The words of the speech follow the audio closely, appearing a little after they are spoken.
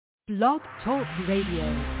Blog Talk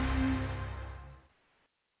Radio.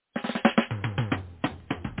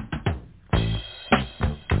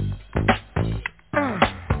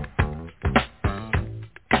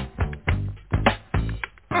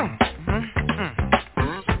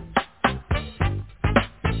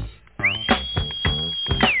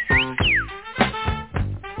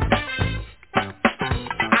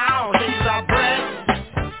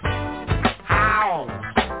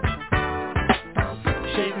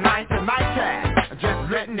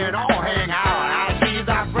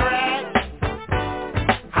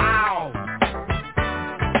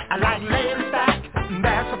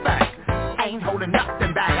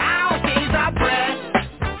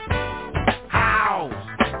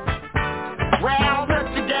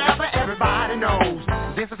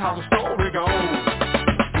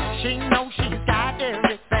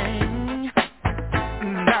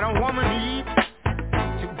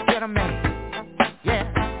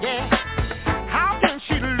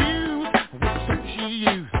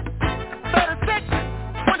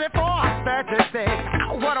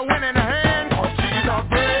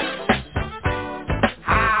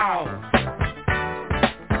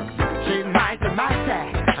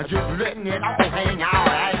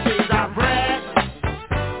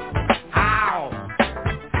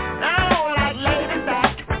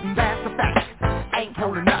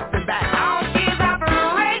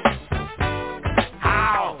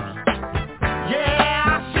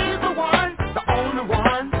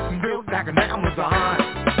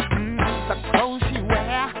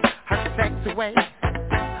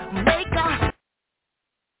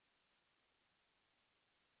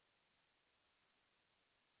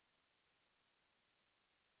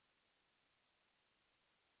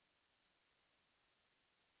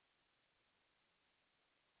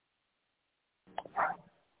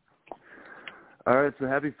 All right, so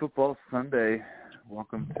happy Football Sunday.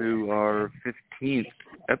 Welcome to our 15th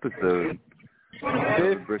episode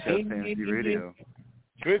of BrickHouse Fantasy Radio.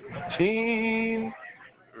 15!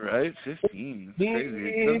 Right, 15. It's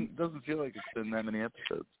crazy. It doesn't feel like it's been that many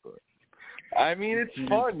episodes, but... I mean, it's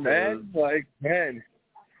fun, man. Like, man,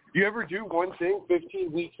 you ever do one thing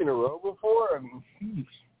 15 weeks in a row before? I mean,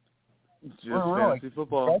 just fantasy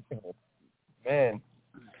football. Man.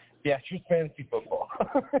 Yeah, just fantasy football.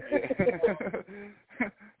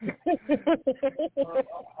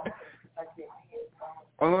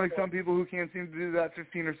 Unlike some people who can't seem to do that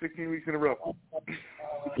 15 or 16 weeks in a row.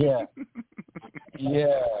 Yeah.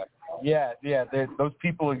 Those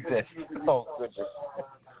people exist. Oh, goodness.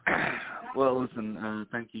 Well, listen,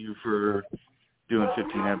 thank you for doing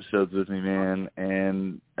 15 episodes with me, man.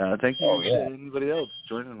 And thank you to anybody else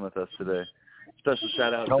joining with us today. Special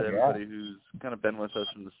shout out to everybody who's kind of been with us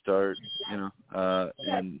from the start, you know,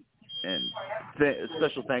 and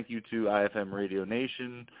special thank you to IFM Radio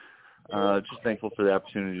Nation. Just thankful for the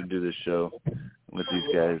opportunity to do this show with these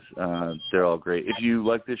guys. They're all great. If you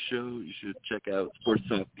like this show, you should check out Sports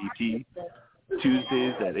Talk BP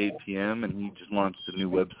Tuesdays at 8 p.m. And he just launched a new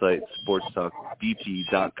website,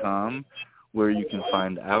 sportstalkbp.com, where you can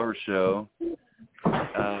find our show. Check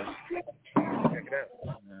it out.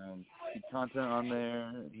 Content on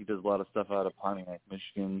there. He does a lot of stuff out of Pontiac,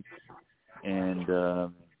 Michigan, and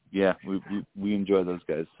we enjoy those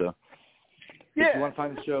guys. So if you want to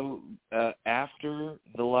find the show after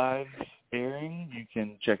the live airing, you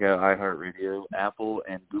can check out iHeartRadio, Apple,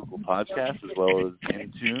 and Google Podcasts, as well as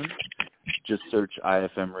Intune. Just search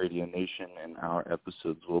IFM Radio Nation, and our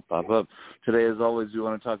episodes will pop up. Today, as always, we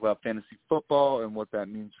want to talk about fantasy football and what that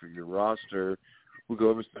means for your roster. We'll go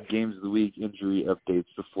over some games of the week, injury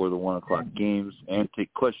updates before the 1 o'clock games, and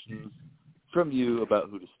take questions from you about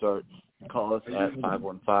who to start. Call us at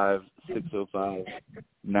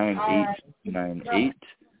 515-605-9898.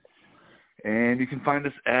 And you can find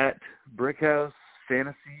us at BrickHouse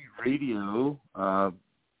Fantasy Radio.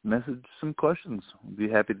 Message some questions. We'll be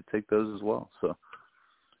happy to take those as well. So,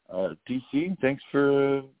 DC, thanks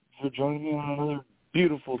for joining me on another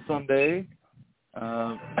beautiful Sunday.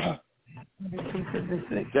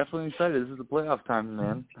 Definitely excited. This is the playoff time,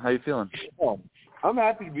 man. How you feeling? Oh, I'm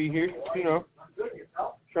happy to be here. You know,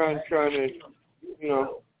 trying to, you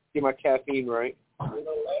know, get my caffeine right.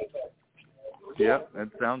 Yep, it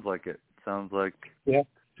sounds like it. Sounds like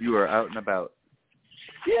you are out and about.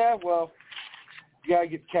 Yeah, well, you gotta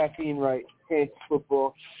get the caffeine right. Fantasy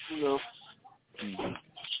football, you know. Mm-hmm.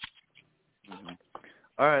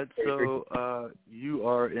 All right, so you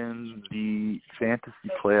are in the fantasy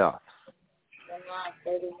playoffs.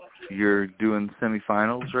 You're doing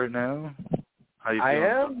semifinals right now. How you feeling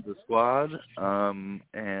about the squad?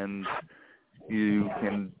 And you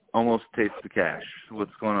can almost taste the cash.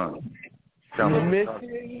 What's going on?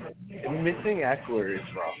 Missing Eckler is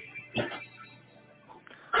rough.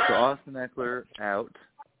 So Austin Eckler out.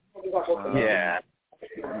 Yeah.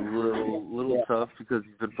 Little tough because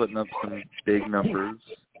he's been putting up some big numbers.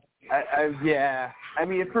 Yeah. I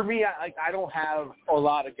mean, for me, I don't have a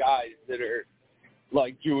lot of guys that are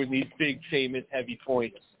like doing these big, famous, heavy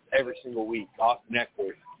points every single week. Austin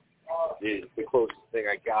Eckler is the closest thing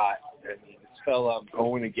I got. I mean, this fella I'm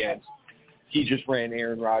going against, he just ran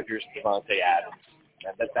Aaron Rodgers, Devontae Adams.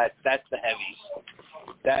 That's the heavies.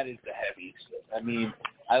 That is the heavies. I mean,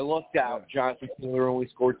 I looked out. Jonathan Taylor only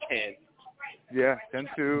scored 10. Yeah,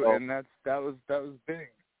 10-2, and that was big.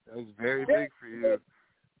 That was very big for you.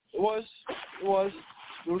 It was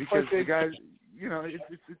because the guys,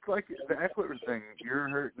 it's like the Eckler thing. You're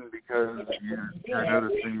hurting because you're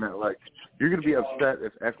noticing that, like, you're going to be upset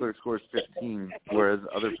if Eckler scores 15, whereas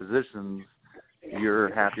other positions, you're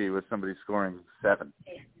happy with somebody scoring 7.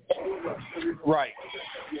 Right.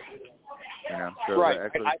 So right.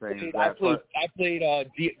 the Eckler thing. I played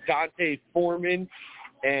Dante Foreman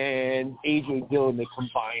and A.J. Dillon, they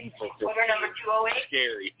combined for Order number 208.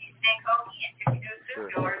 Scary.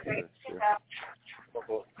 Sure.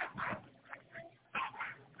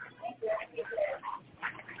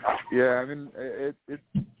 Yeah, I mean, it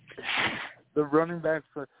the running backs,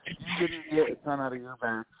 you didn't get a ton out of your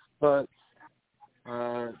backs, but,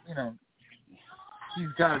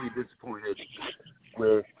 he's got to be disappointed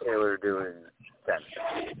with Taylor doing that,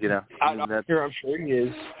 I'm sure he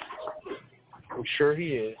is. I'm sure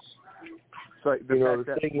he is. So the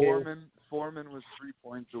fact that Foreman was 3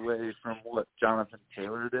 points away from what Jonathan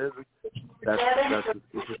Taylor did, that's a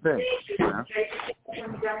thing.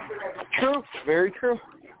 True. Very true.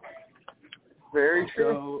 Very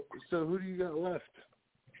true. So who do you got left?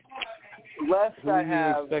 Left, I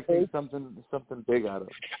have expecting something big out of.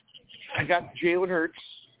 I got Jalen Hurts.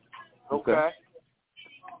 Okay.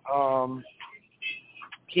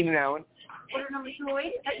 Keenan Allen. Order number 208.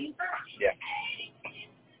 Is that you, sir? Yeah.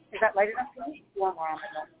 Is that light enough for me? One more on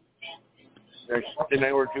the Didn't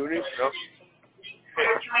I order 2 of these? No. Order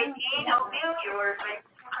 218. Help me. Your order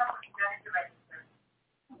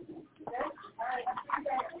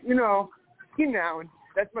Keenan Allen.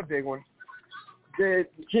 That's my big one. The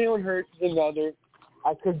Jalen Hurts is another.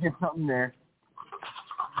 I could get something there.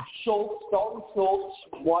 Dalton Schultz.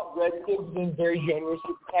 What Redskins been very generous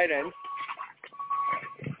with the tight end.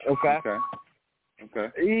 Okay.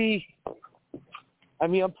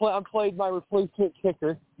 I'm playing my replacement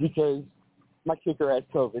kicker because my kicker has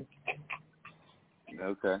COVID.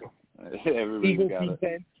 Okay. Everybody got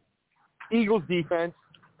it. Eagles defense.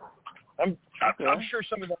 I'm sure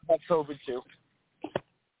some of them have COVID too.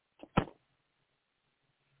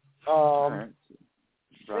 Right.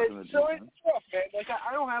 It's tough, man. Like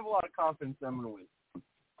I don't have a lot of confidence I'm going to win.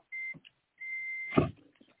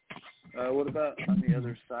 What about on the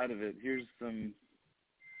other side of it? Here's some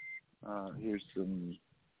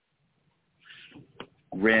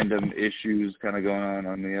random issues kind of going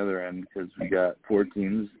on the other end because we got 4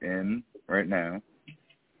 teams in right now.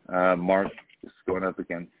 Mark is going up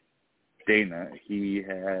against Dana. He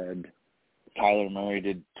had Kyler Murray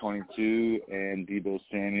did 22 and Deebo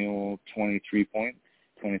Samuel 23 points,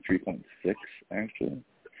 23.6 actually.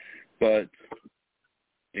 But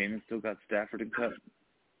Dana still got Stafford and Cup.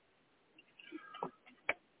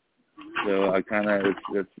 So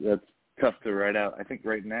that's tough to write out. I think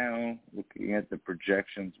right now, looking at the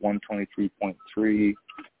projections, 123.3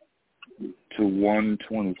 to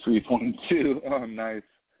 123.2. Oh, nice.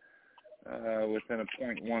 Within a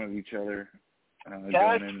 0.1 of each other.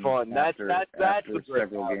 That's fun. After the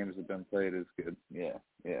several BrickHouse. games have been played is good. Yeah,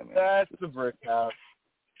 man. That's the BrickHouse.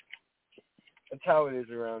 That's how it is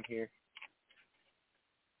around here.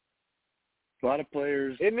 A lot of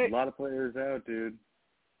players. Isn't it? A lot of players out, dude.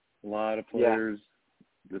 A lot of players.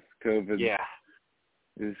 Yeah. This COVID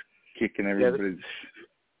is kicking everybody's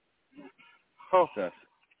stuff.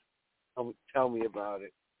 Tell me about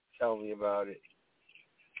it. Oh man,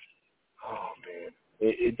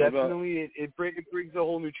 it definitely it brings a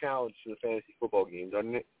whole new challenge to the fantasy football game,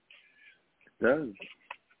 doesn't it?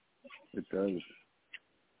 It does.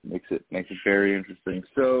 Makes it very interesting.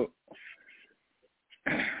 So.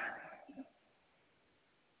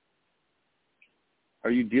 Are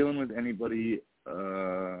you dealing with anybody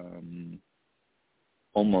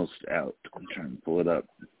almost out? I'm trying to pull it up.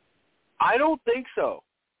 I don't think so.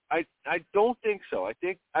 I don't think so. I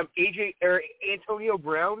think I'm Antonio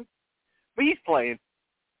Brown, but he's playing.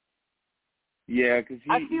 Yeah, because he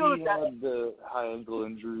had the high ankle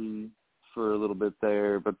injury for a little bit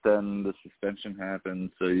there, but then the suspension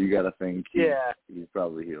happened, so you got to think he's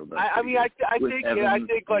probably healed up. I think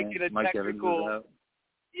like in a Mike technical, Evans is out.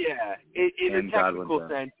 yeah, in a technical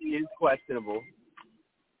sense, he is questionable.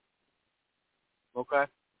 Okay,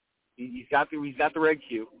 he's got the red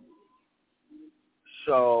Q.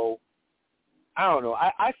 So I don't know.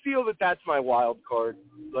 I feel that that's my wild card.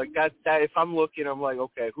 Like that if I'm looking, I'm like,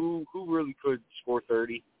 okay, who really could score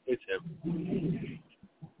 30? It's him.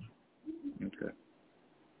 Okay.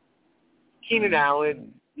 Keenan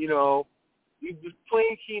Allen, you know, you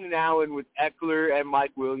playing Keenan Allen with Eckler and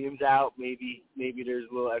Mike Williams out. Maybe there's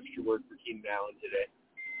a little extra work for Keenan Allen today.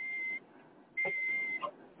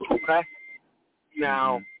 Okay.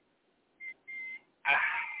 Now,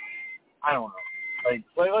 I don't know.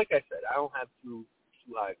 Like I said, I don't have too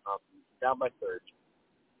high confidence. Down by 3rd.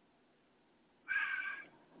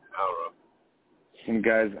 I don't know. Some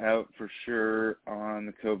guys out for sure on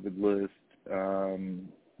the COVID list.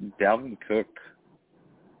 Dalvin Cook.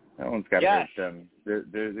 That one's got to hurt them.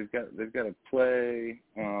 They've got to play.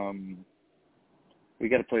 We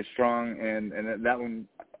got to play strong, and that one,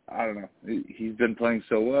 I don't know. He's been playing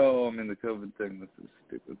so well. I mean, the COVID thing, this is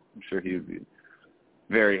stupid. I'm sure he would be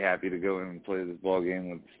very happy to go in and play this ball game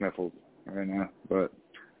with sniffles right now, but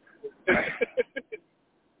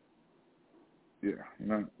yeah,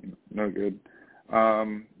 no good.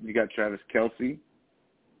 You got Travis Kelce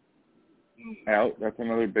out. That's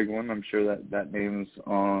another big one. I'm sure that name's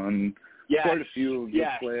on quite a few good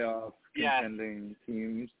playoff contending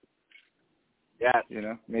teams. Yeah, you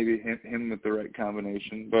know, maybe him with the right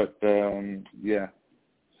combination, but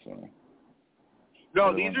So.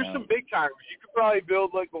 No, these are some big timers. You could probably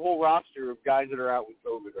build like a whole roster of guys that are out with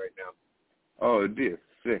COVID right now. Oh, it'd be a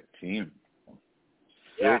sick team.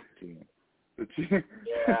 Sick team.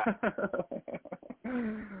 Yeah.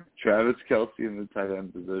 Travis Kelce in the tight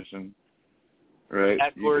end position, right?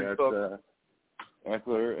 Eckler and Cook.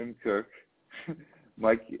 Eckler and Cook.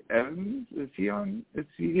 Mike Evans, is he on?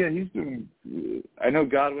 Yeah, he's doing. I know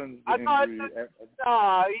Godwin's injury.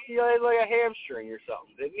 He had like a hamstring or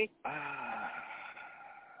something, didn't he?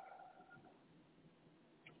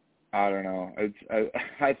 I don't know.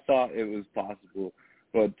 I thought it was possible,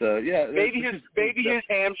 but yeah. Maybe his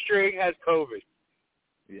hamstring has COVID.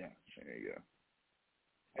 Yeah, there you go.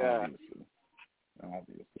 Yeah.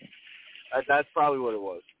 Obviously. That's probably what it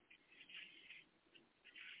was.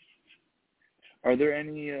 Are there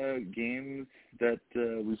any games that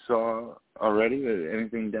we saw already?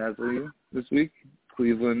 Anything dazzle you this week?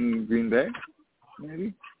 Cleveland, Green Bay,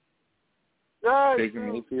 maybe? Baker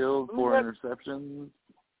Mayfield, 4 interceptions.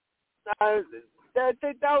 That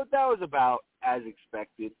was about as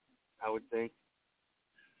expected, I would think.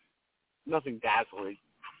 Nothing dazzling.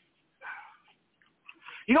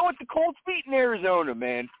 You know what? The Colts beat in Arizona,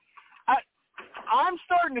 man. I'm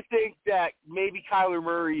starting to think that maybe Kyler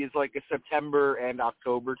Murray is like a September and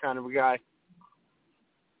October kind of a guy.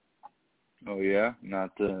 Oh yeah,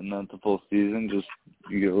 not the full season. Just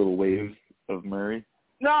you get a little waves of Murray.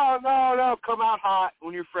 No. Come out hot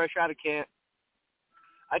when you're fresh out of camp.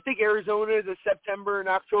 I think Arizona is a September and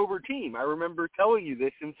October team. I remember telling you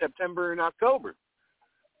this in September and October.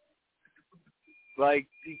 Like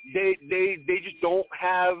they just don't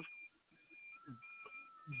have.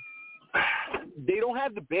 They don't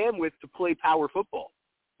have the bandwidth to play power football.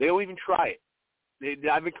 They don't even try it.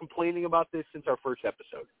 I've been complaining about this since our first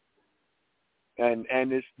episode. And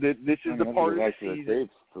this is the part of the season.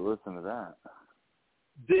 To listen to that.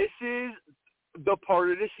 This is the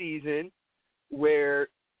part of the season where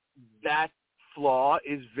that flaw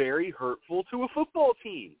is very hurtful to a football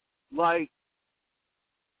team. Like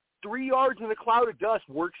 3 yards in a cloud of dust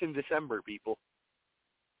works in December, people.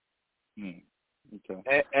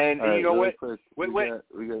 Okay. And right, you know really what? Quick,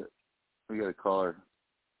 we got a caller.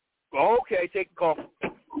 Okay, take the call.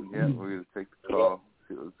 Yeah, we're gonna take the call.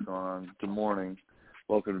 See what's going on. Good morning.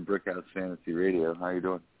 Welcome to BrickHouse Fantasy Radio. How you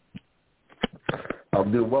doing?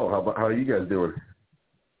 I'm doing well. How are you guys doing?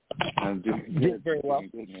 I'm doing good. Very well.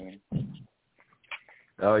 Good, man.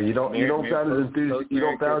 You don't sound as enthusiastic.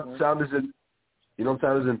 You don't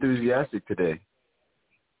sound as enthusiastic today.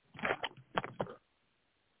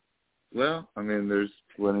 Well, I mean, there's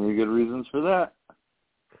plenty of good reasons for that.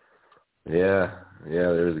 Yeah,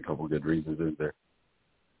 there's a couple good reasons, isn't there?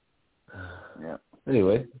 Yeah.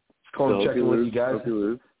 Anyway, just calling to check in with you guys. Hope you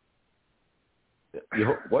lose.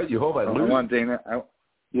 You hope I lose? I want Dana. I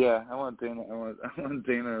want Dana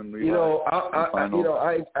and Levi.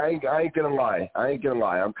 I ain't gonna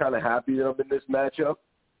lie. I'm kind of happy that I'm in this matchup,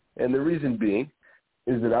 and the reason being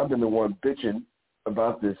is that I've been the one bitching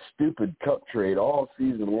about this stupid cup trade all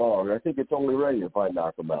season long. I think it's only right if I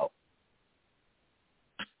knock them out.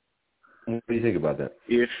 What do you think about that?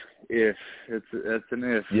 If that's an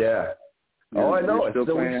if. Yeah. Oh, I know. We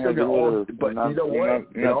still got all, but you know what?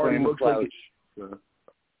 It already looks like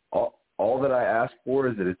all that I ask for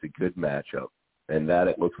is that it's a good matchup, and that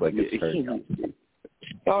it looks like it's turning out.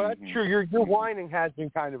 Oh, that's true. Your whining has been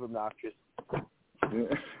kind of obnoxious.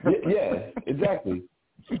 Yeah, exactly.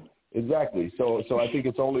 Exactly. So I think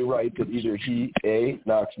it's only right that either he, A,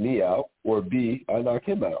 knocks me out, or B, I knock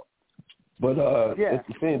him out. But at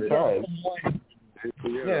the same time.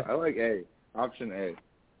 Yeah, I like A. Option A.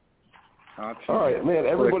 All right, man.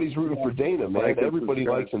 Everybody's rooting for Dana, man. Everybody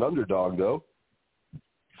likes an underdog, though.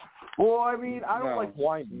 Well, I mean, I don't like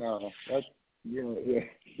whining. No, that's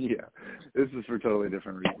yeah. This is for totally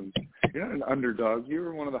different reasons. You're not an underdog. You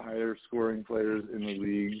were one of the higher scoring players in the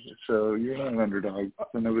league, so you're not an underdog.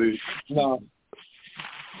 So nobody. No,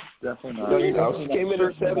 definitely not. I came in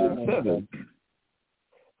at 7-7.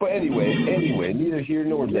 But anyway, neither here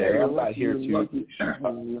nor there. I'm not here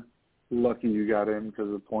to. Lucky you got in because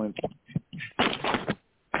of the points.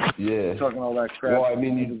 Yeah. Talking all that crap. Well, I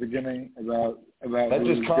mean, in the beginning about that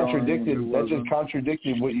just contradicted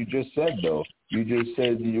what you just said, though. You just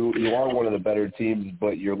said you are one of the better teams,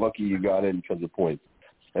 but you're lucky you got in because of points.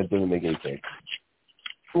 That doesn't make any sense.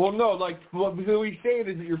 Well, no, like what we saying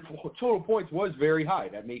is that your total points was very high.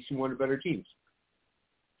 That makes you one of the better teams.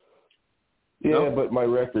 Yeah, no? But my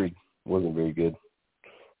record wasn't very good.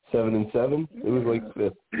 7-7. It was like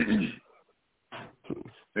 5th.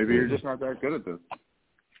 Maybe you're just not that good at this.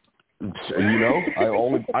 You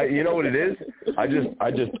know what it is?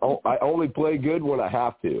 I only play good when I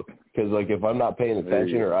have to. Because, like, if I'm not paying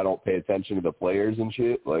attention or I don't pay attention to the players and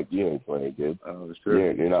shit, like, you ain't playing good. Oh,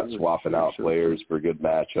 sure. You're not swapping out players for good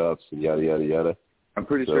matchups and yada, yada, yada. I'm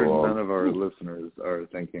pretty sure none of our listeners are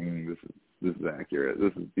thinking this is accurate.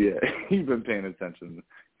 You've been paying attention.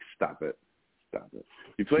 Stop it.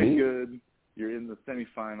 You played good. You're in the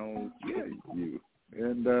semifinals. Yeah, you.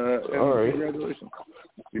 And all right. Congratulations.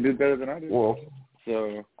 You did better than I did. Well,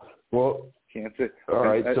 can't say. All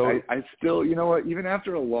right. I still, you know what? Even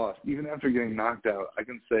after a loss, even after getting knocked out, I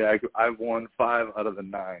can say I've won 5 out of the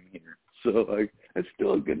 9 here. So like, it's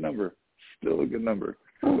still a good number.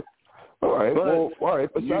 All right. All right.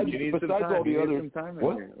 Besides all the other,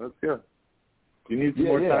 what? Here. Let's go. You need some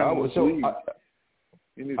more time.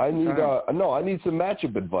 I need some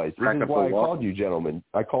matchup advice. This is why I called you, gentlemen.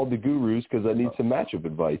 I called the gurus because I need some matchup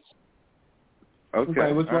advice. Okay,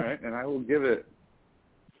 all right, and I will give it.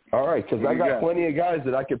 All right, because I got plenty of guys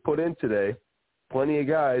that I could put in today. Plenty of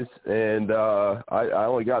guys, and I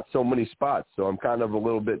only got so many spots, so I'm kind of a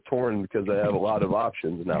little bit torn because I have a lot of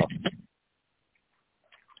options now.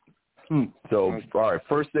 So, all right,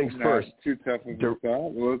 first things first. Too tough of a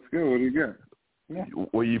spot. Well, let's go. What do you got? Yeah.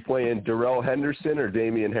 Were you playing Darrell Henderson or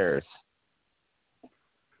Damian Harris?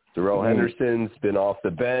 Darrell Henderson's been off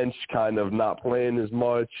the bench, kind of not playing as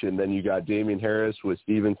much, and then you got Damian Harris with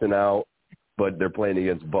Stevenson out, but they're playing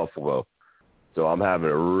against Buffalo. So I'm having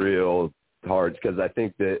a real hard because I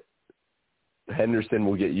think that Henderson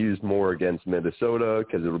will get used more against Minnesota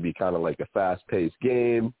because it'll be kind of like a fast-paced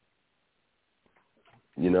game.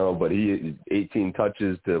 But he 18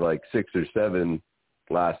 touches to like 6 or 7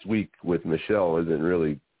 last week with Michelle isn't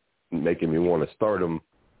really making me want to start him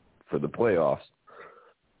for the playoffs.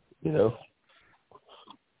 All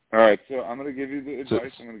right, so I'm going to give you the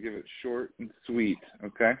advice. I'm going to give it short and sweet,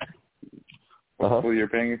 okay? Hopefully you're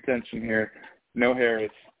paying attention here. No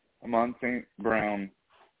Harris. Amon St. Brown.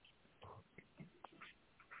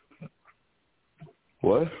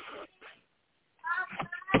 What?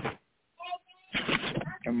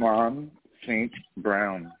 Amon St.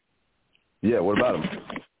 Brown. Yeah, what about him?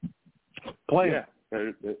 Play. Yeah,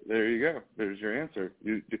 there you go. There's your answer.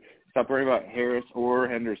 You stop worrying about Harris or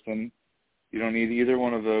Henderson. You don't need either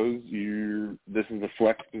one of those. This is the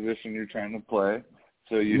flex position you're trying to play,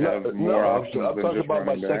 so you have more options. I'm talking about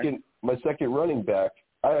my second running back.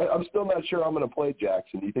 I'm still not sure I'm going to play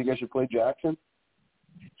Jackson. Do you think I should play Jackson?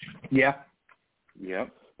 Yeah. Yep.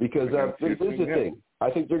 Because this is the thing. I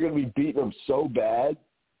think they're going to be beating them so bad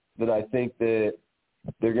that I think that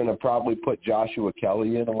they're going to probably put Joshua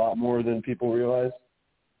Kelly in a lot more than people realize.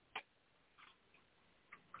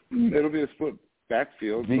 It'll be a split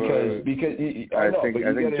backfield. Because I know, but you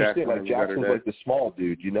got to understand, like Jackson's like the small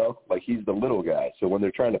dude, like he's the little guy. So when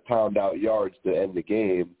they're trying to pound out yards to end the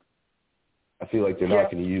game, I feel like they're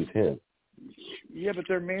not going to use him. Yeah, but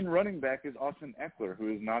their main running back is Austin Eckler,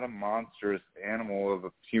 who is not a monstrous animal of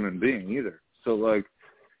a human being either. So like,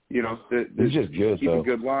 he's just good. Keep a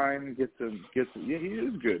good line. Get some. Yeah, he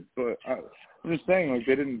is good. But I'm just saying, like,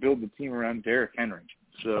 they didn't build the team around Derrick Henry.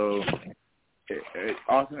 So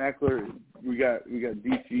Austin Eckler, we got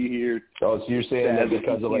DC here. Oh, so you're saying that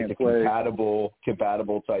because of like the play.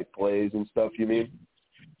 compatible type plays and stuff, you mean?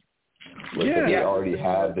 Like Yeah. that they already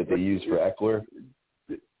have that they use for Eckler?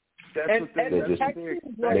 They just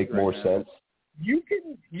make more sense. You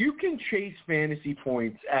can chase fantasy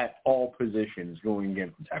points at all positions going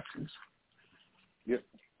against the Texans. Yep.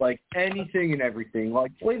 Like anything and everything.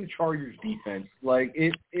 Like play the Chargers defense. Like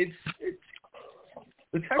it's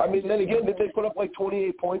the Texans. I mean, then again, did they put up like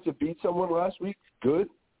 28 points and beat someone last week? Good.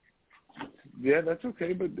 Yeah, that's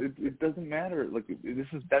okay, but it doesn't matter. Like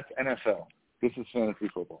that's NFL. This is fantasy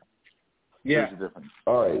football. Yeah. There's a difference.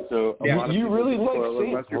 All right. So you really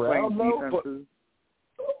like St. Brown though? But,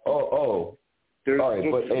 all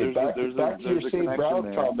right, but hey, back to your St.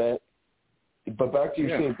 Brown comment. But back to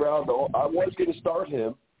your St. Brown though, I was going to start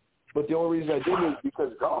him, but the only reason I didn't is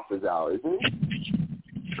because Goff is out, isn't he?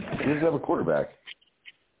 He doesn't have a quarterback.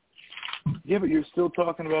 Yeah, but you're still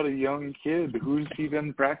talking about a young kid. Who's he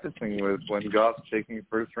been practicing with when Goff's taking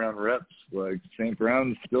first-round reps? Like, St.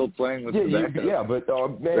 Brown's still playing with the backup. Yeah, but,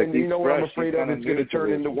 man, like, you know what I'm fresh. afraid of? It's going to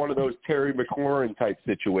turn into one of those Terry McLaurin-type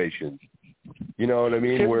situations. You know what I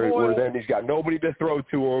mean? Where then he's got nobody to throw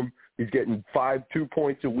to him. He's getting 2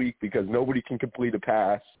 points a week because nobody can complete a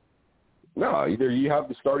pass. No, either you have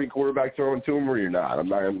the starting quarterback throwing to him or you're not. I'm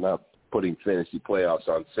not putting fantasy playoffs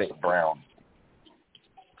on St. Brown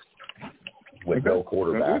with no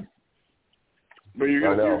quarterback. But you're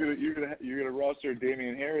gonna roster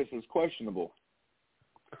Damian Harris as questionable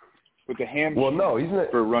with the hamstring. Well, no, he's not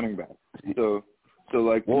for running back. So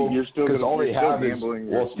like you're still because all they have is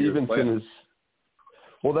Stevenson is.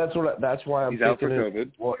 Well, that's why I'm He's out thinking. for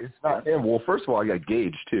COVID. Well, it's not him. Well, first of all, I got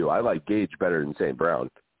Gage too. I like Gage better than St.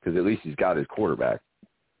 Brown because at least he's got his quarterback.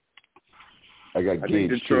 I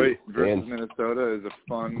think Detroit versus Minnesota is a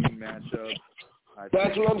fun matchup.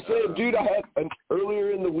 That's what I'm saying, dude. I had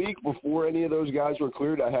earlier in the week before any of those guys were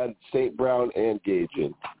cleared, I had St. Brown and Gage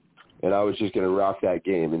in, and I was just going to rock that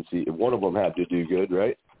game and see if one of them had to do good,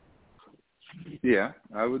 right? Yeah,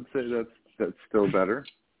 I would say that's still better.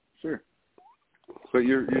 Sure. But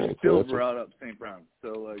you're still brought up St. Brown, so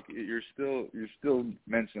like you're still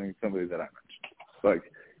mentioning somebody that I mentioned. Like,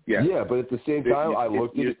 yeah. Yeah, but at the same time, I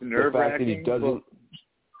looked at the fact that he doesn't.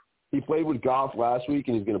 He played with Goff last week,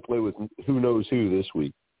 and he's going to play with who knows who this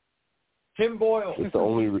week. Tim Boyle. That's the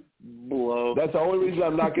only. That's the only reason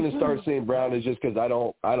I'm not going to start St. Brown is just because I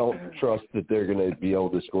don't trust that they're going to be able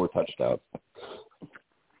to score touchdowns.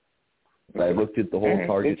 I looked at the whole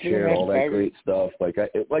target share, all that great stuff. Like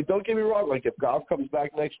don't get me wrong. Like if Goff comes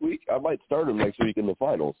back next week, I might start him next week in the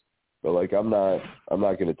finals. But like I'm not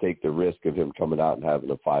going to take the risk of him coming out and having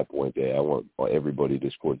a 5-point day. I want everybody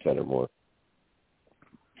to score 10 or more.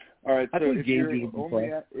 All right, so if Gage you're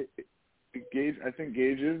only Gage, I think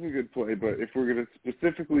Gage is a good play. But if we're going to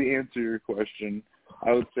specifically answer your question,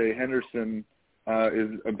 I would say Henderson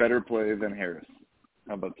is a better play than Harris.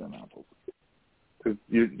 How about them apples? Because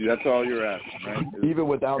that's all you're asking, right? Even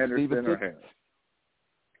without Henderson Stevenson? or Harris?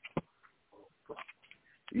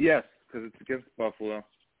 Yes, because it's against Buffalo.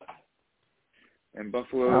 And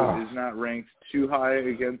Buffalo is not ranked too high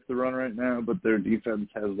against the run right now, but their defense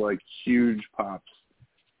has, like, huge pops.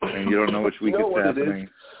 And you don't know which week it's happening.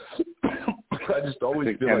 I just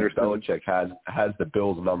always feel like Belichick has the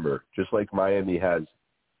Bills' number, just like Miami has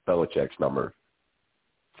Belichick's number.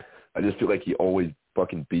 I just feel like he always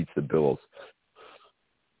fucking beats the Bills.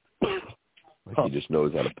 He just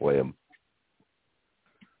knows how to play them.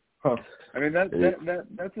 Huh. I mean, that's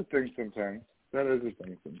a thing sometimes. That is a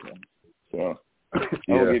thing sometimes. So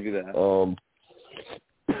I'll give you that.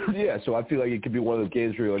 Yeah, so I feel like it could be one of those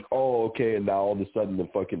games where you're like, oh, okay, and now all of a sudden the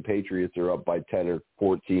fucking Patriots are up by 10 or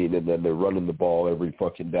 14, and then they're running the ball every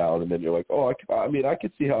fucking down, and then you're like, oh, I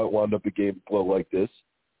could see how it wound up a game flow like this,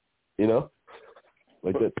 you know?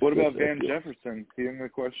 Like that. What about Van Jefferson? Is he in the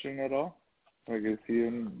question at all? Like, is he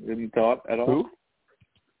in thought at all? Who?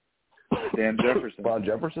 Van Jefferson. Von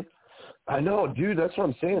Jefferson? I know, dude, that's what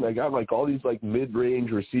I'm saying. I got, like, all these, like,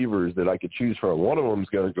 mid-range receivers that I could choose from. One of them's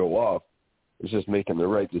going to go off. It's just making the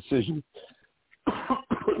right decision.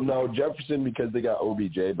 No, Jefferson, because they got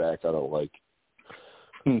OBJ back, I don't like.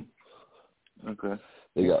 Okay.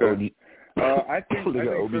 They got I think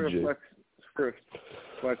OBJ. For a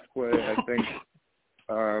flex play, I think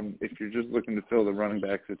if you're just looking to fill the running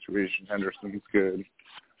back situation, Henderson's good.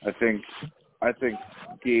 I think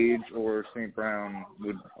Gage or St. Brown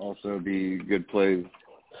would also be good plays.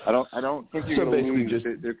 I don't think you're going to lose.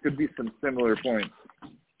 There could be some similar points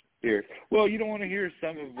here. Well, you don't want to hear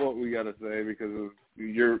some of what we got to say because of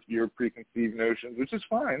your preconceived notions, which is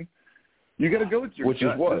fine. You got to go with your Which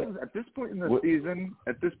gut. is what? At this point in the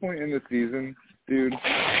season, dude,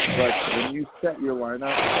 like when you set your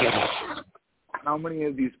lineup, how many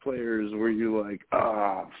of these players were you like,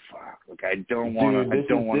 oh fuck, like I don't want to play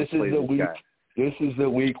this guy? This is the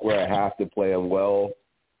week where I have to play him well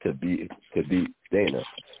to beat Dana.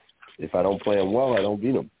 If I don't play him well, I don't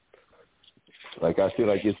beat him. Like I feel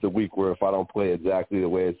like it's the week where if I don't play exactly the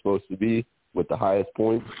way it's supposed to be with the highest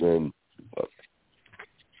points, then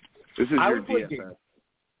this is your DFS.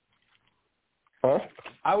 Huh?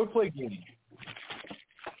 I would play Gage.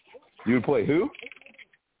 You would play who?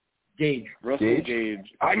 Gage. Russell Gage.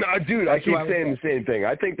 I know, dude. I keep saying the same thing.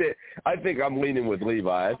 I think I'm leaning with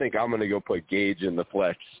Levi. I think I'm gonna go put Gage in the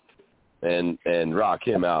flex and rock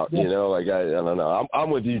him out. Yeah. You know, like I don't know. I'm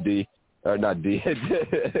with you, D. Or not D.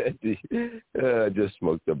 D. I just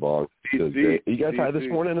smoked the bong. You guys high this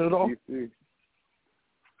morning at all?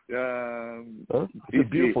 Huh? It's a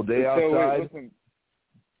beautiful day outside. Listen,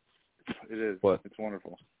 it is. What? It's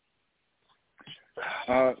wonderful.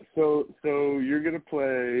 So you're gonna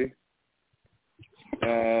play.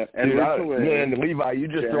 Man, Levi, you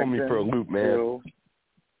just throw me for a loop, man. Hill.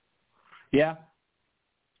 Yeah.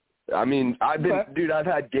 I mean, I've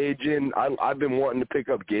had Gage in. I've been wanting to pick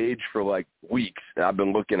up Gage for like weeks. And I've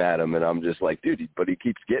been looking at him, and I'm just like, dude, but he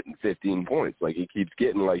keeps getting 15 points. Like he keeps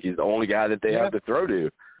getting like he's the only guy that they have to throw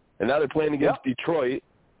to. And now they're playing against Detroit,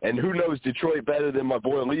 and who knows Detroit better than my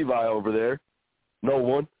boy Levi over there? No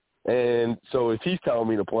one. And so if he's telling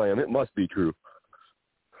me to play him, it must be true.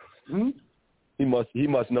 Mm-hmm. He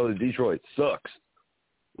must know that Detroit sucks.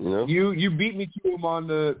 You know? You beat me to him on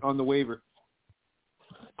the waiver.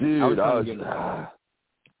 Dude,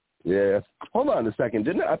 yeah. Hold on a second.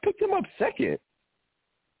 I picked him up second.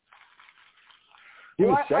 He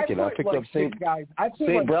was second. I picked up St.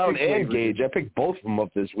 Brown and Gage. I picked both of them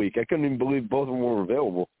up this week. I couldn't even believe both of them were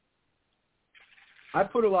available. I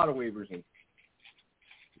put a lot of waivers in.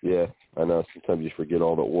 Yeah, I know. Sometimes you forget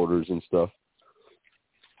all the orders and stuff.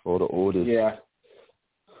 All the orders. Yeah,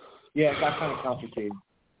 it got kind of complicated.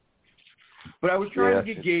 But I was trying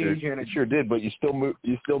to get Gage, and it sure did. But you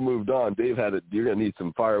still moved on. Dave you're gonna need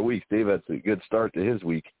some fire weeks. Dave had a good start to his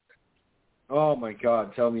week. Oh my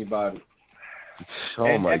God, tell me about it. Oh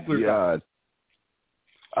and my Eckler God.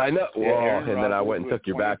 I know. Yeah, and then I went and took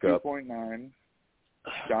your backup. 22.9.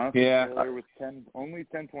 Jonathan Taylor with only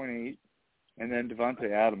 10.8, and then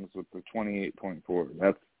Devontae Adams with the 28.4.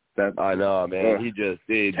 That's. I know, man. He just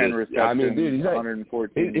 10 receptions. I mean, dude, he's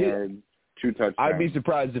 114 yards, 2 touchdowns. I'd be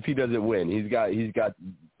surprised if he doesn't win. He's got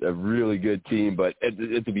a really good team, but at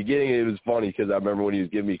the beginning it was funny because I remember when he was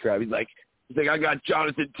giving me crap. He's like, I got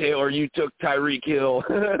Jonathan Taylor. You took Tyreek Hill.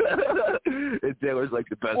 And Taylor's like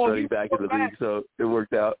the best running back in the league, so it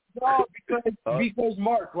worked out. No, because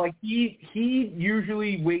Mark, like he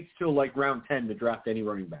usually waits till like round 10 to draft any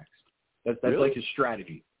running backs. That's really? Like his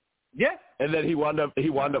strategy. Yeah. And then he wound up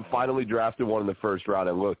finally drafting one in the first round,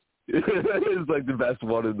 and look, it's like the best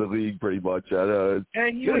one in the league, pretty much. I know.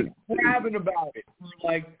 And he was grabbing about it for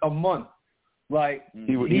like a month. Like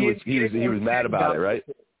he was mad about it, right?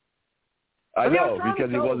 I know,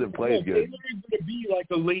 because he wasn't playing good. Taylor is going to be like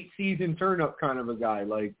a late season turn up kind of a guy.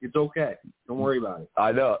 Like, it's okay. Don't worry about it.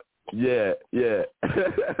 I know. Yeah.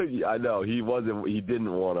 I know. He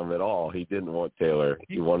didn't want him at all. He didn't want Taylor.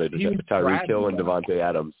 He wanted Tyreek Hill and Devontae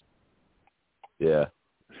Adams. Yeah.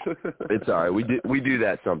 It's all right. We do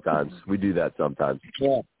that sometimes.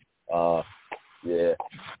 Yeah. Yeah.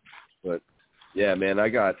 But yeah, man, I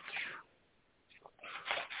gotta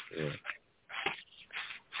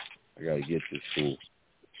get this fool.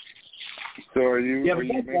 So are you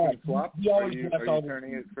making a swap? Are you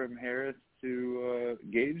turning it from Harris to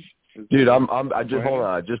Gage? Dude, I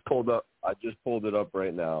just pulled it up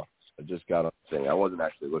right now. I just got on the thing. I wasn't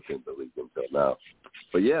actually looking at the league until now.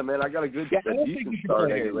 But yeah, man, I got a decent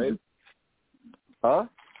start anyway. Huh?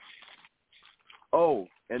 Oh,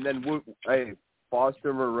 and then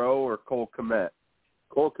Foster Moreau or Cole Kmet.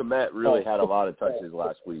 Cole Kmet really had a lot of touches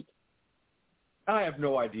last week. I have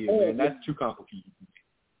no idea, man. That's too complicated.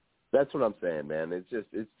 That's what I'm saying, man.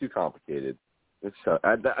 It's too complicated.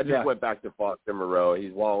 I just went back to Foster Moreau.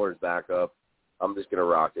 He's Waller's backup. I'm just gonna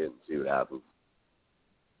rock it and see what happens.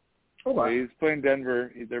 Well, he's playing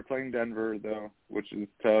Denver. They're playing Denver though, which is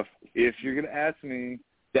tough. If you're gonna ask me,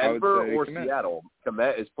 Denver or Kmet. Seattle.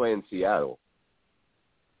 Kmet is playing Seattle.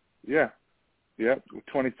 Yeah. Yep.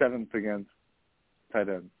 27th against tight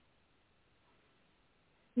ends.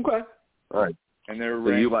 Okay. All right. And they're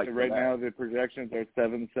ranked, right now the projections are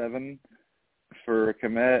 7-7 for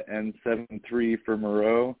Kmet and 7-3 for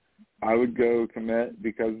Moreau. I would go Kmet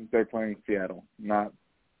because they're playing Seattle, not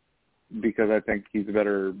because I think he's a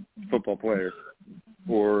better football player,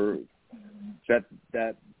 or that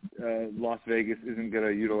Las Vegas isn't going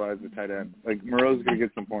to utilize the tight end. Like, Moreau's going to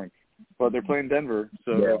get some points. But they're playing Denver,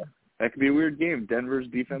 so that could be a weird game. Denver's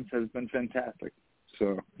defense has been fantastic.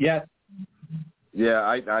 So Yes.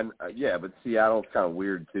 Yeah, yeah, but Seattle's kind of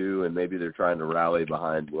weird too, and maybe they're trying to rally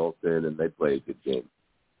behind Wilson, and they play a good game.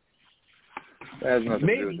 that has nothing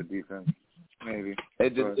to do with the defense. Maybe. Hey,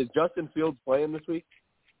 is Justin Fields playing this week?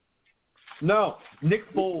 No.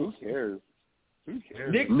 Nick Foles. Who cares?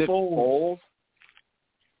 Nick Foles?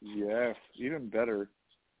 Yeah, even better.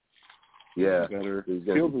 Yeah. Better.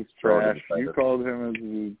 Fields is trash. You called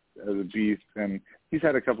him as a beast, and he's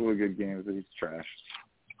had a couple of good games, but he's trash.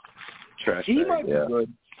 Trash. He might be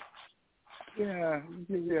good. Yeah,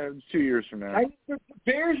 2 years from now. The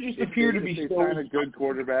Bears just appear to be so so a good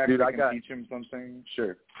quarterback. Dude, I can teach him something.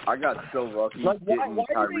 Sure. I got so lucky Like, why getting do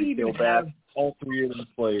they Tyreek even Hill back. have all three of those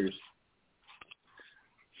players?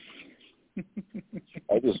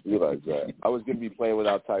 I just realized that. I was going to be playing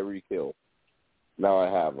without Tyreek Hill. Now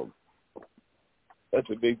I have him. That's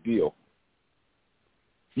a big deal.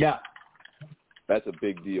 Yeah. That's a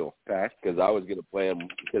big deal. Because I was going to play him.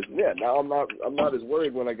 Because, now I'm not as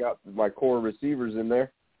worried when I got my core receivers in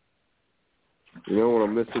there. You know, when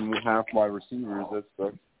I'm missing half my receivers, that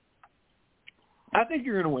sucks. I think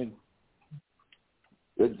you're going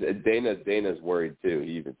to win. Dana's worried, too.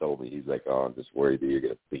 He even told me, he's like, oh, I'm just worried that you're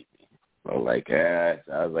going to beat me. I'm like, I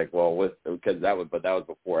was like, well, because that was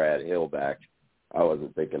before I had Hill back. I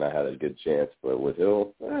wasn't thinking I had a good chance, but with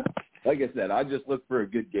Hill, like I said, I just look for a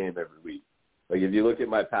good game every week. Like, if you look at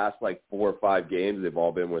my past, 4 or 5 games, they've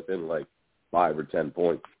all been within, 5 or 10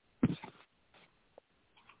 points.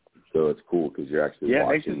 So it's cool because you're actually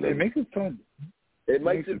watching them. It makes it fun. It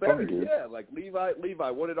makes it better, fun, yeah. Like, Levi,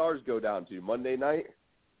 what did ours go down to? Monday night?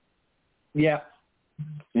 Yeah.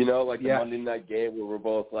 You know, the Monday night game where we're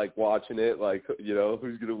both, watching it,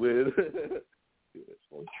 who's going to win?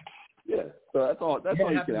 Yeah, so that's all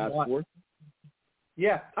you can ask for.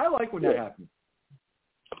 Yeah, I like when that happens.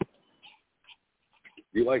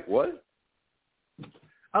 You like what?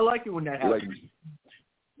 I like it when that happens.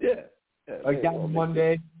 Like down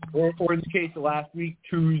Monday, or in the case of last week,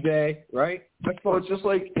 Tuesday, right? That's fun. Well,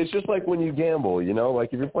 it's just like when you gamble, you know,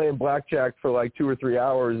 if you're playing blackjack for 2 or 3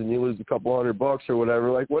 hours and you lose a couple $100 or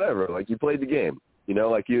whatever, whatever, you played the game, you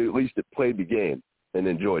know, you at least played the game and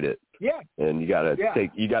enjoyed it. Yeah. And you gotta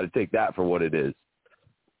take that for what it is.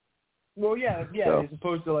 Well, yeah. So, as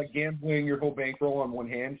opposed to gambling your whole bankroll on one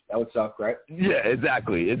hand, that would suck, right? Yeah,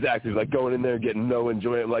 exactly. Like going in there and getting no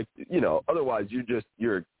enjoyment, otherwise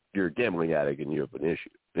you're a gambling addict and you have an issue.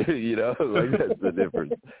 You know, that's the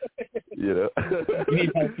difference. You know. You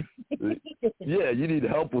need help. Yeah, you need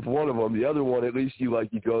help with one of them. The other one, at least you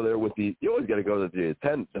go there with you always got to go with the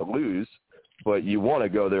intent to lose, but you want to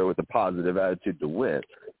go there with a positive attitude to win.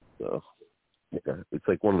 So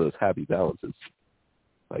it's one of those happy balances.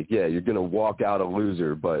 You're going to walk out a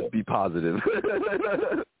loser, but be positive.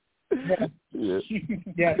 Yeah.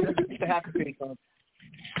 Yeah, it's a happy face on.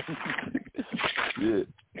 Yeah.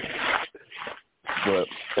 But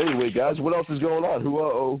anyway, guys, what else is going on?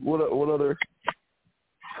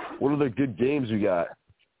 What other good games we got?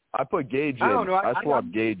 I put Gage in. I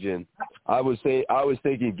swapped Gage in. I was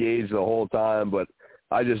thinking Gage the whole time, but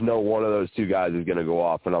I just know one of those two guys is going to go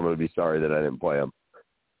off, and I'm going to be sorry that I didn't play him.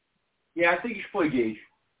 Yeah, I think you should play Gage.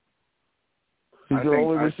 He's the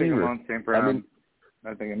only receiver. I think St. Brown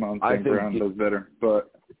does better,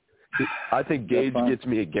 but I think Gage gets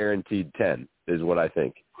me a guaranteed 10 is what I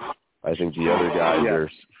think. I think the other guys are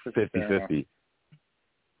 50-50.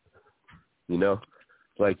 You know?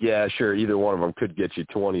 Sure, either one of them could get you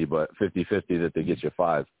 20, but 50-50 that they get you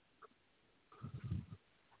 5.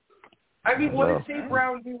 I mean, what did St.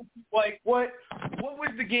 Brown do? What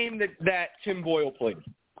was the game that Tim Boyle played?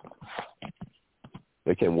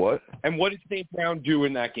 They can what? And what did St. Brown do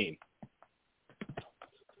in that game?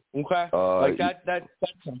 Okay, that's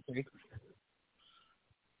something,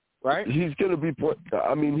 right? He's going to be.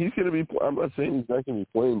 He's going to be. I'm not saying he's not going to be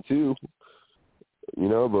playing too. You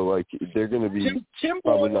know, but they're going to be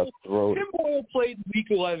probably not throwing. Tim Boyle played week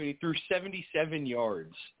 11. He threw 77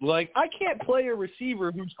 yards. I can't play a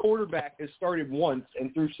receiver whose quarterback has started once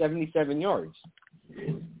and threw 77 yards.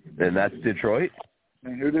 And that's Detroit.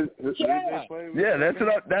 And who did they play? Yeah, that's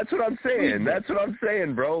what I'm saying. That's what I'm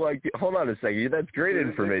saying, bro. Hold on a second. That's great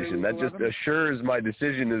information. That just assures my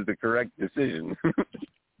decision is the correct decision.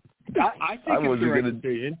 I think it's the right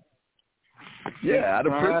decision. Yeah, out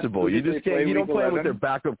of principle. You just can't. You don't play with their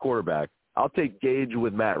backup quarterback. I'll take Gage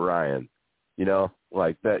with Matt Ryan. You know,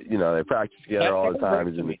 that. You know, they practice together all the time.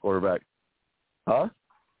 He's in the quarterback. Huh?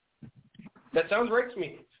 That sounds right to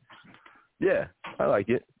me. Yeah, I like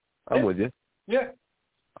it. I'm with you. Yeah.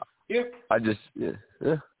 I just,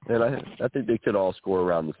 and I think they could all score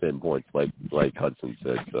around the same points, like Hudson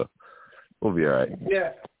said. So we'll be all right.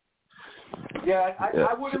 Yeah.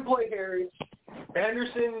 I wouldn't play Harris.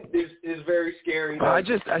 Henderson is very scary. I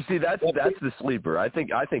see that's the sleeper. I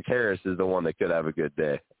think Harris is the one that could have a good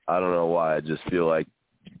day. I don't know why. I just feel like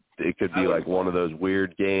it could be like one of those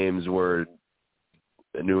weird games where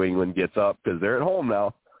New England gets up because they're at home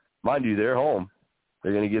now. Mind you, they're home.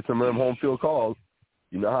 They're going to get some of them home field calls.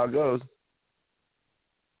 You know how it goes.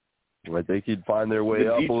 Like they could find their way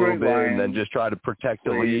up a little bit and then just try to protect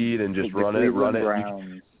the lead and just run it.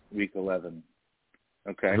 Browns, week 11.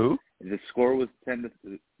 Okay. Who? The score was 10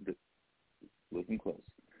 to. Listen close.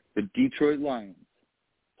 The Detroit Lions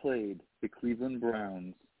played the Cleveland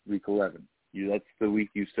Browns week 11. That's the week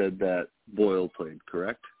you said that Boyle played,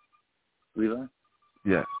 correct, Levi?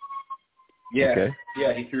 Yeah. Yeah. Okay.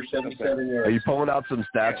 Yeah, he threw 77 yards. Are you pulling out some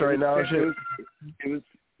stats right now? It was.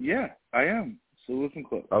 Yeah, I am. So listen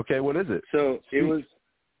close. Okay, what is it? So it was.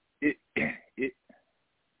 It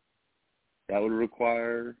that would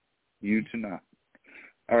require you to not.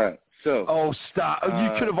 All right. So. Oh, stop! You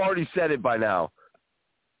could have already said it by now.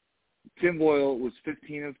 Tim Boyle was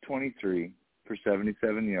 15 of 23 for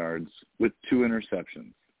 77 yards with 2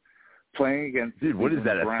 interceptions. Playing against what is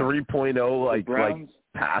that? A 3.0 like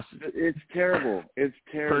pass? It's terrible. It's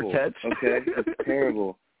terrible. Per catch? Okay, it's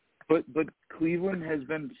terrible. But Cleveland has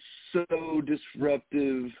been so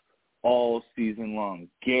disruptive all season long.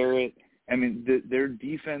 Garrett, I mean, their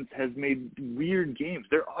defense has made weird games.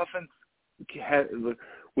 Their offense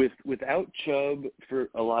without Chubb for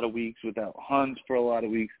a lot of weeks, without Hunt for a lot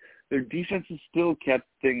of weeks, their defense has still kept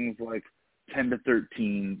things like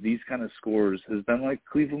 10-13, these kind of scores has been like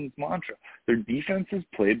Cleveland's mantra. Their defense has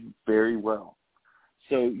played very well.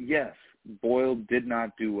 So, yes, Boyle did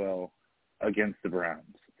not do well against the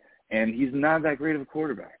Browns. And he's not that great of a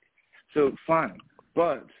quarterback. So, fine.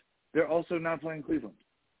 But they're also not playing Cleveland.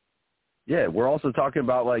 Yeah, we're also talking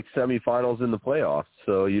about, like, semifinals in the playoffs.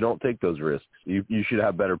 So you don't take those risks. You should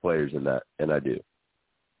have better players than that, and I do.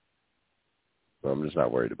 So I'm just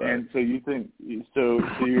not worried about it. And so you think – so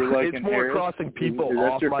you're like it's more Harris? crossing people Is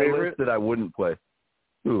off my favorite? list that I wouldn't play.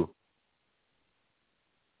 Who?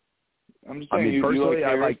 I'm just saying, you personally, like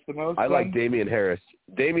Harris the most? I like Damian Harris.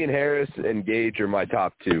 Damian Harris and Gage are my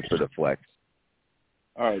top 2 for the flex.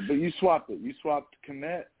 All right, but you swapped it. You swapped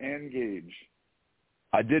Kmet and Gage.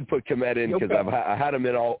 I did put Kmet in because I had him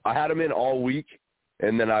in all week,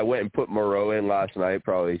 and then I went and put Moreau in last night.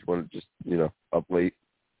 Probably when just up late,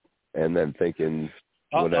 and then thinking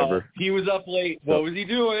whatever. He was up late. What was he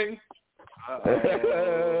doing?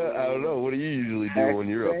 I don't know. What do you usually do when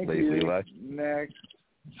you're up late, Levi? Next.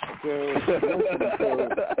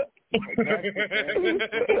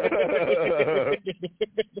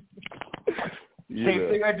 Same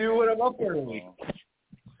thing I do when I'm up early.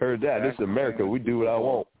 Heard that. This is America. We do what I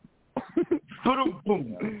want.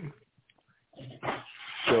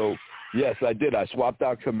 So, yes, I did. I swapped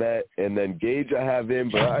out Kmet, and then Gage I have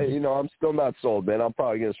in, but I'm still not sold, man. I'm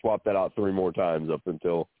probably going to swap that out 3 more times up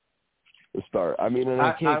until the start. I mean, and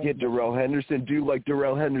I can't get Darrell Henderson. Dude, like,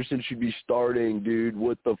 Darrell Henderson should be starting, dude.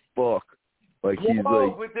 What the fuck? Like, he's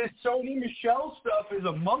like... but this Sony Michel stuff is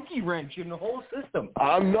a monkey wrench in the whole system.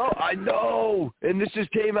 I know. And this just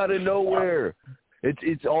came out of nowhere.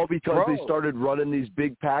 It's all because they started running these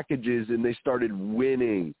big packages and they started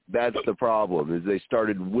winning. That's the problem, is they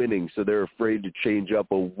started winning, so they're afraid to change up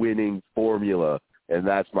a winning formula, and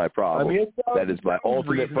that's my problem. That is my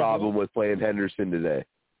ultimate problem with playing Henderson today,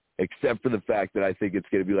 except for the fact that I think it's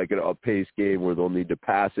going to be like an up-paced game where they'll need to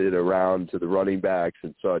pass it around to the running backs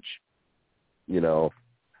and such, and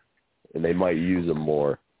they might use them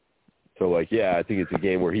more. So, I think it's a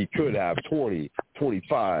game where he could have 20,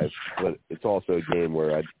 25, but it's also a game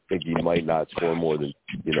where I think he might not score more than,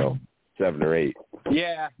 7 or 8.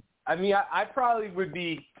 Yeah. I mean, I probably would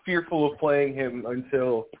be fearful of playing him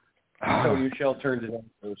until Tony Michel turns it on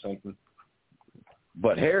or something.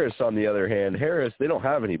 But Harris, on the other hand, they don't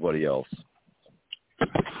have anybody else.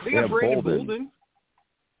 They got Brandon Bolden.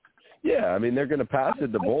 Yeah, I mean, they're going to pass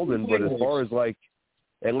it to Bolden, but as far as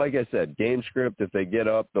and like I said, game script, if they get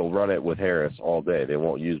up, they'll run it with Harris all day. They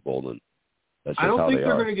won't use Bolden. That's just I don't how think they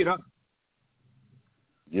they're are. going to get up.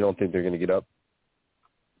 You don't think they're going to get up?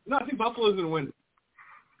 No, I think Buffalo's going to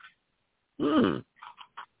win.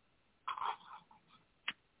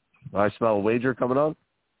 I smell a wager coming on.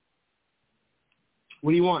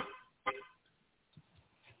 What do you want? I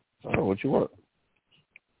don't know what you want.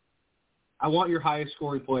 I want your highest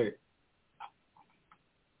scoring player.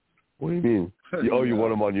 What do you mean? You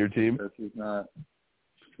want him on your team? He's not.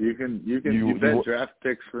 You bet draft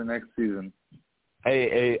picks for next season.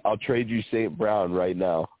 Hey, I'll trade you St. Brown right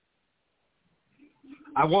now.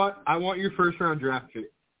 I want your first round draft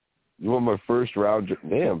pick. You want my first round?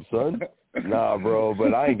 Damn, son. Nah, bro.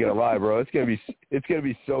 But I ain't gonna lie, bro. It's gonna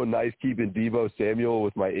be so nice keeping Deebo Samuel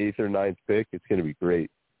with my 8th or 9th pick. It's gonna be great.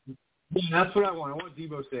 Yeah, that's what I want. I want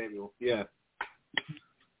Deebo Samuel. Yeah.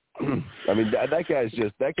 I mean, that guy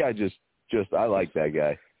just. I like that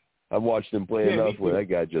guy. I've watched him play enough where that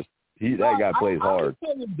guy plays hard. I was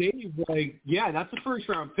telling Dave, that's a first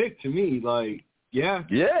round pick to me. Like, yeah.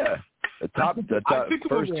 Yeah. The top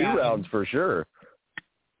first 2 rounds for sure.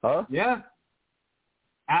 Huh? Yeah.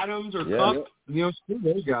 Adams or Cup, screw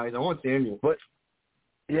those guys. I want Samuel. But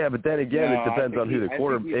but then again, it depends on who the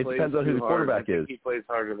quarterback is. He plays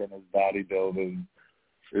harder than his body build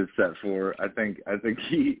is set for. I think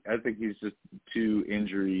he's just too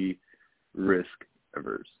injury risk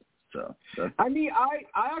averse. So I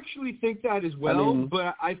actually think that as well,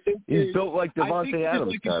 but I think he's built like Devontae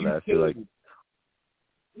Adams kind of. I feel like.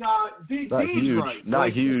 Nah, not huge. Right.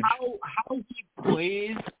 Not huge. How he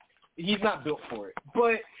plays, he's not built for it.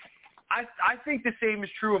 But I think the same is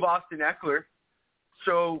true of Austin Eckler.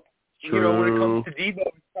 So, when it comes to Deebo,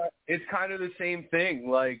 it's kind of the same thing.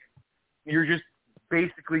 Like, you're just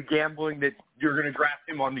basically gambling that you're going to draft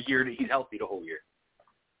him on the year that he's healthy the whole year.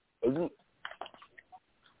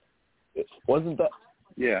 Wasn't that?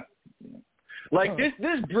 Yeah. Like this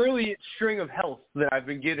brilliant string of health that I've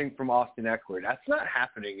been getting from Austin Eckler, that's not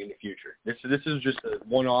happening in the future. This is just a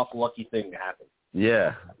one-off lucky thing to happen.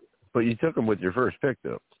 Yeah, but you took him with your first pick,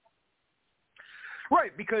 though.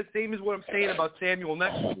 Right, because same as what I'm saying about Samuel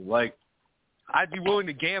next year. Like, I'd be willing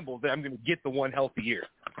to gamble that I'm going to get the one healthy year.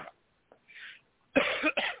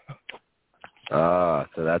 So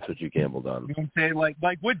that's what you gambled on. You know what I'm saying? Like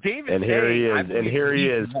what David and here he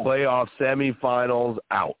is, playoff semifinals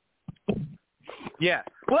out. Yeah.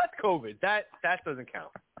 Well, that's COVID. That doesn't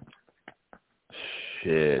count.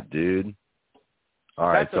 Shit, dude. All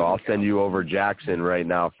right, so I'll send you over Jackson right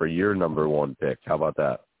now for your number 1 pick. How about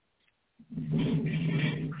that?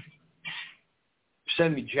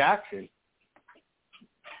 Send me Jackson?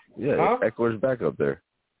 Yeah, Eckler's back up there.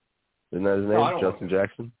 Isn't that his name, Justin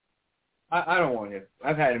Jackson? I don't want him.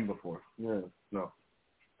 I've had him before. No.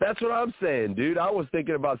 That's what I'm saying, dude. I was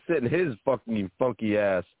thinking about sitting his fucking funky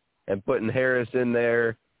ass and putting Harris in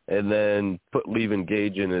there and then leaving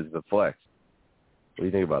Gage in as the flex. What do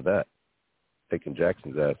you think about that? Taking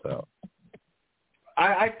Jackson's ass out.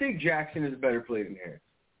 I think Jackson is a better player than Harris.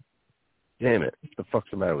 Damn it. What the fuck's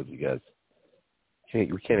the matter with you guys? We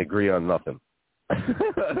can't agree on nothing.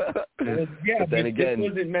 But then again,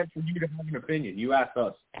 this wasn't meant for you to have an opinion. You asked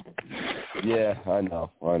us. Yeah, I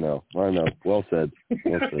know. Well said.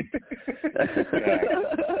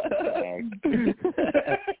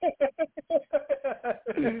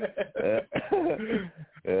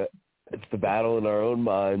 It's the battle in our own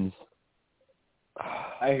minds.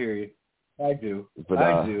 I hear you. I do.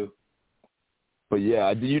 I do. But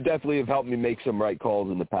yeah, you definitely have helped me make some right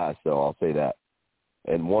calls in the past, though. I'll say that.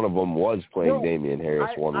 And one of them was playing Damian Harris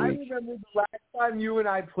 1 week. I remember the last time you and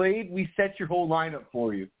I played, we set your whole lineup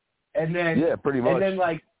for you. And then pretty much. And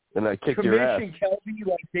then and I kicked your ass. and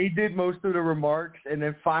Kelby, they did most of the remarks, and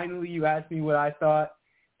then finally you asked me what I thought,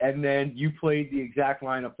 and then you played the exact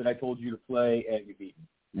lineup that I told you to play, and you beat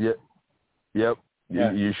me. Yep.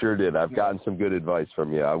 Yeah. You sure did. I've gotten some good advice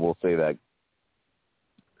from you. I will say that.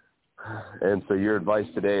 And so your advice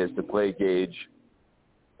today is to play Gage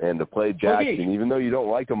and to play Jackson, even though you don't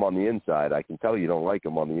like him on the inside. I can tell you don't like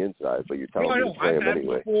him on the inside, but you're telling me to play him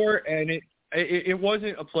anyway. I've had before, and it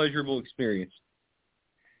wasn't a pleasurable experience.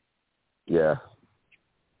 Yeah.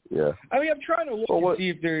 I mean, I'm trying to look and see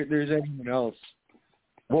if there's anyone else.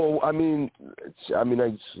 Well,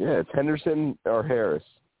 it's Henderson or Harris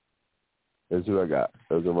is who I got.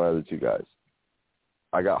 Those are my other 2 guys.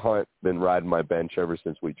 I got Hunt, been riding my bench ever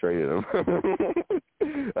since we traded him.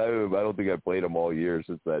 I don't think I played him all year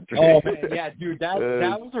since that trade. Oh, man, yeah, dude, that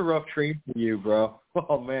was a rough trade for you, bro.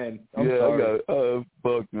 Oh, man, I'm sorry. I got,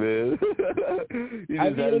 fuck, man.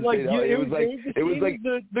 It was like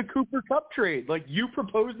the Cooper Cup trade. Like, you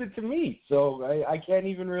proposed it to me, so I can't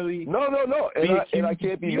even really. No, and I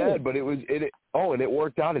can't be mad, but and it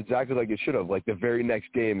worked out exactly like it should have. Like the very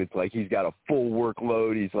next game, it's like he's got a full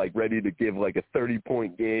workload. He's like ready to give like a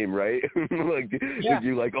 30-point game, right? You're like, this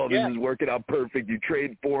is working out perfect. You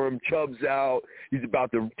trade for him, Chubb's out. He's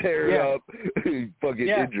about to tear it up. He's fucking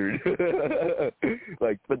injured.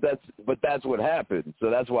 But that's what happened. So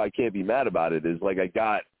that's why I can't be mad about it. Is like I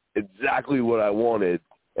got exactly what I wanted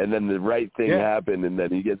And then the right thing happened, and then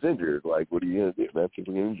he gets injured. Like, what are you going to do, man?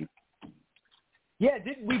 People get injured. Yeah,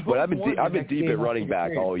 didn't we both? But I've been deep at running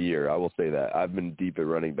back all year. I will say that. I've been deep at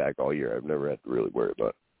running back all year. I've never had to really worry about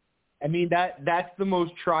it. I mean, that's the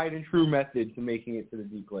most tried and true method to making it to the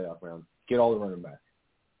deep playoff round. Get all the running backs.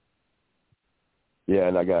 Yeah,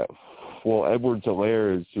 and I got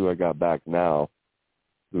Edwards-Helaire is who I got back now,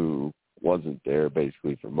 who wasn't there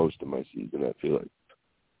basically for most of my season, I feel like.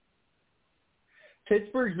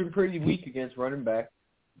 Pittsburgh's been pretty weak against running back.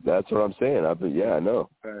 That's what I'm saying. I know.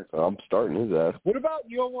 I'm starting his ass. What about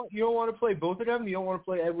you don't want to play both of them? You don't want to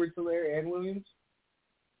play Edwards-Helaire and Williams?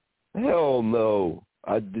 Hell no.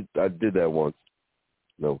 I did that once.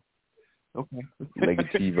 No. Okay.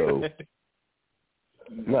 Negativo.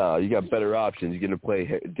 No, you got better options. You're going to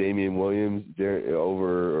play Damian Williams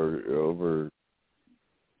over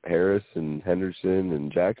Harris and Henderson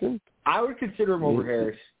and Jackson? I would consider him over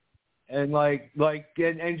Harris. And and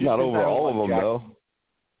just not over all of them, Jackson. though.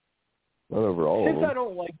 Not over all of them. Since I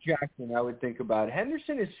don't like Jackson, I would think about it.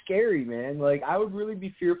 Henderson is scary, man. Like, I would really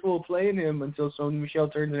be fearful of playing him until Sony Michel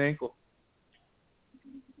turns an ankle.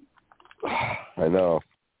 I know.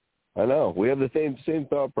 We have the same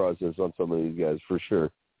thought process on some of these guys for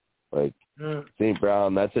sure. Like St.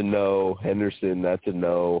 Brown, that's a no. Henderson, that's a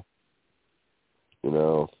no.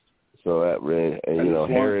 So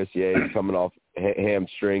Harris, he's coming off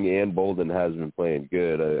hamstring, and Bolden has been playing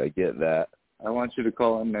good. I get that. I want you to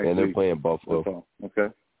call in next week. And they're playing Buffalo. Okay.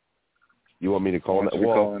 You want me to call in?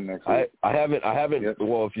 Call in next week. I haven't. Yep.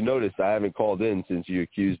 Well, if you noticed, I haven't called in since you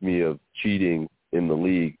accused me of cheating in the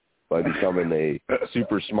league by becoming a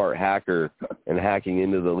super smart hacker and hacking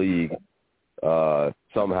into the league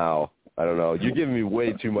somehow. I don't know. You're giving me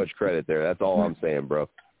way too much credit there. That's all I'm saying, bro.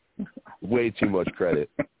 Way too much credit.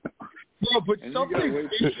 No, but something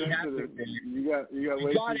fishy happened. You got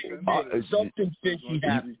way too sensitive. Something fishy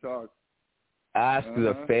happened. Ask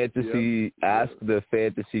the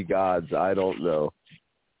fantasy gods. I don't know.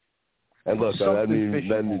 And look, I mean,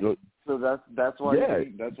 then so that's why you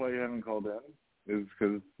haven't called in. Is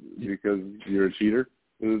because you're a cheater?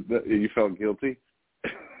 You felt guilty?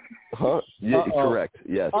 Huh? Yeah, correct.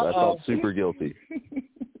 Yes, I felt super guilty.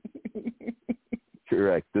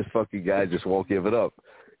 Correct. This fucking guy just won't give it up.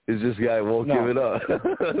 This guy won't give it up.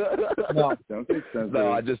 No, don't get sensitive.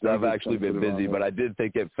 No, I've actually been busy, but I did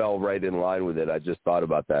think it fell right in line with it. I just thought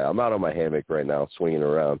about that. I'm out on my hammock right now, swinging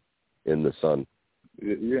around in the sun.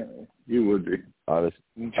 Yeah, you would be. Honest.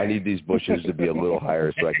 I need these bushes to be a little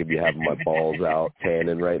higher so I could be having my balls out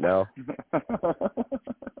tanning right now.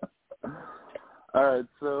 All right,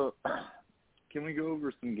 so can we go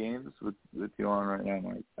over some games with you on right now,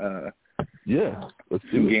 Mike? Yeah, let's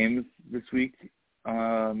do some it. games this week.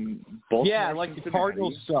 Yeah, like the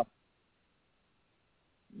Cardinals suck.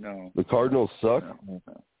 No. The Cardinals suck? No.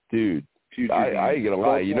 Dude, I ain't going to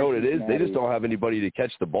lie. You know what it is? They just don't have anybody to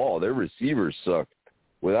catch the ball. Their receivers suck.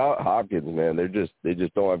 Without Hopkins, man, they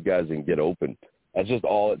just don't have guys that can get open. That's just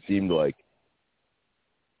all it seemed like.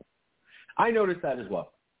 I noticed that as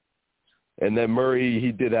well. And then Murray,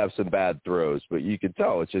 he did have some bad throws, but you could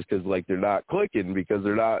tell it's just because, like, they're not clicking because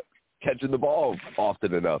they're not catching the ball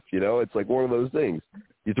often enough, It's like one of those things.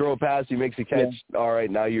 You throw a pass, he makes a catch, all right,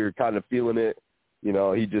 now you're kind of feeling it. He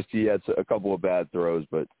had a couple of bad throws,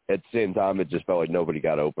 but at the same time, it just felt like nobody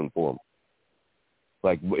got open for him. He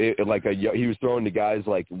was throwing to guys,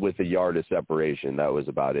 like, with a yard of separation. That was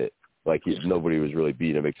about it. Like, nobody was really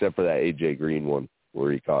beating him except for that A.J. Green one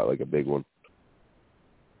where he caught, like, a big one.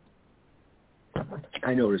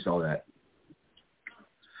 I noticed all that.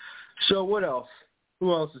 So what else?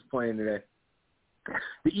 Who else is playing today?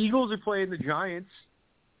 The Eagles are playing the Giants.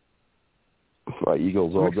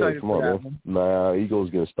 Eagles all day. Come on, man. Nah, Eagles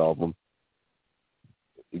going to stop them.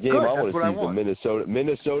 The game I want to see is the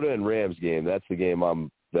Minnesota and Rams game. That's the game I'm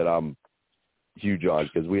huge on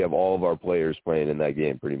because we have all of our players playing in that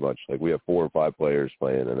game pretty much. Like, we have 4 or 5 players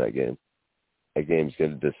playing in that game. That game's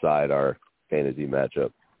going to decide our fantasy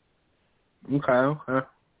matchup. Okay.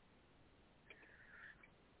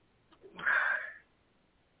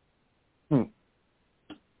 Who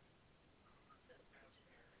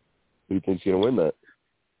do you think's going to win that?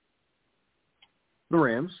 The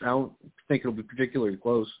Rams. I don't think it'll be particularly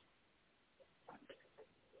close.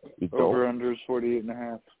 Over-under is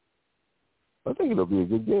 48.5. I think it'll be a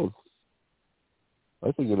good game.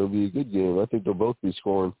 I think they'll both be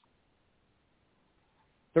scoring.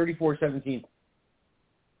 34-17.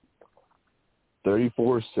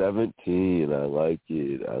 34-17. I like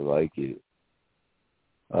it.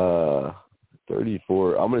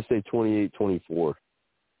 34. I'm going to say 28-24.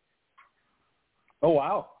 Oh,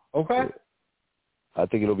 wow. Okay. I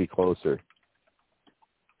think it'll be closer.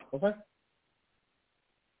 Okay.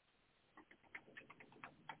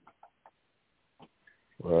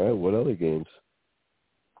 All right, what other games?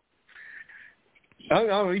 I don't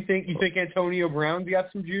know. You think Antonio Brown's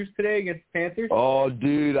got some juice today against the Panthers? Oh,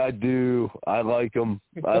 dude, I do. I like him.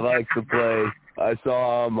 I like the play. I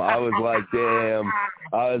saw him. I was like, damn.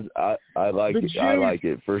 I like it. I like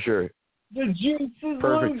it for sure. The juice is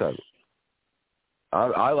Perfect loose. time.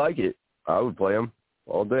 I like it. I would play him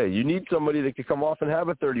all day. You need somebody that can come off and have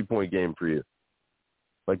a 30-point game for you.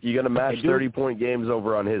 Like, you're going to match 30-point games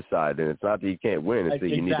over on his side, and it's not that you can't win. It's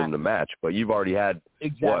that you need him to match. But you've already had,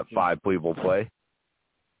 5 people play?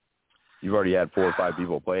 You've already had 4 or 5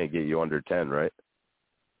 people play and get you under 10, right?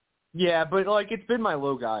 Yeah, but, like, it's been my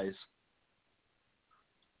low guys.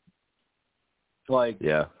 Like,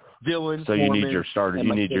 yeah. Dylan, so you need your starter.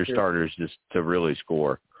 You need your kicker. starters just to really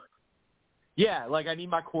score. Yeah, like I need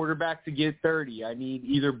my quarterback to get 30. I need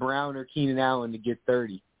either Brown or Keenan Allen to get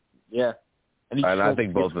 30. Yeah. I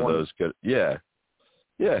think both of those could. Yeah.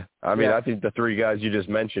 Yeah. I mean, I think the 3 guys you just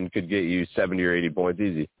mentioned could get you 70 or 80 points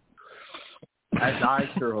easy. I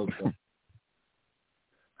sure hope so.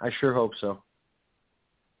 I sure hope so.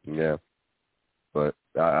 Yeah. But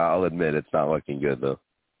I'll admit it's not looking good, though.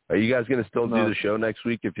 Are you guys going to still do the show next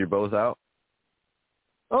week if you're both out?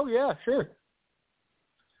 Oh, yeah, sure.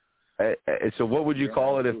 So what would you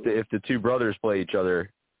call it if the 2 brothers play each other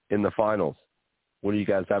in the finals? What do you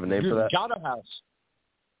guys have a name for that?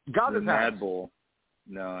 The Mad Bowl.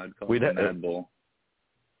 No, I'd call it a Mad Bowl.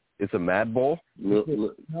 It's a Mad Bowl? No,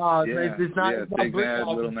 it's not. Yeah, big Mad,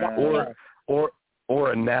 little Mad.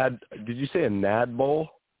 Or a Nad. Did you say a Nad Bowl?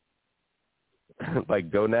 Like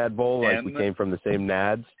Gonad Bowl? Like we came from the same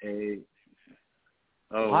Nads?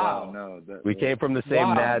 Wow, no. We came from the same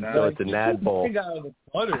Nads, so it's a Nad Bowl.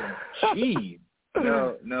 Jeez.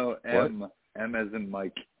 No, M. M as in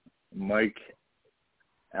Mike. Mike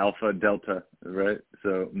Alpha Delta, right?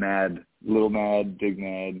 So Mad, little Mad, big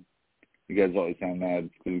Mad. You guys always sound mad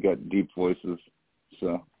because you got deep voices.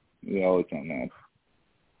 So you always sound mad.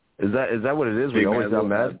 Is that what it is? We always sound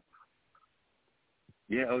mad?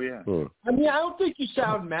 Yeah, oh yeah. I mean, I don't think you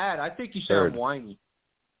sound mad. I think you sound whiny.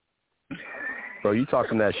 Bro, you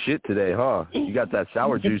talking that shit today, huh? You got that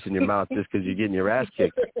sour juice in your mouth just because you're getting your ass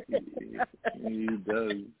kicked. He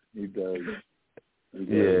does.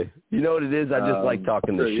 Yeah. You know what it is? I just like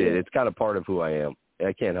talking the shit. It's kind of part of who I am.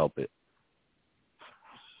 I can't help it.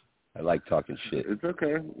 I like talking shit. It's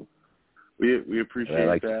okay. We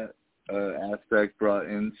appreciate that aspect brought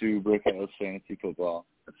into BrickHouse fantasy football.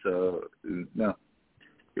 So no,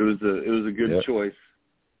 it was a good choice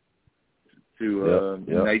to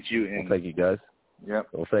invite you in. Well, thank you guys. Yep.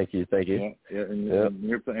 Well, thank you. Yeah. And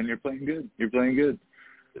you're playing good. You're playing good.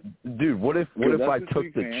 Dude, what if I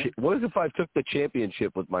took the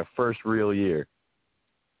championship with my first real year?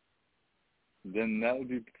 Then that would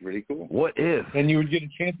be pretty cool. What if? And you would get a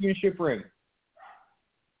championship ring.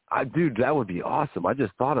 Dude, that would be awesome. I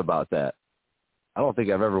just thought about that. I don't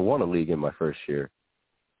think I've ever won a league in my first year.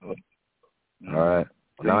 All right.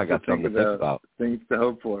 Now I got something to think about. Things to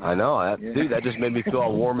hope for. I know. Dude, that just made me feel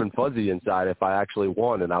all warm and fuzzy inside if I actually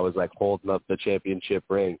won and I was like holding up the championship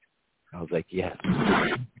ring. I was like, yes.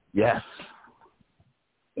 Yes.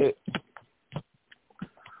 Hey,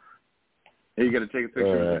 you got to take a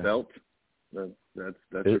picture of the belt. That's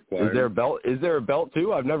required. Is there a belt? Is there a belt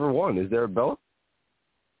too? I've never won. Is there a belt?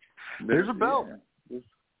 There's a belt. Yeah.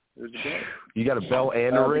 There's a belt. You got a belt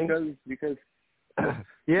and a ring? Because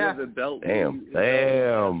the belt.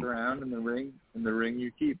 Damn. Around in the ring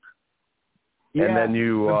you keep. Yeah, and then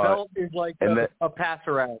you. The belt is like a pass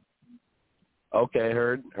around. Okay,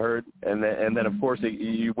 heard. And then of course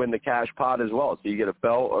you win the cash pot as well. So you get a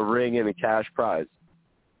belt, a ring, and a cash prize.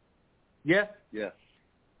 Yeah. Yes.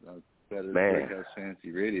 That is BrickHouse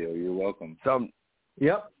Fantasy Radio. You're welcome.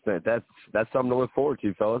 Yep. That's something to look forward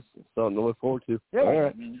to, fellas. Something to look forward to. Yeah. All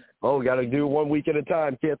right. Oh, we got to do 1 week at a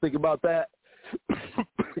time. Can't think about that.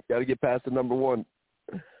 Got to get past the number 1.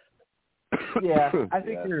 Yeah, I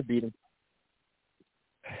think you're going to beat him.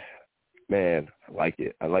 Man, I like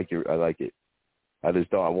it. I like it. I just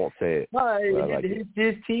don't. I won't say it. No,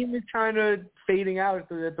 his team is kind of fading out at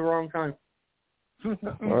the wrong time. All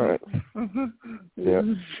right. Yeah.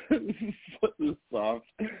 The soft.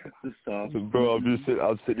 Bro,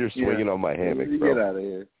 I'm sitting here swinging on my hammock, bro. Get out of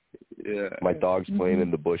here. Yeah. My dog's playing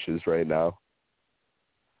in the bushes right now.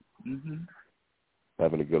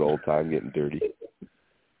 Having a good old time getting dirty.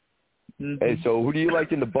 Hey, so who do you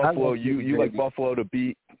like in the Buffalo? You like Buffalo to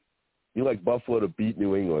beat? You like Buffalo to beat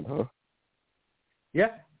New England, huh?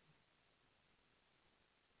 Yeah.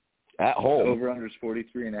 At home. Over-under is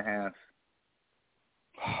 43.5.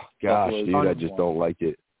 Gosh, dude, I just don't like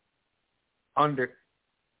it. Under.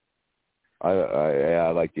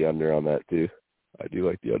 I like the under on that too. I do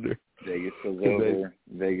like the under. Vegas says over.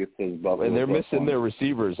 Vegas says Buffalo. And they're missing +1. their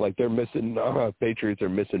receivers. Like they're missing Patriots are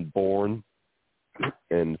missing Bourne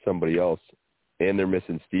and somebody else, and they're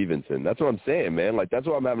missing Stevenson. That's what I'm saying, man. Like that's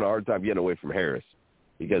why I'm having a hard time getting away from Harris,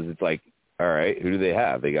 because it's like, all right, who do they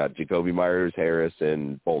have? They got Jacoby Myers, Harris,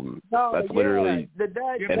 and Bolden. That's literally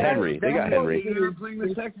and Henry. They got Henry. They're not playing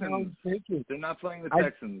the Texans. They're not playing the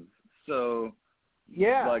Texans. So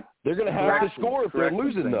like they're gonna have to score if they're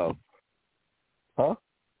losing though. Huh?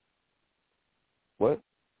 What?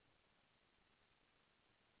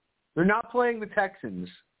 They're not playing the Texans.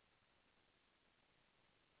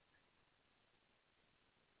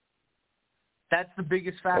 That's the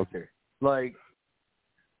biggest factor. Okay. Like,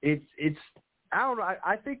 it's. I don't know.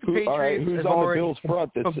 I think the Patriots. All right, who's on the Bills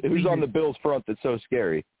front? Who's on the Bills front that's so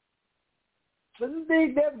scary?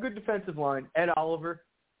 They have a good defensive line. Ed Oliver.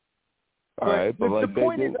 All right, but the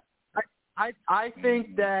point is, I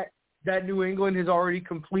think that New England has already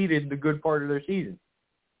completed the good part of their season.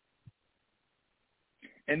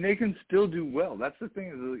 And they can still do well. That's the thing.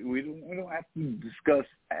 Is we don't have to discuss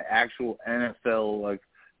actual NFL. Like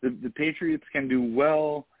the Patriots can do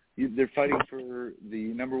well. They're fighting for the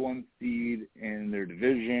number 1 seed in their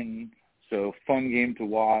division. So fun game to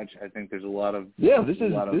watch. I think there's a lot of this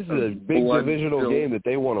is a big divisional game that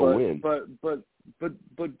they want to win. But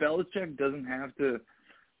Belichick doesn't have to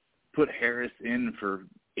put Harris in for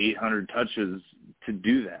 800 touches to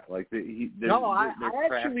do that. Like I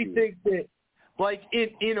actually think that, like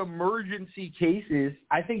in emergency cases,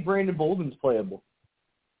 I think Brandon Bolden's playable.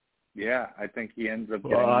 Yeah, I think he ends up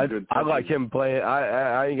getting good touches. I like him playing.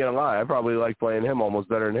 I ain't gonna lie. I probably like playing him almost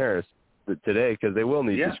better than Harris today because they will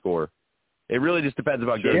need to score. It really just depends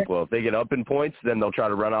about game flow. If they get up in points, then they'll try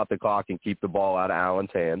to run out the clock and keep the ball out of Allen's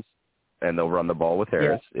hands, and they'll run the ball with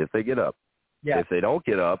Harris if they get up. Yeah. If they don't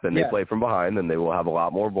get up and they play from behind, then they will have a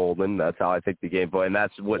lot more Bolden. That's how I think the game play, and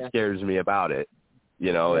that's what scares me about it.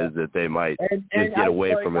 You know, is that they might just get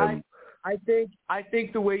away from him. I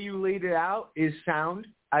think the way you laid it out is sound.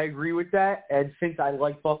 I agree with that. And since I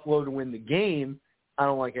like Buffalo to win the game, I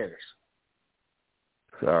don't like Harris.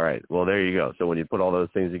 All right. Well, there you go. So when you put all those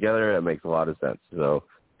things together, it makes a lot of sense. So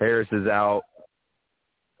Harris is out.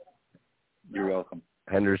 You're welcome.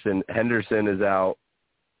 Henderson is out.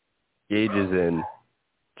 Gage is in.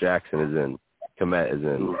 Jackson is in. Komet is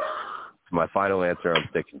in. It's my final answer. I'm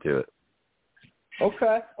sticking to it.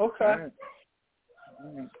 Okay.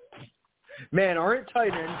 Man, aren't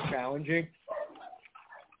tight ends challenging?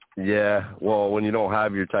 Yeah. Well, when you don't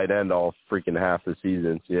have your tight end all freaking half the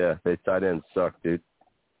seasons, they tight ends suck, dude.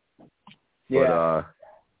 Yeah.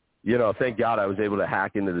 But, thank God I was able to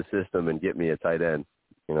hack into the system and get me a tight end.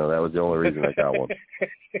 That was the only reason I got one.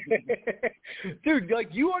 Dude, like,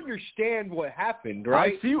 you understand what happened,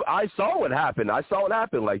 right? I saw what happened.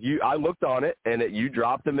 Like, I looked on it, and you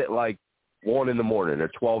dropped him at, like, 1 in the morning or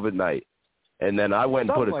 12 at night. And then I went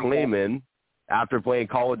and put a claim in after playing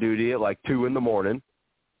Call of Duty at, like, 2 in the morning,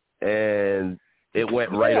 and it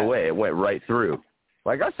went right away. It went right through.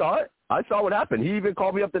 Like, I saw it. I saw what happened. He even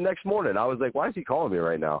called me up the next morning. I was like, why is he calling me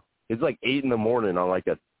right now? It's like 8 in the morning on, like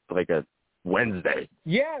a Wednesday.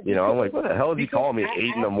 Yeah. I'm like, what the hell is he calling me at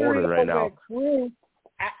 8 in the morning right now?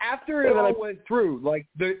 After it all went through,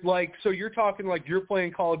 so you're talking like you're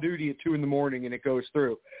playing Call of Duty at 2 in the morning and it goes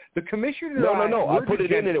through. The commissioner. No. I put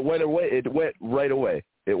it in and it went away. It went right away.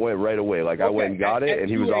 Like I went and got it, and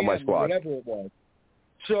he was on my squad. Whatever it was.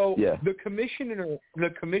 So the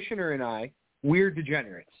commissioner and I, we're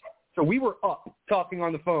degenerates. So we were up talking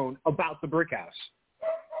on the phone about the BrickHouse,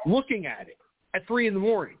 looking at it at 3 in the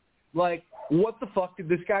morning. Like, what the fuck did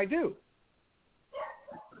this guy do?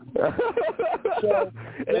 So,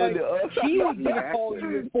 he was going to call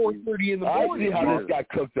you at 4:30 in the morning. I see how this got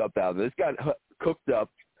cooked up out. This got cooked up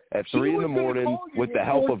at 3 in the morning with the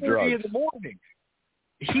help of drugs. In the morning.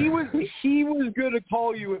 He was going to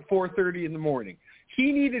call you at 4:30 in the morning.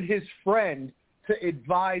 He needed his friend to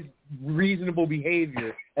advise reasonable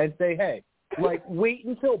behavior and say, hey, like, wait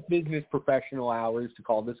until business professional hours to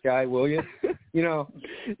call this guy, will you?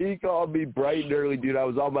 He called me bright and early, dude. I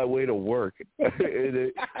was on my way to work.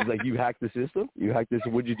 He's like, you hacked the system? You hacked this?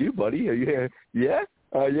 What'd you do, buddy? Are you, yeah?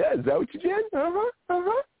 Yeah, is that what you did? Yeah. I don't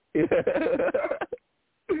know.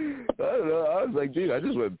 I was like, dude, I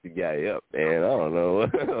just whipped the guy up, man. I don't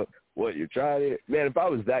know what you're trying to. Man, if I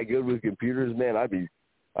was that good with computers, man, I'd be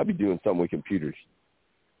doing something with computers.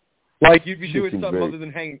 Like you'd be doing something other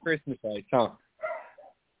than hanging Christmas lights, huh?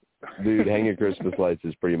 Dude, hanging Christmas lights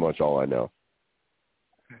is pretty much all I know.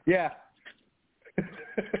 Yeah.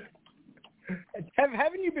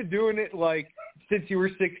 Haven't you been doing it like since you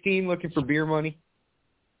were 16 looking for beer money?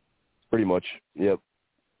 Pretty much. Yep.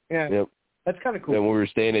 Yeah. Yep. That's kind of cool. And when we were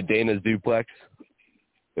staying at Dana's duplex,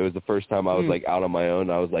 it was the first time I was like out on my own.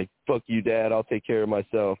 I was like, "Fuck you, Dad. I'll take care of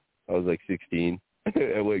myself." I was like 16,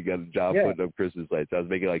 and we got a job putting up Christmas lights. I was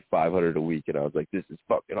making like $500 a week, and I was like, "This is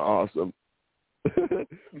fucking awesome."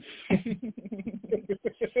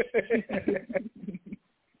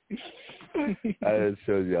 That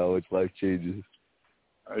shows you how much life changes.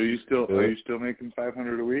 Are you still making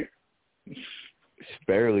 $500 a week?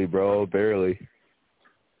 Barely, bro. Barely.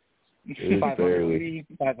 500 a week,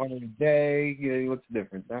 500 a day. Yeah, what's the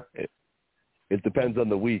difference, huh? It depends on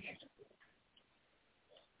the week.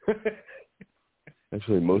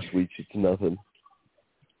 Actually, most weeks it's nothing.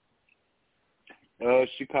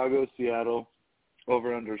 Chicago, Seattle,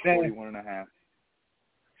 over under 41.5.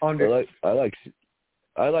 Under.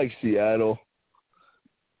 I like Seattle.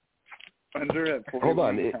 Under at 41.5. Hold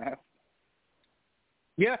on.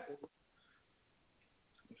 Yeah.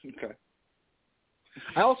 Okay.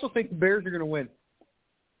 I also think the Bears are going to win.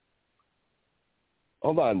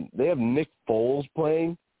 Hold on. They have Nick Foles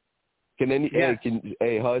playing.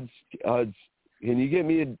 Hey, Huds, can you give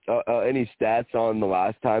me any stats on the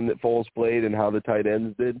last time that Foles played and how the tight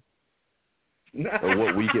ends did? Or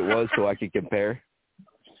what week it was so I could compare?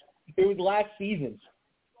 It was last season.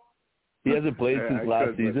 He hasn't played since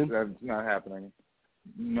last season? That's not happening.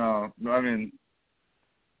 No, I mean...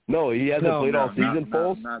 No, he hasn't played all season,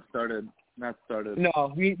 Foles? Not started.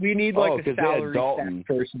 No, we need like a salary stats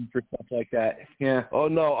person for stuff like that. Yeah. Oh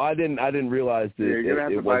no, I didn't realize that you're gonna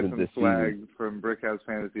have to buy some swag season. from BrickHouse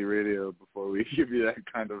Fantasy Radio before we give you that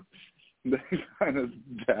kind of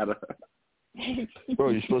data. Bro,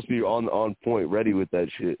 you're supposed to be on point, ready with that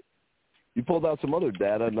shit. You pulled out some other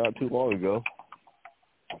data not too long ago.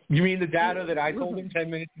 You mean the data that I told him 10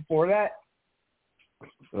 minutes before that?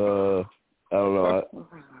 I don't know.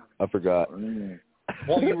 I forgot.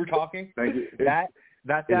 While you were talking? Thank you. That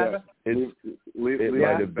data? It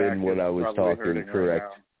might have been when I was talking,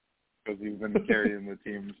 correct. Because you've been carrying the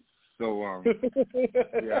team so long.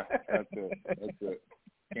 Yeah, that's it.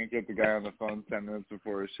 Can't get the guy on the phone 10 minutes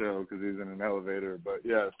before a show because he's in an elevator. But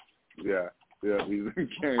yes, yeah, he's been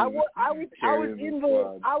carrying. I was in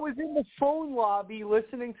the phone lobby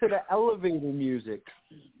listening to the elevator music.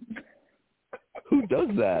 Who does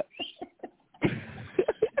that?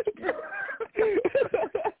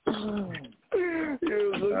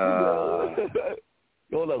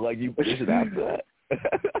 Hold on, like you should have that.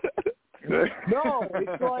 No,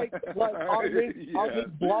 it's like on this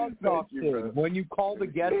blog talk thing. When you call the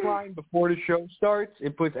guest line before the show starts,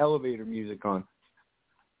 it puts elevator music on.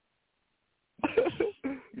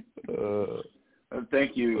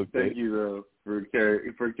 Thank you though for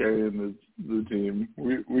carrying the team.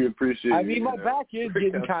 We appreciate. I mean, my back is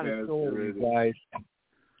getting kind of sore, guys.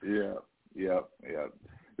 Yeah.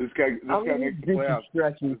 This guy makes the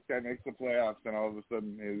playoffs. This guy makes the playoffs, and all of a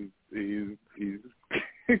sudden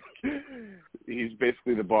he's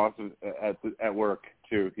basically the boss at work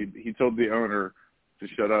too. He told the owner to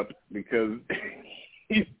shut up because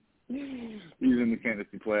he's in the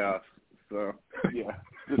fantasy playoffs. So yeah.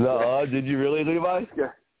 No, did you really, Levi?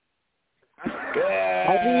 Yeah.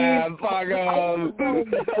 Yeah, fuck him.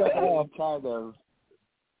 Kind of.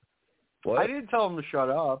 What? I didn't tell him to shut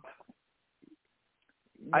up.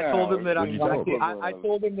 No, I told him that I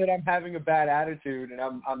told him that I'm having a bad attitude and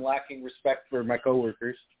I'm lacking respect for my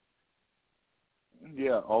coworkers.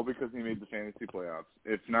 Yeah, all because he made the fantasy playoffs.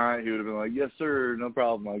 If not, he would have been like, "Yes, sir, no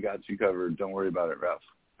problem. I got you covered. Don't worry about it, Ralph."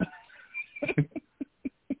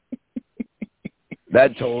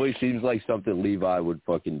 That totally seems like something Levi would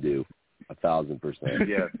fucking do. 1,000%.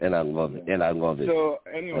 Yeah. And I love it. So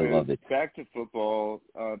anyway, I love it. Back to football.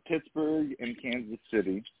 Pittsburgh and Kansas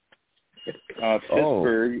City.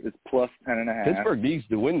 Pittsburgh is plus 10.5. Pittsburgh needs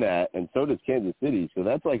to win that, and so does Kansas City. So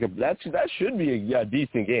that's like that should be a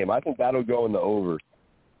decent game. I think that'll go in the over.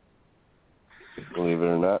 Believe it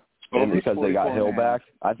or not, and because they got Hill back,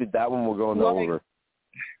 I think that one will go in the over.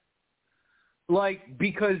 Like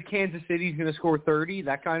because Kansas City's going to score 30,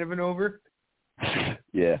 that kind of an over.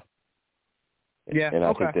 Yeah. Yeah, and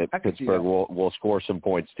I think that Pittsburgh will score some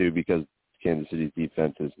points too because Kansas City's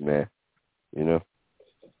defense is meh, you know.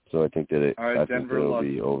 So I think that I think it'll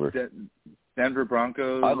be over. Denver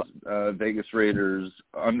Broncos, Vegas Raiders.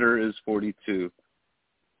 Under is 42.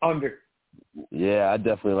 Under. Yeah, I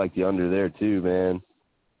definitely like the under there too, man.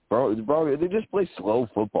 Bro, they just play slow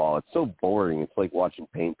football. It's so boring. It's like watching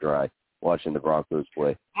paint dry, watching the Broncos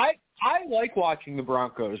play. I like watching the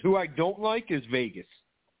Broncos. Who I don't like is Vegas.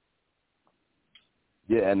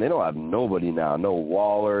 Yeah, and they don't have nobody now. No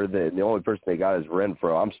Waller. The only person they got is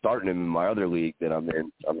Renfro. I'm starting him in my other league that I'm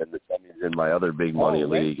in. I'm in the semis in my other big money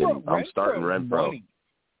league, and I'm starting Renfro. Money.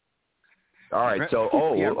 All right, so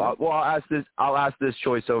I'll ask this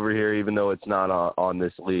choice over here, even though it's not on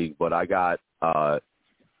this league. But I got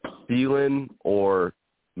Thielen or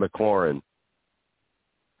McLaurin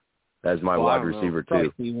as my wide receiver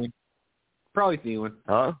too. Probably Thielen.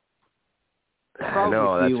 Huh? Probably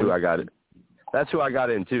no, that's Thielen. who I got. That's who I got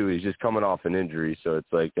in too. He's just coming off an injury, so it's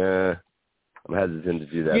like I'm hesitant to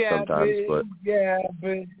do that sometimes. But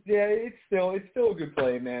it's still a good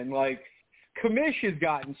play, man. Like Kamish has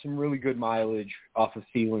gotten some really good mileage off of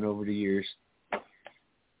Thielen over the years.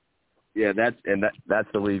 Yeah, that's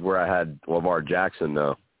the league where I had Lamar Jackson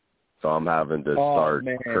though, so I'm having to start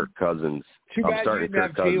Kirk Cousins. Too bad you didn't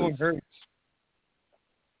have Jalen Hurts.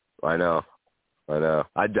 I know.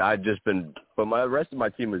 I've just been, but my rest of my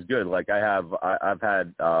team is good. Like I've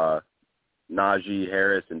had Najee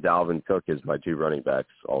Harris and Dalvin Cook as my 2 running backs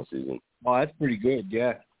all season. Oh, that's pretty good,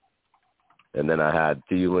 yeah. And then I had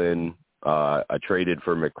Thielen. I traded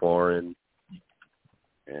for McLaurin,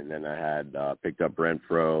 and then I had picked up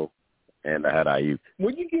Renfro, and I had Ayuk.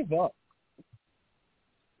 What'd you give up?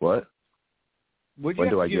 What? When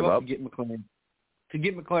do I give up? To get McLaurin? To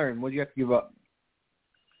get McLaurin, what'd you have to give up?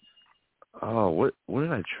 Oh, what did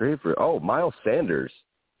I trade for? Oh, Miles Sanders,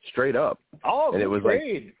 straight up. Oh, and it was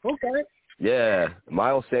trade. Like, okay. Yeah,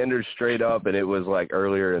 Miles Sanders straight up, and it was like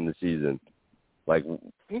earlier in the season. Like,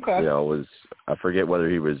 I forget whether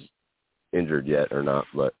he was injured yet or not,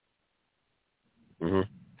 but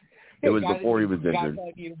it was before he was injured.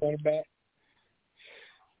 Guy need a running back.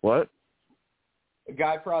 What? A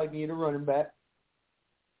guy probably need a running back.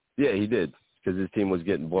 Yeah, he did, because his team was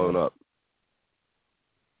getting blown up.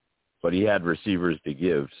 But he had receivers to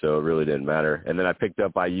give, so it really didn't matter. And then I picked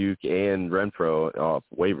up Ayuk and Renfro off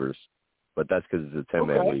waivers, but that's because it's a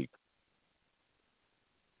 10-man league.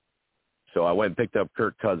 So I went and picked up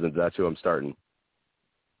Kirk Cousins. That's who I'm starting.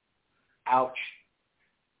 Ouch.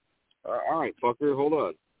 All right, fucker, hold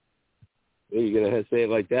on. You're going to say it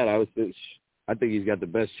like that. I think he's got the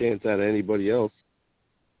best chance out of anybody else.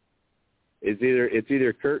 It's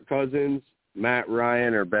either Kirk Cousins, Matt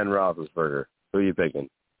Ryan, or Ben Roethlisberger. Who are you picking?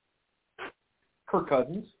 Kirk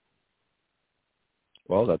Cousins.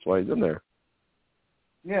 Well, that's why he's in there.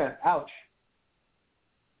 Yeah, ouch.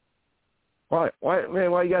 Why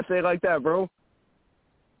you gotta say it like that, bro?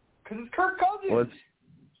 Because it's Kirk Cousins.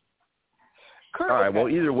 All right, well,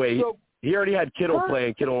 either way, he already had Kittle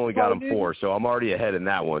playing. Kittle only got him 4, so I'm already ahead in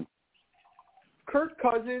that one. Kirk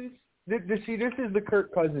Cousins, this is the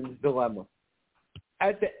Kirk Cousins dilemma.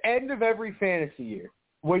 At the end of every fantasy year,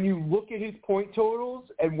 when you look at his point totals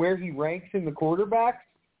and where he ranks in the quarterbacks,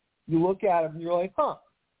 you look at him and you're like,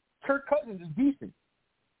 Kirk Cousins is decent.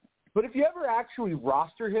 But if you ever actually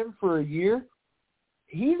roster him for a year,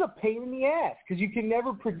 he's a pain in the ass because you can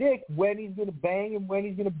never predict when he's going to bang and when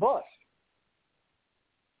he's going to bust.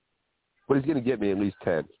 But he's going to get me at least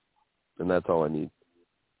 10, and that's all I need.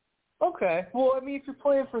 Okay. Well, I mean, if you're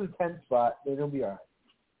playing for the 10th spot, then he'll be all right.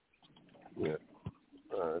 Yeah.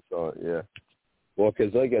 That's all, yeah. Well,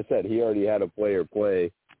 because like I said, he already had a player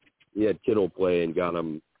play. He had Kittle play and got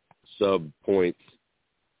him sub points.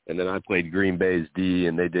 And then I played Green Bay's D,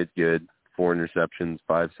 and they did good. 4 interceptions,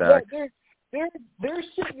 5 sacks. Yeah, there's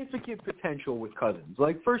significant potential with Cousins.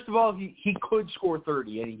 Like, first of all, he could score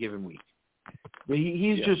 30 any given week. But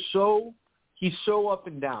he's just so up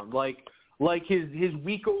and down. Like his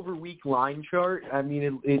week-over-week line chart, I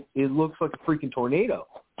mean, it looks like a freaking tornado.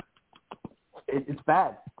 It's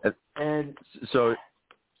bad. And so,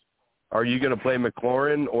 are you going to play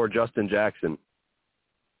McLaurin or Justin Jackson?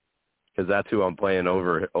 Because that's who I'm playing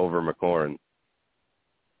over McLaurin.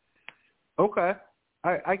 Okay,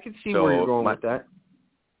 I can see where you're going with that.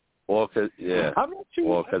 Well, I'm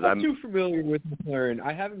not too familiar with McLaurin.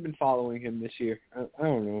 I haven't been following him this year. I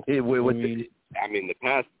don't know. The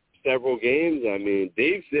past several games,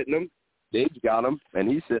 Dave's sitting him. Dave's got him, and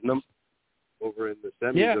he's sitting him over in the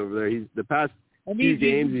semis over there. He's the past few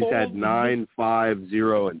games he's had 9, 5,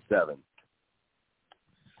 0, and 7.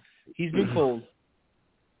 He's been cold.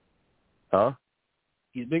 Huh?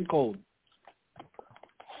 He's been cold.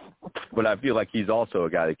 But I feel like he's also a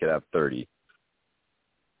guy that could have 30.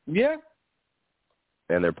 Yeah.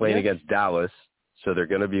 And they're playing against Dallas, so they're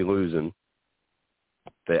going to be losing.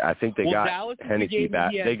 I think they got Henneke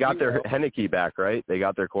back. They got their Henneke back, right? They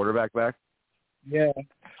got their quarterback back? Yeah.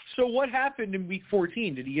 So what happened in Week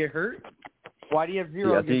 14? Did he get hurt? Why do you have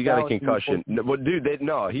 0? Yeah, he got a concussion. No, dude,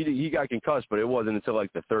 he got concussed, but it wasn't until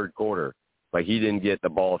like the third quarter. Like he didn't get the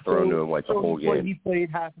ball thrown to him the whole game. He played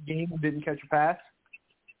half a game and didn't catch a pass?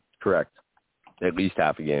 correct. At least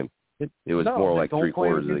half a game. It was more like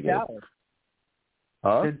three-quarters of the game. Dallas.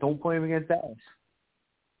 Huh? Then don't play him against Dallas.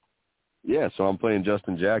 Yeah, so I'm playing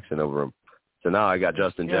Justin Jackson over him. So now I got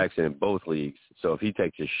Justin Jackson in both leagues. So if he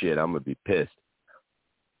takes his shit, I'm going to be pissed.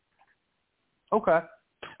 Okay.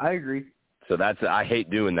 I agree. So I hate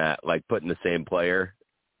doing that, like putting the same player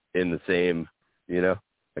in the same, you know?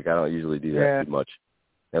 Like I don't usually do that too much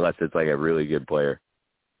unless it's like a really good player.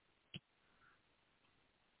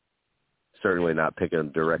 Certainly not picking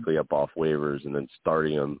them directly up off waivers and then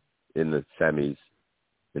starting them in the semis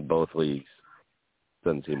in both leagues.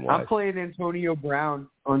 Doesn't seem wise. I'm playing Antonio Brown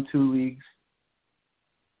on 2 leagues.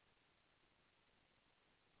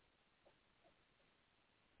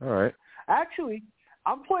 All right. Actually,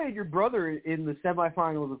 I'm playing your brother in the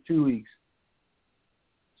semifinals of 2 leagues.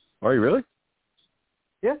 Are you really?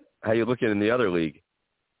 Yeah. How you looking in the other league?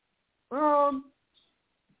 I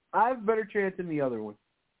have a better chance in the other one.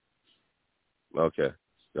 Okay.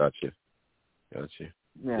 Got you.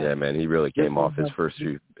 Yeah, man, he really came off his first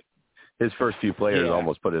few players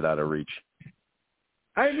almost put it out of reach.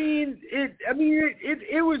 I mean,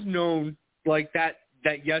 it was known like that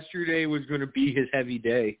yesterday was going to be his heavy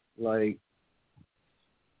day. Like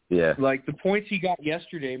the points he got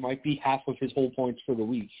yesterday might be half of his whole points for the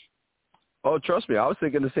week. Oh, trust me, I was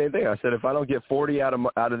thinking the same thing. I said if I don't get 40 out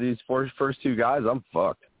of these first 2 guys, I'm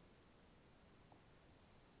fucked.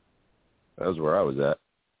 That was where I was at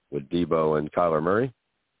with Debo and Kyler Murray.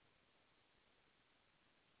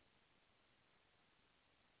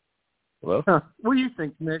 Hello? Huh. What do you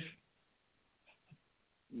think, Mish?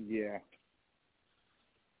 Yeah.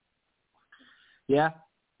 Yeah?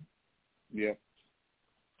 Yep.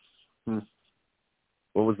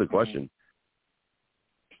 What was the question?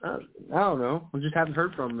 I don't know. I just haven't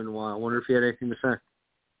heard from him in a while. I wonder if he had anything to say.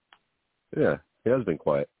 Yeah, he has been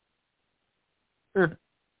quiet. You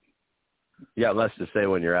got less to say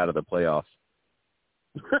when you're out of the playoffs.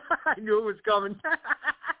 I knew it was coming.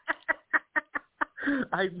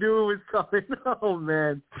 I knew it was coming. Oh,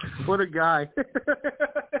 man. What a guy.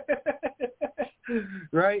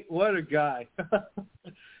 Right? What a guy.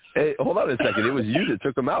 Hey, hold on a second. It was you that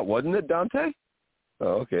took him out, wasn't it, Dante?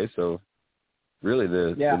 Oh, okay. So really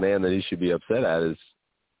the man that he should be upset at is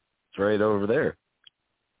right over there.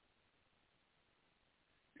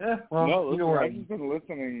 Yeah, well, no, listen, you know where I've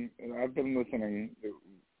been listening.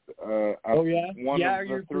 Oh, yeah? One of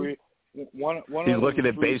the three. One He's of looking the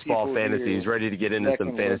at three baseball people fantasy. here He's ready to get into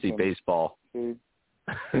some fantasy listen. baseball.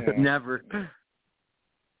 Never.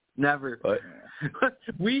 Never. What?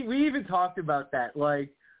 We even talked about that. Like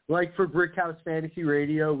for BrickHouse Fantasy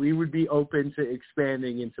Radio, we would be open to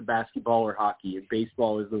expanding into basketball or hockey, and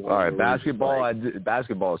baseball is the one. All right, basketball.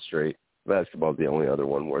 Basketball is straight. Basketball is the only other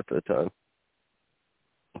one worth the time.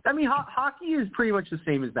 I mean, hockey is pretty much the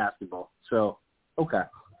same as basketball. So, okay.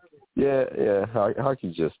 Yeah.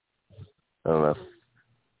 Hockey's just, I don't know.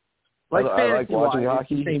 I like watching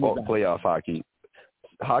hockey, playoff hockey.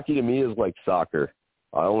 Hockey to me is like soccer.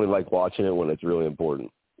 I only like watching it when it's really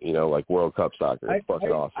important. You know, like World Cup soccer. It's fucking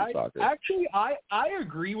awesome soccer. Actually, I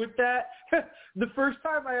agree with that. The first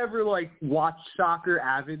time I ever, watched soccer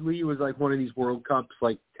avidly was, one of these World Cups,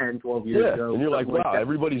 10, 12 years ago. Yeah, and you're like, wow,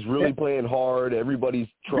 everybody's really playing hard. Everybody's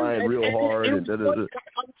trying real hard. I'm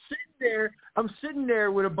sitting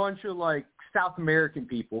there with a bunch of, South American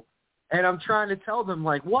people, and I'm trying to tell them,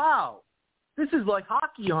 wow, this is like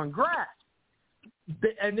hockey on grass.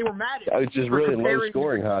 And they were mad at me. It's just really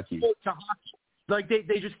low-scoring hockey. To hockey.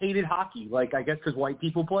 They just hated hockey, I guess because white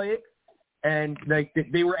people play it. And,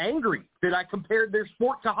 they were angry that I compared their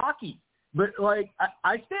sport to hockey. But, I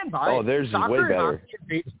stand by it. Oh, theirs is Soccer way and better. hockey are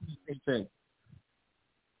basically the same thing.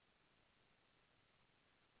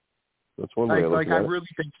 That's one way of looking at it. I really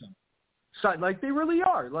think so. They really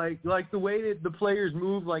are. The way that the players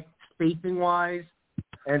move, spacing-wise,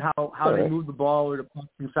 and how they move the ball or the puck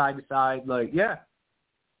from side to side.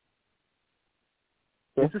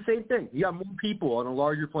 It's the same thing. You got more people on a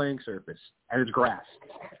larger playing surface, and it's grass.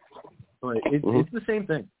 But it's the same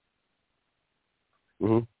thing.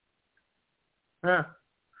 Mm-hmm. Yeah.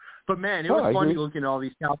 But, man, it was funny looking at all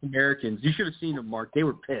these South Americans. You should have seen them, Mark. They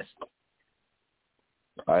were pissed.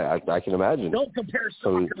 I can imagine. Don't compare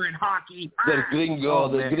soccer and hockey. The gringo,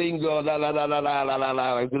 la la la la la la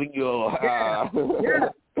la, gringo.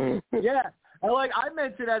 Yeah. I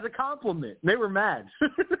meant it as a compliment. They were mad.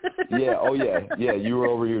 Yeah. You were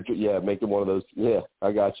over here, making one of those. Yeah,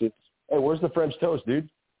 I got you. Hey, where's the French toast, dude?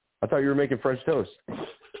 I thought you were making French toast.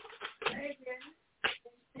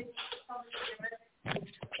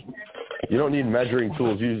 You don't need measuring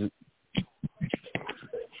tools. Use it.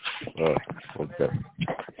 Oh, okay.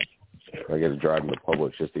 I got to drive into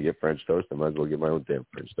Publix just to get French toast. I might as well get my own damn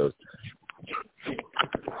French toast.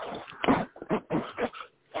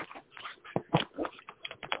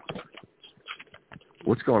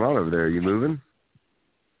 What's going on over there? Are you moving?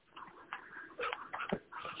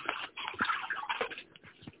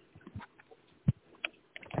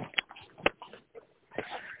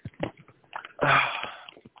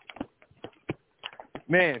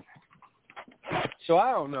 Man, so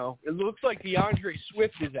I don't know. It looks like DeAndre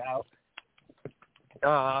Swift is out.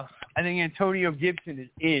 I think Antonio Gibson is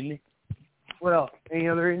in. What else? Any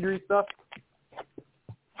other injury stuff?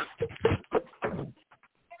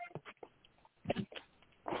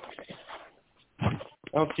 I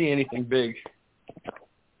don't see anything big.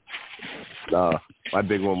 My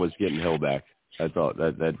big one was getting Hill back. I thought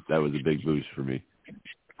that was a big boost for me.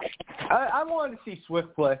 I wanted to see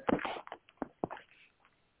Swift play.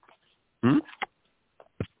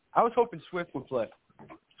 I was hoping Swift would play.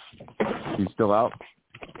 He's still out?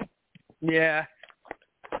 Yeah.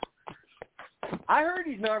 I heard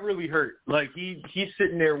he's not really hurt. Like, he's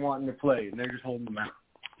sitting there wanting to play, and they're just holding him out.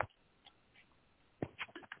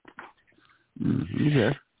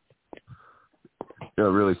 Yeah. You know,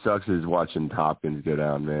 what really sucks is watching Hopkins go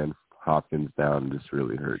down, man. Hopkins down just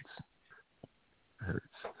really hurts.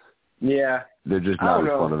 Yeah. They're just not as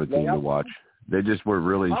fun of a team to watch. They just were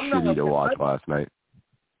really shitty to watch last night.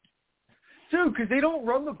 Dude, because they don't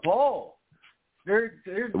run the ball. They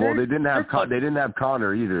didn't have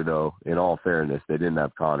Connor either, though. In all fairness, they didn't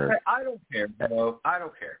have Connor. I don't care, bro. I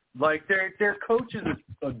don't care. Like, their coach is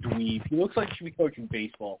a dweeb. He looks like he should be coaching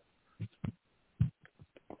baseball.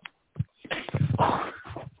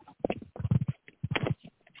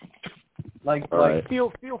 Like, right.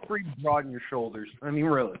 feel free to broaden your shoulders. I mean,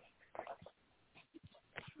 really.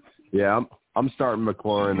 Yeah, I'm starting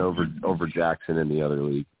McLaurin over Jackson in the other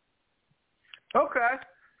league. Okay.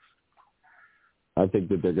 I think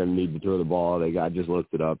that they're going to need to throw the ball. I just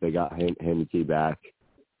looked it up. They got Henneke back.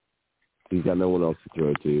 He's got no one else to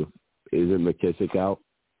throw to. Isn't McKissick out?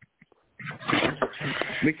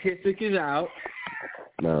 McKissick is out.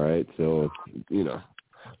 All right, so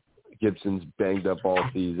Gibson's banged up all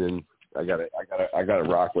season. I gotta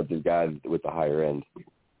rock with the guys with the higher end.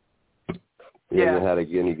 He hasn't had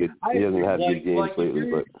any good. He hasn't had good games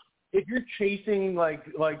lately, but if you're chasing like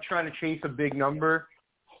trying to chase a big number,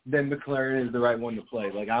 then McLaren is the right one to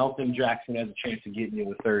play. Like, I don't think Jackson has a chance of getting you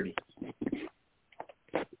to 30.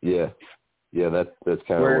 Yeah, that's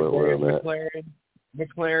kind of where I'm at.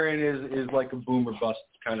 McLaren is like a boom or bust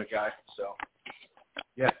kind of guy. So,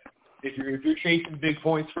 yeah, if you're chasing big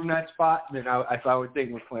points from that spot, then I would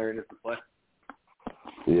think McLaren is the play.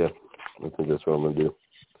 Yeah, I think that's what I'm gonna do.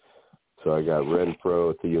 So I got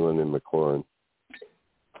Renfro, Thielen, and McLaurin.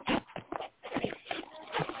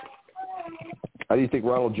 How do you think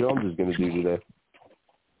Ronald Jones is going to do today?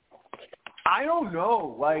 I don't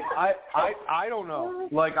know. Like, I don't know.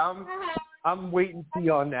 Like, I'm waiting to see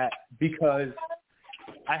on that because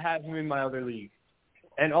I have him in my other league.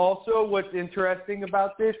 And also, what's interesting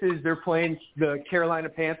about this is they're playing the Carolina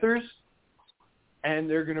Panthers, and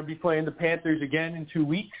they're going to be playing the Panthers again in 2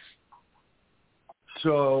 weeks.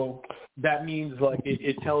 So that means, like,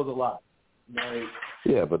 it tells a lot. Like,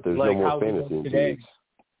 yeah, but there's no more fantasy in 2 weeks.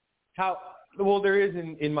 Well, there is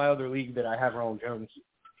in my other league that I have Ronald Jones.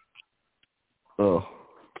 Oh.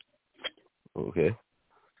 Okay.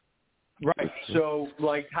 Right. So,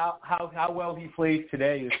 like, how well he plays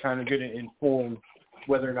today is kind of going to inform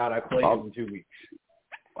whether or not I play him in 2 weeks.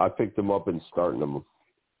 I picked him up and starting him.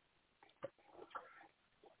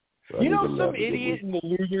 So some idiot in the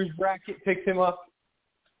losers bracket picked him up?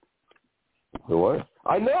 The what?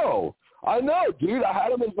 I know, dude. I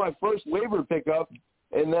had him as my first waiver pickup,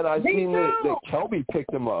 and then I seen that Kelby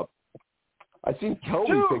picked him up. I seen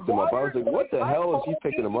Kelby picked him up. I was like, what the hell is he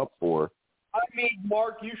picking him up for? I mean,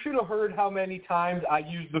 Mark, you should have heard how many times I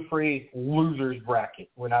used the phrase losers bracket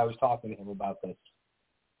when I was talking to him about this.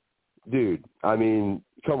 Dude, I mean,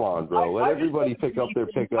 come on, bro. Let everybody pick up their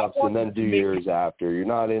pickups and then do yours after. You're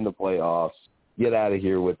not in the playoffs. Get out of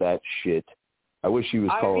here with that shit. I wish he was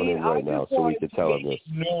calling in right now so we could tell him this.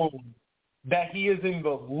 Known that he is in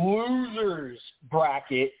the losers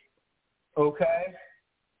bracket, okay?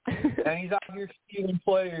 And he's out here stealing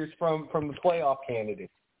players from the playoff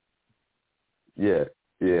candidates. Yeah,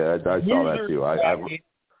 I saw that too. I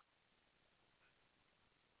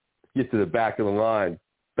get to the back of the line,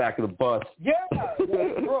 back of the bus. Yeah,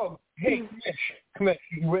 bro. Hey, Kamish,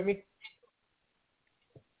 you with me?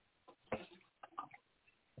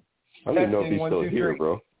 I don't even know if he's still here,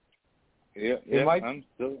 bro. Yeah, I'm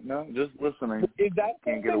still just listening. Is that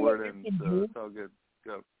can't get a word in, so it's all good.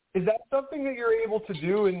 Go. Is that something that you're able to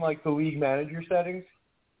do in like the league manager settings?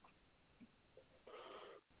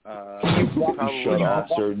 Shut off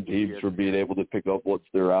certain teams from being able to pick up once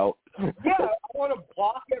they're out. Yeah, I want to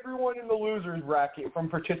block everyone in the losers bracket from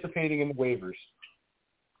participating in the waivers.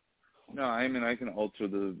 No, I mean I can alter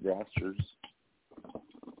the rosters.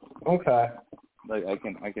 Okay. Like I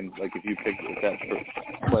can like if that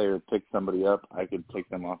player picks somebody up, I could take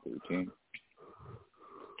them off their team.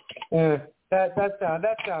 Yeah, that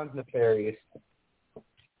sounds nefarious.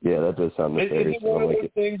 Yeah, that does sound nefarious. Is it one of those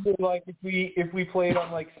things where, like, if we played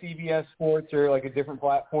on like CBS Sports or like a different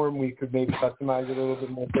platform, we could maybe customize it a little bit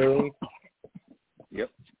more thoroughly? Yep.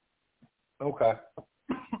 Okay.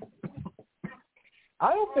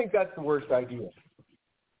 I don't think that's the worst idea.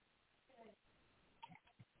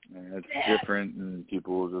 And it's different, and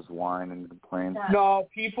people will just whine and complain. No,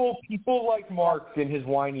 people like Mark and his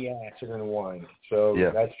whiny ass are going to whine. So yeah.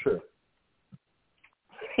 That's true.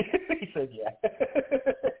 He said, yeah.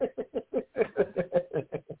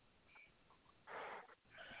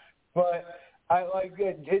 But I like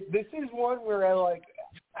it. This is one where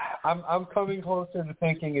I'm coming closer to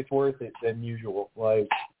thinking it's worth it than usual. Like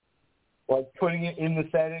putting it in the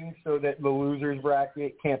settings so that the losers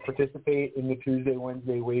bracket can't participate in the Tuesday,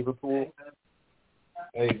 Wednesday waiver pool.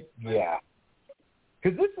 Yeah.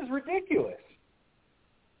 Because this is ridiculous.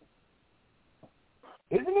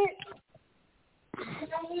 Isn't it?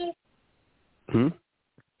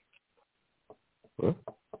 Huh?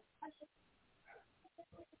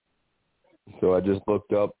 So I just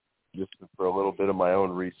looked up, just for a little bit of my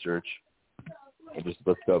own research, I just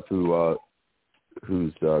looked up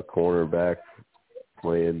who's cornerback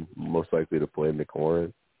playing, most likely to play in the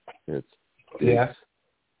corner. It's yeah.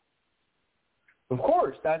 Of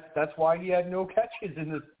course, that's why he had no catches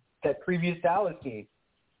in that previous Dallas game.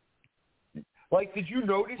 Like, did you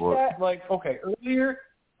notice that? Like, okay, earlier,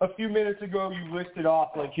 a few minutes ago, you listed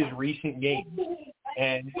off like his recent games,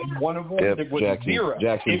 and one of them was 0.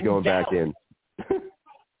 Jackson's going back in.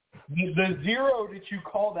 The 0 that you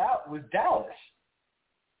called out was Dallas.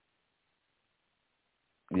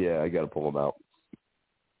 Yeah, I got to pull him out.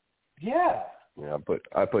 Yeah. Yeah,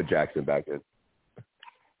 I put Jackson back in.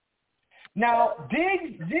 Now,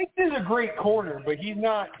 Diggs is a great corner, but he's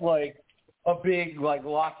not like a big like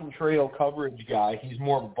lock and trail coverage guy. He's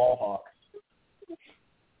more of a ball hawk.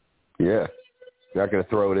 Yeah, not going to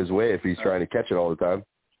throw it his way if he's trying to catch it all the time.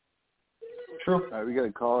 True. We got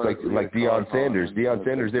to call it like Deion Sanders. Deion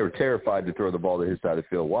Sanders, they were terrified to throw the ball to his side of the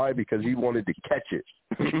field. Why? Because he wanted to catch it.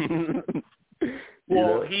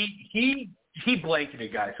 Well, he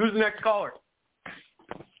blanketed guys. Who's the next caller?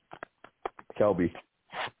 Kelby.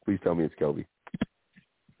 Please tell me it's Kelby.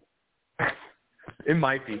 It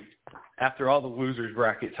might be. After all the losers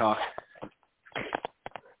bracket talk.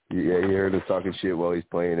 Yeah, he heard us talking shit while he's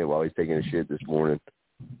playing it, while he's taking a shit this morning.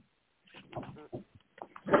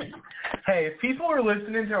 Hey, if people are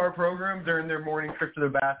listening to our program during their morning trip to the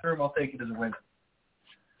bathroom, I'll take it as a win.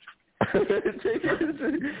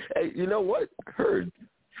 Hey, you know what? Heard.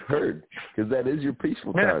 Because that is your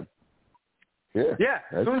peaceful time. Yeah,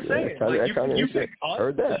 that's what I'm saying. You pick us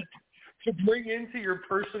heard that. To bring into your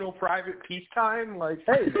personal, private peace time. Like,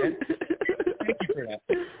 hey, man, thank you for that.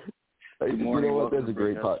 Hey, you know what? That's a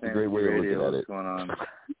great way of looking at it. What's going on?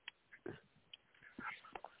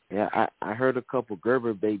 Yeah, I heard a couple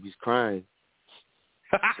Gerber babies crying.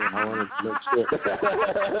 So I want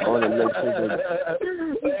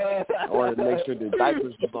to make sure the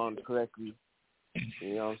diapers was on correctly.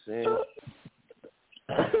 You know what I'm saying?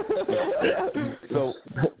 So,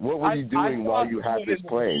 what were you doing while you had this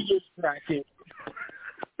playing?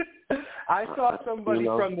 I saw somebody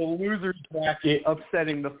from the losers bracket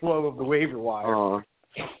upsetting the flow of the waiver wire.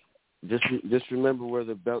 Just remember where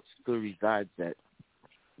the belt still resides at,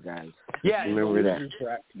 guys. Yeah, remember that.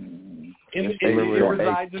 Hey,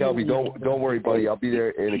 Kelby, don't worry, buddy. I'll be there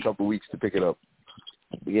in a couple of weeks to pick it up.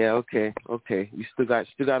 Yeah, okay. You still got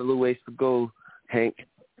a little ways to go, Hank.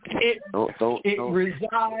 It resides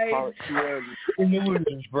in the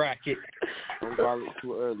losers bracket. Don't call it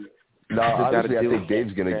too early. No, honestly, I think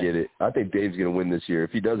Dave's going to get it. I think Dave's going to win this year. If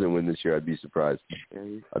he doesn't win this year, I'd be surprised.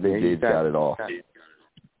 I think Dave's got it all.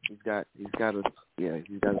 He's got a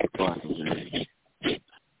squad over there.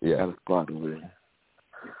 Yeah. Got a squad over there.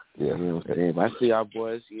 Yeah. You know what I'm saying? But I see our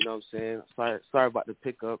boys, you know what I'm saying? Sorry about the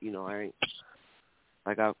pickup, you know, I ain't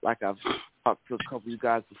like I've talked to a couple of you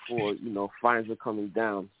guys before, you know, fines are coming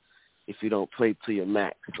down if you don't play to your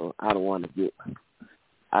max. So I don't want to get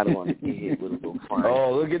hit with a little fine.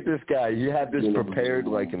 Oh, look at this guy. You had this prepared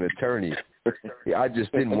like an attorney. I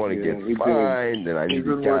just didn't want to get fined, and I need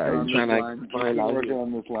to working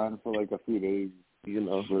on this line for like a few days. You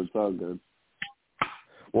know, So it's all good.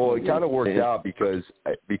 Well, it kind of worked out because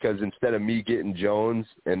instead of me getting Jones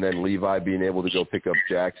and then Levi being able to go pick up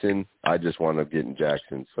Jackson, I just wound up getting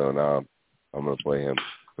Jackson. So now I'm going to play him.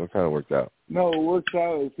 So it kind of worked out. No, what works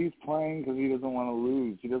out is he's playing because he doesn't want to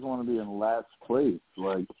lose. He doesn't want to be in last place.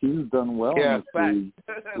 Like, he's done well in this league.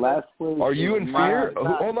 Last place. Are you in fear?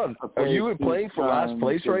 Hold on. Are you playing for last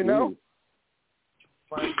place right now?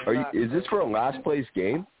 Is this for a last place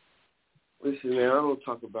game? Listen, man, I don't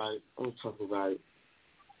talk about it.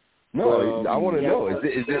 No, I want to know. Is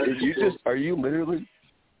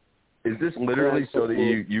this literally so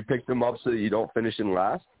that you pick them up so that you don't finish in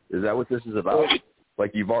last? Is that what this is about?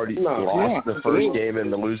 Like you've already lost the first game in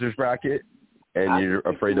the losers bracket, and you're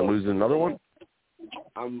afraid to lose another one?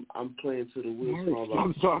 I'm playing to the wheels fall off.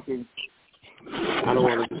 I'm talking. I don't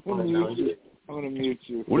want to just find out here. I'm gonna mute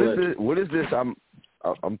you. What is this? I'm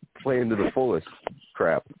playing to the fullest.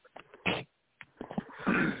 Crap.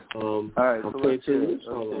 All right, I'm so playing to the let's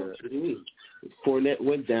wheels. What do you mean? Fournette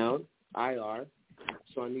went down, IR,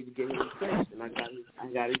 so I need to get him replaced, and I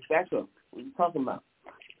got his backup. What are you talking about?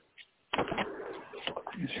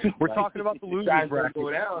 We're talking about the losers guys bracket.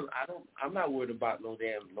 Go down. I'm not worried about no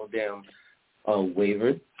damn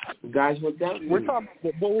waiver. The guys went down.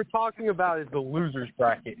 What we're talking about is the losers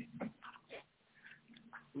bracket.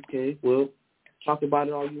 Okay, well, talk about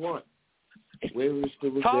it all you want. Waivers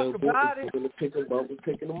still available. We're going to pick them up. We're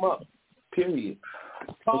picking them up. Period.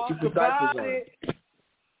 Talk about it.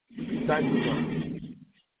 Diapers on.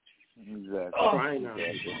 Exactly. Crying out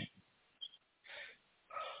here.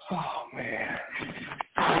 Oh man,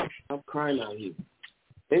 I'm crying out here.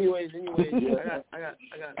 Anyways, I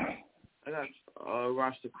got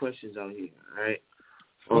roster questions out here.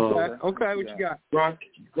 All right. Okay, what you got?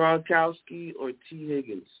 Gronkowski or T.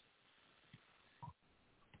 Higgins?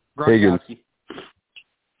 Gronkowski.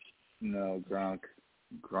 No,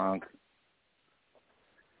 Gronk.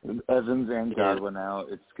 Evans and Godwin out.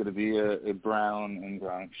 It's going to be a Brown and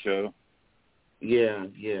Gronk show. Yeah.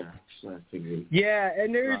 So I figured. Yeah,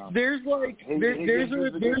 and there's a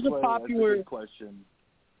popular That's a good question,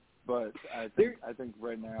 but I think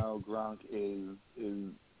right now Gronk is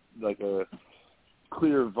like a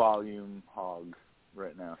clear volume hog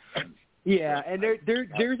right now. Yeah, and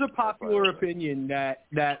there's a popular opinion that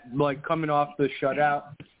like coming off the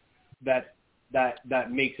shutout that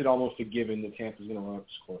makes it almost a given that Tampa's going to run up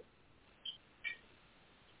the score.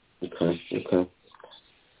 Okay.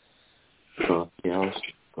 Yeah,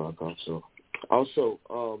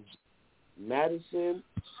 also, Madison,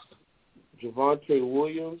 Javonte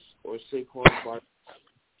Williams, or Saquon Barkley?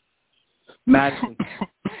 Madison.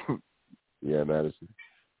 Yeah, Madison.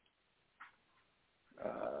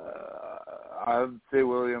 I would say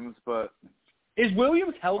Williams, but is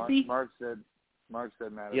Williams healthy? Mark said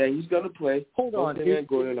Madison. Yeah, he's gonna play. Hold on,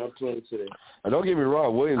 Gordon are playing today. Don't get me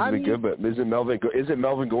wrong, Williams has been good, but isn't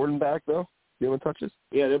Melvin Gordon back though? Giving touches?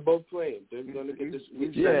 Yeah, they're both playing. They're gonna get this.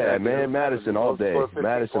 Yeah, man, Madison all day.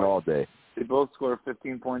 Madison all day. They both score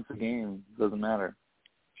 15 points a game. Doesn't matter.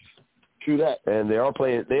 True that. And they are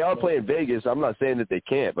playing Vegas. I'm not saying that they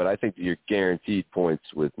can't, but I think that you're guaranteed points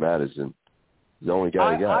with Madison. He's the only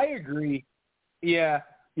guy they got. I agree. Yeah.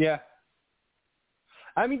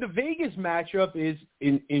 I mean, the Vegas matchup is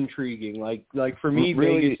intriguing. Like for me,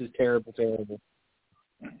 really, Vegas is terrible.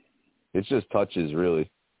 It's just touches, really.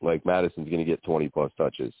 Like Madison's going to get 20-plus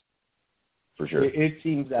touches for sure. It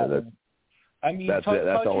seems that way. I mean, that's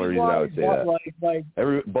the only reason I would say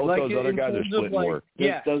that. Both those other guys are splitting work.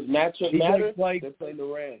 Yeah. Does matchup matter? They're playing the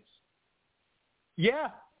Rams. Yeah,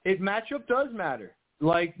 matchup does matter.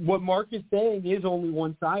 Like what Mark is saying is only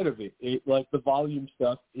one side of it. Like the volume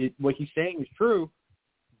stuff. What he's saying is true,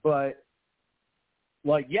 but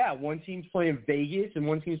one team's playing Vegas and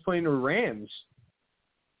one team's playing the Rams.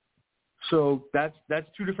 So that's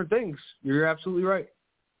two different things. You're absolutely right.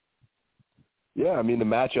 Yeah, I mean the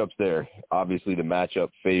matchup's there. Obviously, the matchup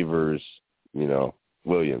favors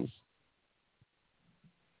Williams.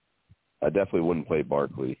 I definitely wouldn't play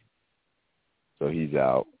Barkley, so he's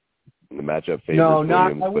out. The matchup favors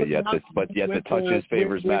Williams, but yet the touches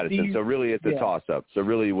favors Madison. So really, it's a toss-up. So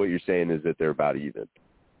really, what you're saying is that they're about even.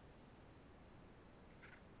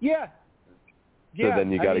 Yeah. So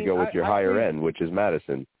then you got to go with your higher end, which is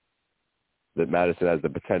Madison. That Madison has the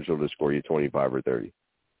potential to score you 25 or 30.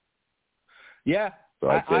 Yeah. So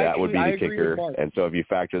I'd say that would be the kicker. And so if you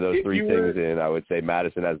factor those three things in, I would say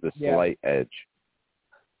Madison has the slight edge.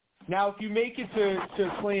 Now, if you make it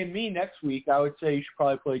to playing me next week, I would say you should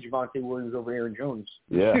probably play Javonte Williams over Aaron Jones.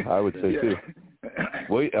 Yeah, I would say too.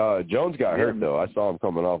 Well, Jones got hurt, though. I saw him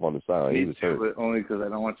coming off on the sideline. He was hurt. Only because I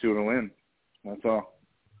don't want you to win. That's all.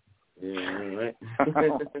 Yeah, right.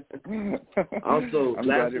 Also, I'm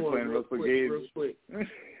glad you're playing real quick.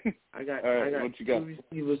 I got what you got? 2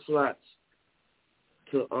 receiver slots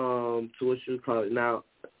to what you call it. Now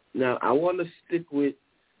I want to stick with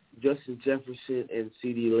Justin Jefferson and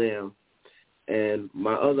CeeDee Lamb, and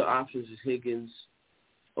my other options is Higgins,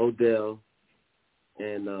 Odell,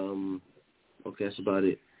 and okay, that's about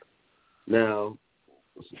it. Now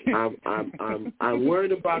I'm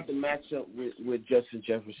worried about the matchup with Justin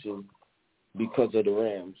Jefferson because of the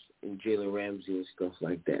Rams and Jalen Ramsey and stuff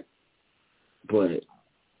like that. But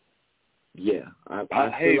yeah, I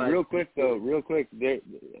hey, feel like real quick. I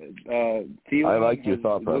like your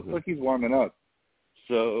thought process. Looks like he's warming up,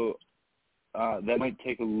 so that might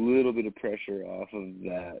take a little bit of pressure off of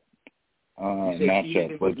that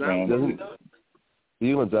matchup with Rams.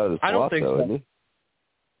 Thielen's out of the I don't slot, think though, so. isn't he?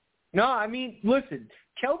 No, I mean, listen,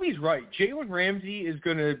 Kelby's right. Jalen Ramsey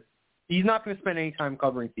he's not going to spend any time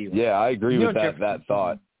covering Thielen. Yeah, I agree with that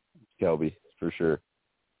thought, Kelby, for sure.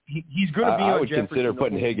 He's going to be on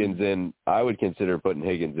Jefferson. I would consider putting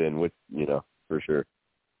Higgins in with, for sure.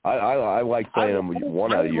 I like playing him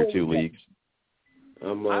one out of your 2 leagues. I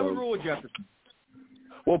would roll with Jefferson.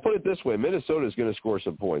 Well, put it this way. Minnesota's going to score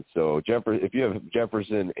some points. So if you have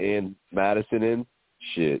Jefferson and Madison in,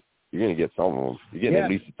 shit, you're going to get some of them. You're getting at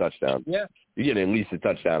least a touchdown. Yeah. You're getting at least a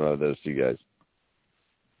touchdown out of those 2 guys.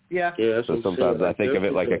 Yeah. So sometimes I think of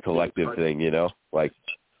it like a collective thing, like if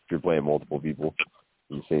you're playing multiple people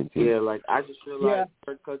on the same team. Yeah, like I just feel like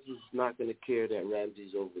Kirk Cousins is not going to care that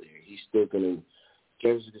Ramsey's over there. He's still going to –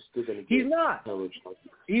 Jefferson is still going to get – He's not.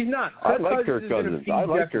 He's not. I like Kirk Cousins.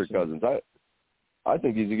 I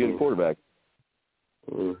think he's a good quarterback.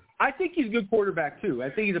 I think he's a good quarterback, too. I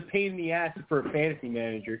think he's a pain in the ass for a fantasy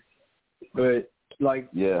manager. But,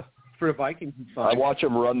 for the Vikings, he's fine. I watch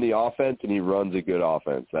him run the offense, and he runs a good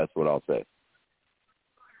offense. That's what I'll say.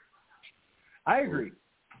 I agree.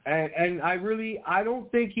 And I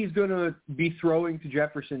don't think he's going to be throwing to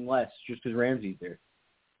Jefferson less just because Ramsey's there.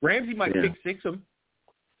 Ramsey might pick 6 him.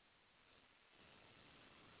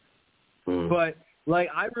 But,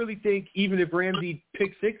 I really think even if Ramsey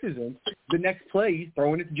pick 6s him, the next play he's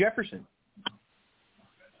throwing it to Jefferson.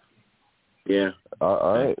 Yeah.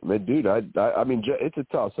 All right, dude. I mean, it's a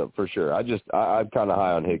toss-up for sure. I'm kind of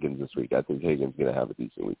high on Higgins this week. I think Higgins going to have a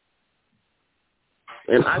decent week.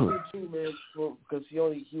 And I do too, man, because he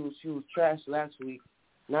was trash last week.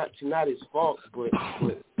 Not his fault, but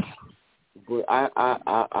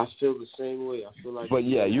I feel the same way. I feel like. But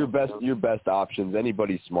yeah, your best options.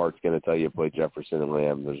 Anybody smart's going to tell you to play Jefferson and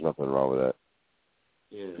Lamb. There's nothing wrong with that.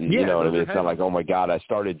 Yeah. You know what I mean? It's not like, oh my God, I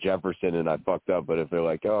started Jefferson and I fucked up. But if they're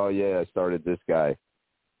like, oh yeah, I started this guy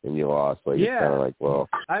and you lost, it's kind of like, well.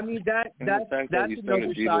 I mean that's you started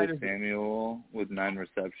another side of Samuel with 9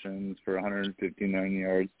 receptions for 159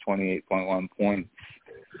 yards, 28.1 points.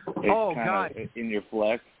 God! In your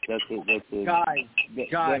flex, that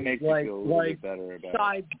makes you feel a little bit better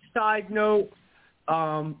about it. Side note,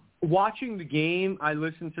 watching the game, I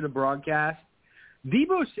listened to the broadcast.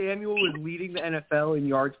 Deebo Samuel is leading the NFL in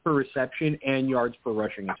yards per reception and yards per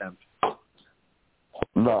rushing attempt.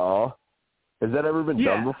 No. Has that ever been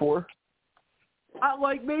done before?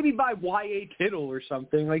 Maybe by Y.A. Kittle or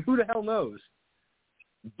something. Who the hell knows?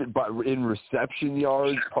 But in reception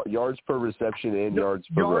yards per reception and yards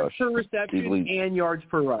per rush. Yards per reception and yards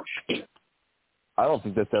per rush. I don't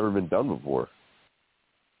think that's ever been done before.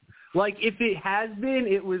 If it has been,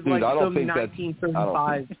 it was some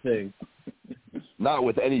 1935 thing. Not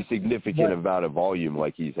with any significant amount of volume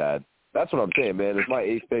like he's had. That's what I'm saying, man. If my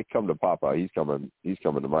 8th pick come to Papa, he's coming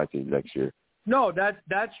to my team next year. No, that's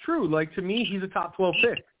true. To me, he's a top 12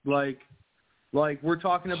 pick. We're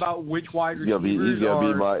talking about which wide receivers he's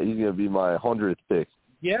gonna be my 100th pick.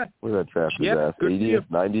 Yeah. We're gonna draft his ass. 80th,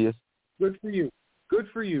 90th. Good for you. Good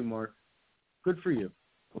for you, Mark. Good for you.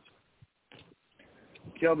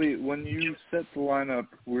 Kelby, when you set the lineup,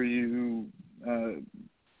 were you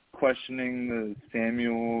questioning the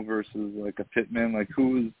Samuel versus a Pittman?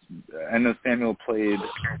 I know Samuel played,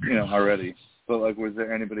 already, but was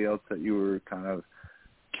there anybody else that you were kind of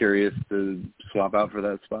curious to swap out for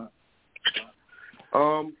that spot?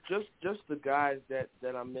 Just the guys that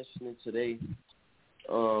I'm mentioning today.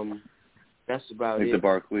 That's about it. The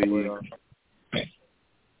Barkley.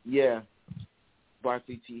 Yeah.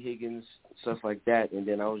 Barkley, T. Higgins, stuff like that, and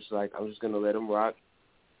then I was like, I'm just gonna let him rock,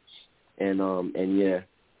 and he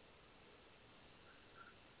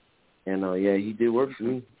did work for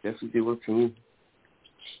me. Definitely did work for me.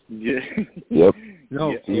 Yeah. Yep.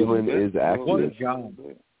 No, Thielen is active. What a job.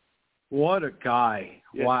 What a guy.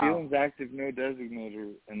 Yeah, wow. Thielen's active, no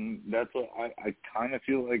designator, and that's what I kind of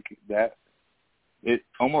feel like that it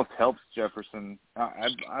almost helps Jefferson.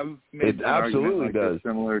 I've made an absolutely argument like this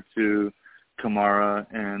similar to Kamara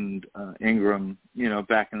and Ingram,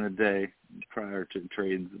 back in the day prior to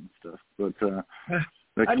trades and stuff. But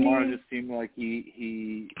Kamara just seemed like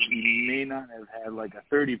he may not have had like a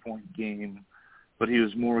 30-point game, but he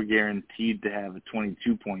was more guaranteed to have a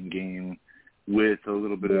 22-point game with a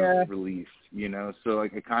little bit of relief, So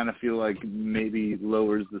like I kind of feel like maybe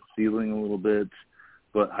lowers the ceiling a little bit,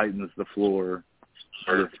 but heightens the floor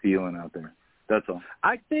or the ceiling out there. That's all.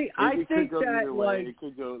 I think that it could go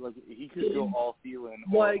like he could go all Thielen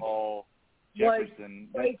or all Jefferson.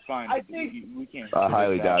 That's fine. We can't. I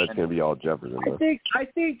highly doubt it's going to be all Jefferson. I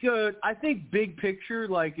think big picture,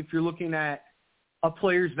 like if you're looking at a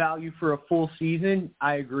player's value for a full season,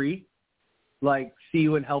 I agree. Like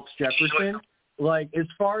Thielen helps Jefferson. Like as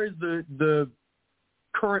far as the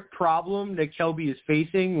current problem that Kelby is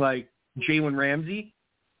facing, like Jalen Ramsey,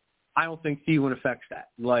 I don't think Thielen affects that.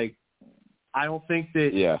 Like I don't think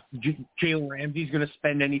that Jalen Ramsey's going to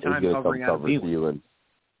spend any time covering out Thielen.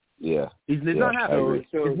 Yeah. He's not happening.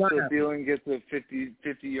 So Thielen gets a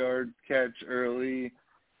 50-yard catch early,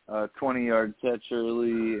 20-yard catch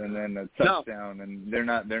early, and then a touchdown, and they're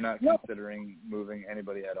not considering moving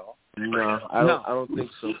anybody at all. No, I don't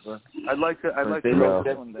think so. But I'd like to write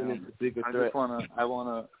that one down.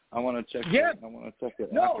 I want to check. Yeah. I want to check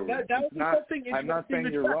it. No, afterwards. that would be something. I'm not saying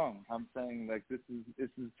you're wrong. I'm saying like this is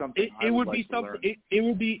something. It would be something. It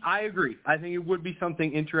would be. I agree. I think it would be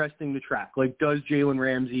something interesting to track. Like, does Jalen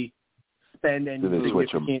Ramsey spend any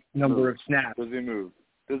significant number of snaps? Does he move?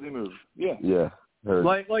 Yeah. Yeah. Heard.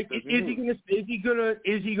 Like, is he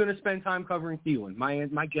gonna spend time covering Thielen?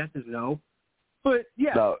 My guess is no. But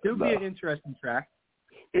yeah, it'll be an interesting track.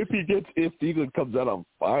 If Thielen comes out on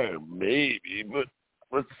fire, maybe. But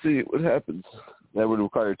let's see what happens. That would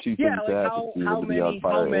require two things to happen: Thielen to be on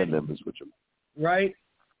fire and them to switch him. Right.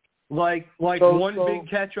 Like one big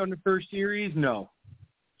catch on the first series, no.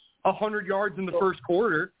 100 yards in the first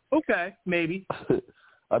quarter, okay, maybe.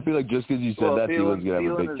 I feel like just because you said that, Thielen's going to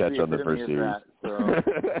have a big catch on the first series.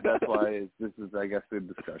 That's why this is, I guess, the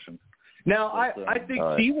discussion. Now, I think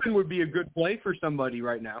Thielen would be a good play for somebody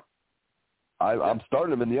right now. I'm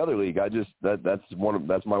starting him in the other league.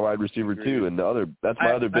 That's my wide receiver too, and that's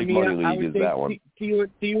my other big money league is that one.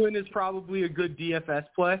 Thielen is probably a good DFS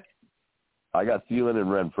play. I got Thielen and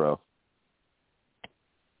Renfro.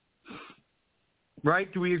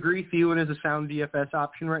 Right? Do we agree Thielen is a sound DFS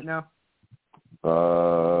option right now?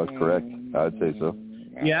 Correct. I'd say so.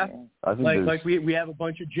 Yeah. I think like we have a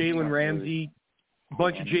bunch of Jalen Ramsey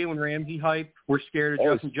hype. We're scared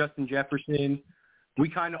of Justin Jefferson. We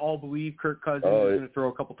kind of all believe Kirk Cousins is going to throw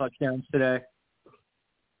a couple touchdowns today.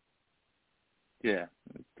 Yeah,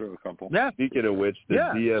 throw a couple. Yeah. Speaking of which, the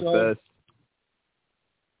DFS.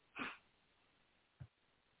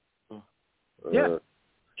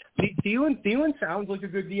 Thielen sounds like a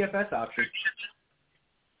good DFS option.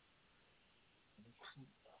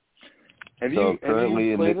 Have you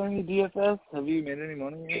played any DFS? Have you made any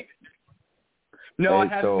money yet? No, I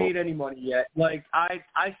haven't made any money yet. Like I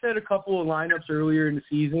set a couple of lineups earlier in the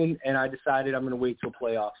season, and I decided I'm going to wait till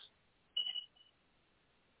playoffs.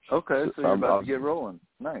 Okay, so you're about to get rolling.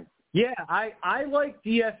 Nice. Yeah, I like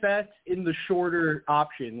DFS in the shorter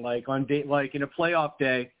option. Like in a playoff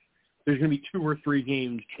day, there's going to be 2 or 3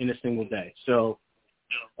 games in a single day. So,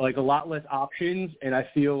 like a lot less options, and I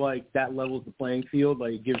feel like that levels the playing field.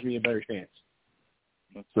 Like it gives me a better chance.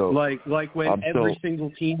 So like when every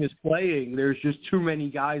single team is playing, there's just too many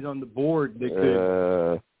guys on the board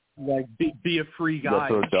that could be a free guy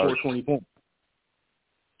for 420 points.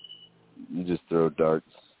 You just throw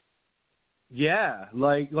darts. Yeah,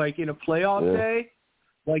 like in a playoff day,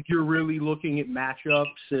 like you're really looking at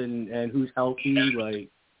matchups and who's healthy. Like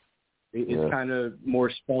it's kind of more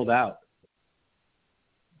spelled out.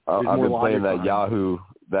 I've been playing that Yahoo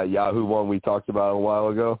one we talked about a while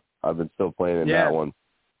ago. I've been still playing in that one.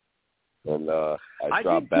 And I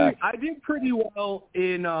dropped back. I did pretty well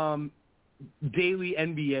in daily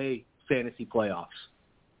NBA fantasy playoffs.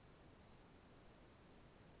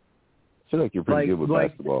 I feel like you're pretty good with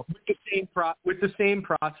basketball. With the same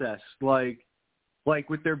process, like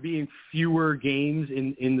with there being fewer games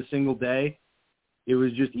in the single day, it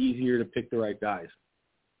was just easier to pick the right guys.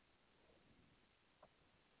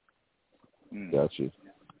 Got you.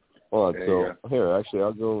 Hold on. So here, actually,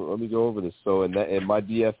 let me go over this. So in my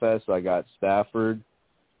DFS, I got Stafford,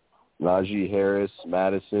 Najee Harris,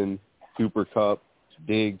 Madison, Cooper Kupp,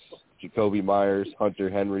 Diggs, Jacoby Myers, Hunter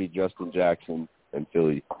Henry, Justin Jackson, and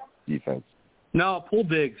Philly defense. No, pull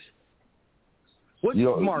Diggs.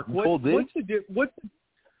 Mark, what's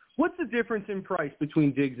the difference in price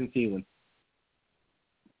between Diggs and Thielen?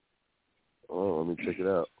 Oh, let me check it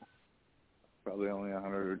out. Probably only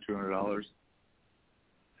 $100 or $200.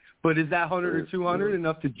 But is that 100 or 200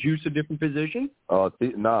 enough to juice a different position? Oh,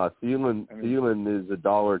 Thielen is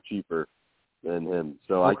 $1 cheaper than him.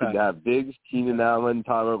 So I could have Diggs, Keenan Allen,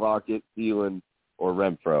 Tyler Lockett, Thielen, or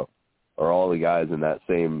Renfro, are all the guys in that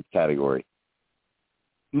same category.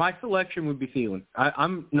 My selection would be Thielen. I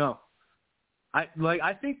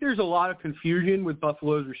think there's a lot of confusion with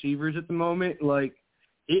Buffalo's receivers at the moment. Like,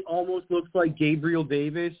 it almost looks like Gabriel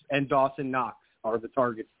Davis and Dawson Knox are the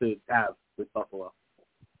targets to have with Buffalo.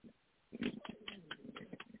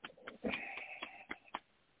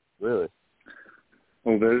 Really?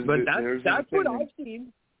 Well, that's what I've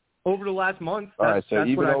seen over the last month. All right, so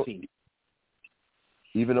that's what I've seen.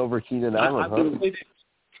 Even over Keenan Allen, I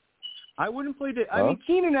wouldn't play it. I mean,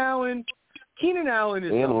 Keenan Allen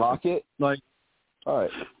is and Lockett. Like, all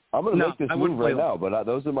right, I'm going to make this move right now, but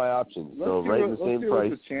those are my options. So right in the same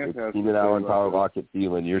price, Keenan Allen, Tyler Lockett,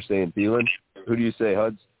 Thielen. You're saying Thielen? Who do you say,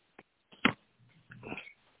 Huds?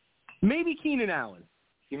 Maybe Keenan Allen.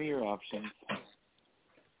 Give me your options.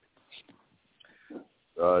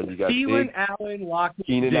 You got Thielen, Allen, Lockett,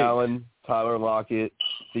 Keenan Diggs. Allen, Tyler Lockett,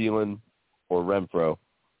 Thielen, or Renfro,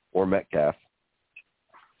 or Metcalf.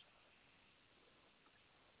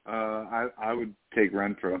 I would take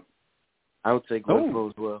Renfro. I would take Renfro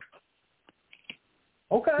as well.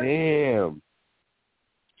 Okay. Damn.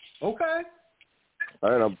 Okay.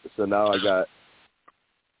 All right, so now I got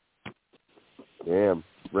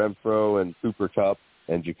Renfro and Cooper Kupp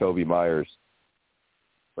and Jacoby Myers.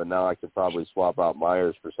 But now I could probably swap out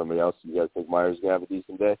Myers for somebody else. You guys think Myers is gonna have a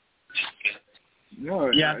decent day?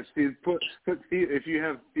 No. Yeah. See, put if you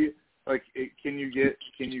have can you get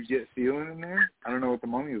Thielen in there? I don't know what the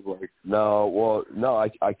money is like. No.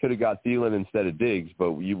 I could have got Thielen instead of Diggs,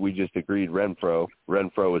 but we just agreed Renfro.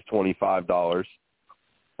 Renfro was $25.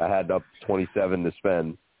 I had up 27 to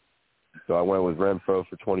spend, so I went with Renfro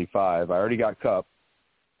for 25. I already got Kupp.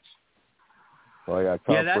 So I got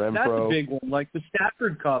Kupp, Renfro. That's a big one. Like the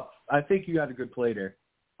Stafford Cup, I think you got a good play there.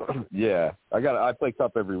 Yeah, I play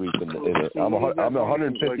Kupp every week in it. I'm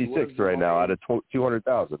 156 right now out of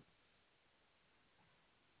 200,000.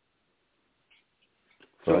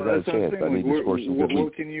 So I got a chance. I need to score some good weeks.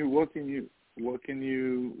 What can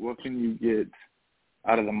you get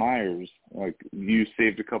out of the Myers? Like, you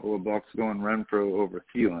saved a couple of bucks going Renfro over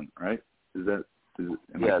Thielen, right? Am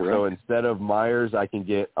I correct? So instead of Myers, I can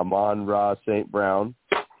get Amon-Ra St. Brown.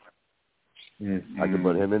 I can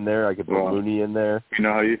put him in there. I can put Mooney in there. You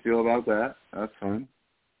know how you feel about that? That's fine.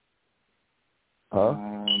 Huh?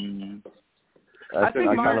 I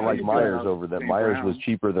kind of like Myers over them. Myers was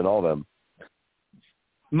cheaper than all them.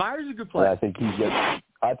 Myers is a good play. Yeah, I think he gets.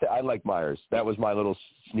 I like Myers. That was my little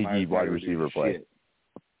sneaky wide receiver play.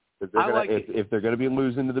 If they're going to be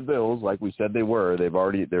losing to the Bills, like we said they were,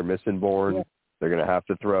 they're missing Bourne. Yeah. They're going to have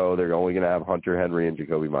to throw. They're only going to have Hunter Henry and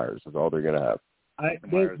Jacoby Myers. That's all they're going to have.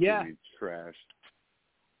 Myers could be trash.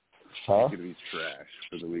 Huh? He's going to be trash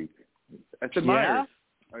for the week. I said Myers.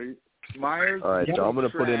 Myers. All right, so I'm going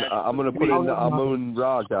to put in. I'm going to put in the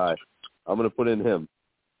Amon-Ra guy. I'm going to put in him.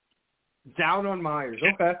 Down on Myers.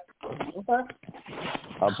 Okay.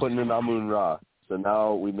 I'm putting in Amon-Ra. So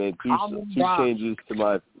now we made two changes to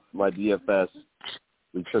my DFS.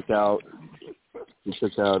 We took out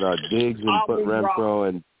Diggs and put Renfro,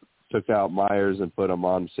 and took out Myers and put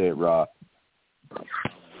Amon St. Ra.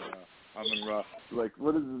 Amon-Ra. Like,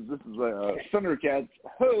 what is this? This is like Thundercats.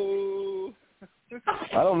 Ho!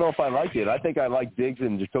 I don't know if I like it. I think I like Diggs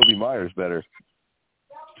and Jacoby Myers better.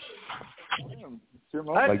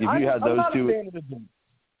 Like if you had those two.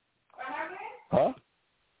 Huh?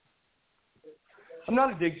 I'm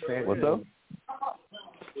not a Diggs fan. What's up?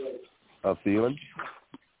 Of Thielen?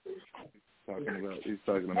 He's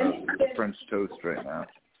talking about French toast right now.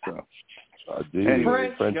 So. Dude,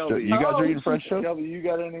 anyway, French toast. You guys are eating French toast? Shelby, you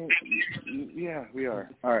got any? Yeah, we are.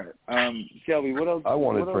 All right. Shelby, what else? I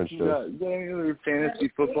wanted French toast. You got any other fantasy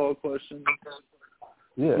football questions?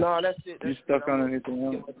 Yeah. No, that's it. You stuck on anything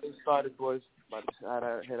else? Get started, boys. About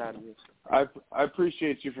to head out of here. I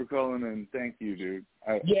appreciate you for calling in. Thank you, dude.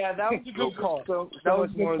 That was a good call. So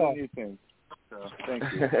much more than you think. So thank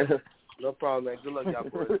you. No problem, man. Good luck, y'all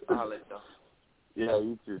boys. I'll let y'all. Yeah,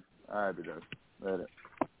 you too. All right, dude. Later.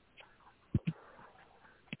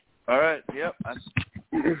 All right. Yep.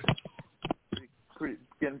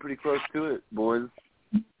 Getting pretty close to it, boys.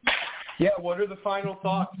 Yeah. What are the final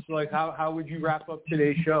thoughts? Like, how would you wrap up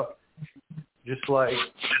today's show? Just like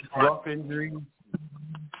rough injuries.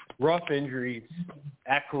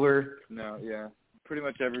 Eckler. No, yeah. Pretty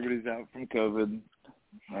much everybody's out from COVID,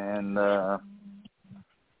 and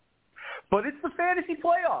But it's the fantasy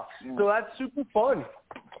playoffs, so that's super fun.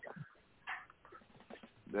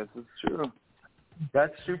 This is true.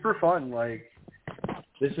 That's super fun. Like,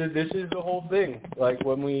 this is the whole thing. Like,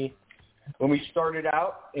 when we started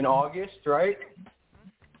out in August, right?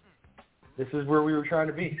 This is where we were trying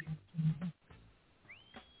to be.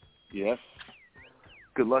 Yes.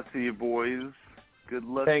 Good luck to you, boys. Good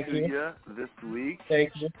luck to you this week.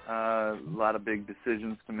 Thank you. A lot of big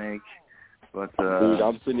decisions to make. But dude,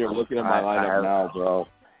 I'm sitting here looking at my lineup now, bro.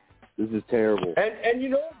 This is terrible. And you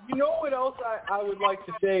know what else I would like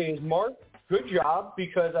to say is, Mark, good job,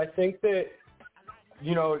 because I think that,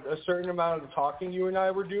 you know, a certain amount of the talking you and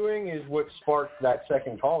I were doing is what sparked that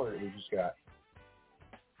second caller that we just got.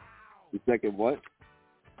 The second what?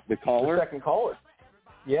 The caller? The second caller.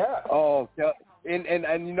 Yeah. Oh,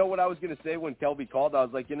 and you know what I was going to say when Kelby called? I was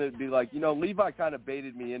like going to be like, you know, Levi kind of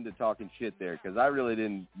baited me into talking shit there because I really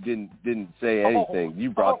didn't say anything. You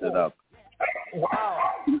brought it up.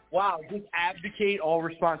 Wow. Just abdicate all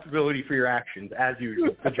responsibility for your actions, as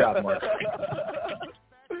usual. Good job, Mark.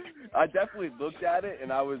 I definitely looked at it,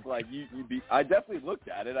 and I was like, I definitely looked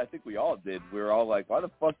at it. I think we all did. We were all like, why the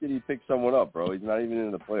fuck did he pick someone up, bro? He's not even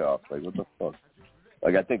in the playoffs. Like, what the fuck?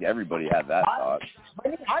 Like, I think everybody had that thought.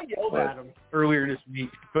 I yelled at him earlier this week.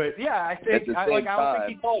 But, yeah, I think I don't think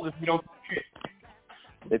he called if we don't shit.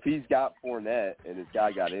 If he's got Fournette and his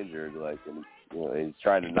guy got injured, like, and he's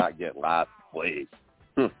trying to not get last place.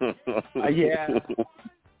 Yeah.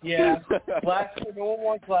 Yeah. No one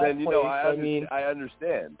wants last then, you know, place. I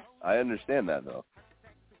understand. I understand that, though.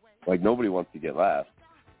 Like, nobody wants to get last.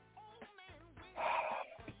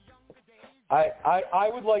 I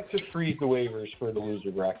would like to freeze the waivers for the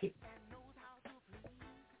loser bracket.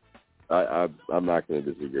 I'm not going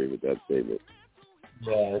to disagree with that statement.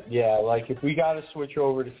 Yeah. Like, if we got to switch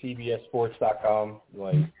over to CBSSports.com,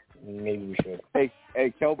 like, maybe we should. Hey,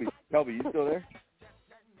 Kelby, you still there?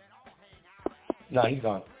 No, he's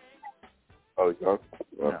gone. Oh, he's gone?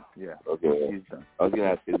 Yeah. Okay. He's done. I was going to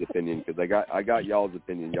ask his opinion because I got y'all's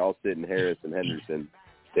opinion. Y'all sitting Harris and Henderson.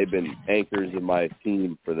 They've been anchors of my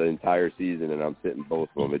team for the entire season, and I'm sitting both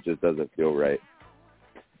of them. It just doesn't feel right.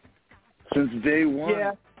 Since day one.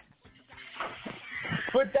 Yeah.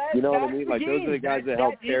 But you know what I mean? Like, those are the guys that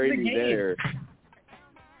helped carry me there.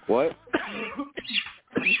 What?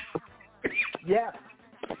 Yeah.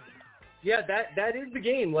 Yeah, that is the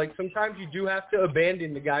game. Like, sometimes you do have to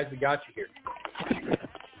abandon the guys that got you here.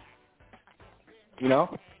 You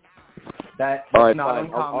know? That's not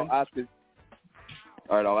uncommon.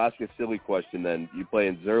 I'll ask a silly question then. You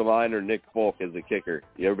playing Zerline or Nick Folk as a kicker?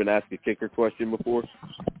 You ever been asked a kicker question before?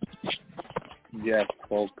 Yes,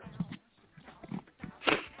 Folk.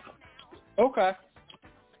 Okay.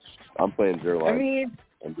 I'm playing Zerline. I mean,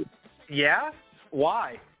 yeah?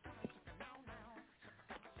 Why?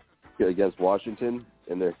 Against Washington,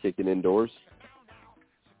 and they're kicking indoors.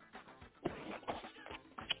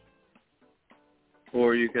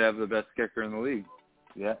 Or you could have the best kicker in the league.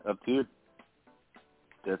 Yeah, up to you.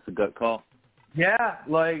 That's a gut call. Yeah,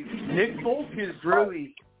 like, Nick Folk is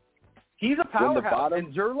really – he's a powerhouse.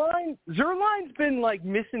 And Zerline's been, like,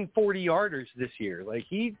 missing 40-yarders this year. Like,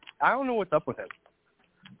 I don't know what's up with him.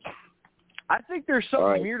 I think there's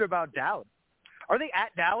something weird about Dallas. Are they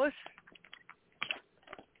at Dallas?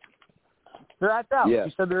 They're at Dallas. Yeah.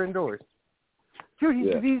 You said they're indoors. Dude,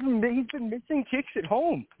 he's been missing kicks at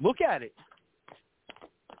home. Look at it.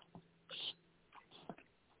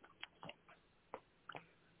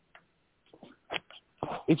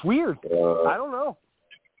 It's weird. I don't know.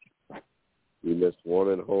 He missed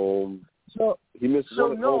one at home. So he missed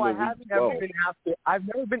one at home. I've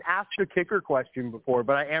never been asked a kicker question before,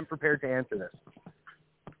 but I am prepared to answer this.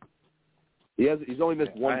 He's only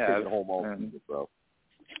missed one kick at home all season, bro.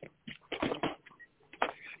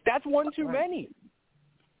 That's one too many.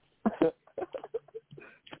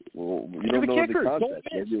 Well, you don't know the context.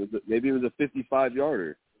 Maybe it was a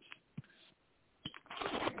 55-yarder.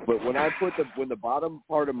 But when the bottom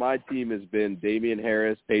part of my team has been Damian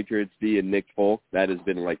Harris, Patriots D, and Nick Folk, that has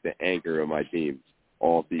been like the anchor of my team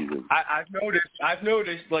all season. I've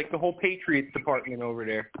noticed like the whole Patriots department over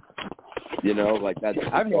there. You know, like that's.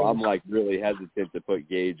 I'm like really hesitant to put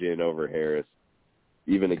Gage in over Harris,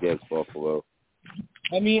 even against Buffalo.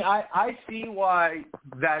 I mean, I see why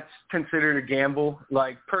that's considered a gamble.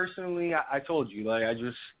 Like, personally, I told you, like, I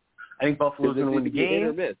think Buffalo's going to win the game. Hit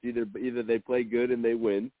or miss. Either they play good and they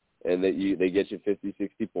win, and they get you 50,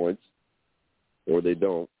 60 points, or they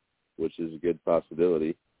don't, which is a good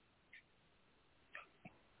possibility.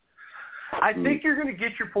 I think you're going to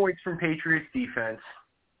get your points from Patriots defense.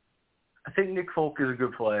 I think Nick Folk is a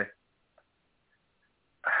good play.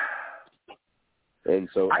 And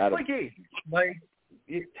so I play Gage.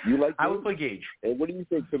 You like I would play Gage. And what do you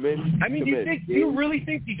think, Kamish? I mean, do you really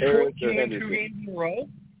think Detroit can win 2 games in a row?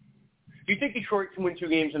 Do you think Detroit can win 2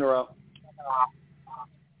 games in a row?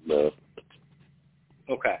 No.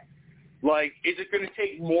 Okay. Like, is it going to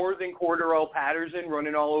take more than Cordarrelle Patterson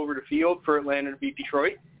running all over the field for Atlanta to beat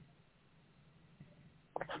Detroit?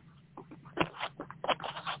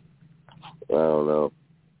 I don't know.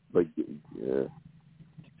 But, yeah.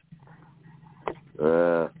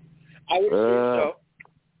 I would assume so.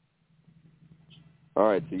 All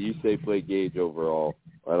right, so you say play Gage overall.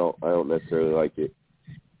 I don't necessarily like it.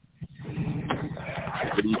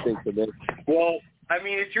 What do you think of this? Well, I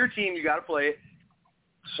mean, it's your team. You got to play it.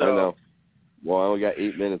 So. I know. Well, I only got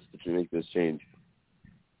 8 minutes to make this change.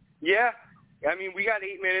 Yeah. I mean, we got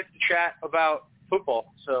 8 minutes to chat about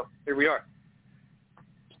football, so here we are.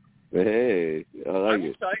 Hey, I like I'm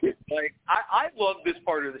it. excited. Like, I love this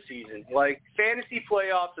part of the season. Like, fantasy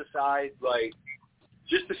playoffs aside, like,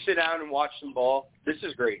 just to sit down and watch some ball, this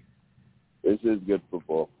is great. This is good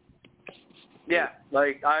football. Yeah,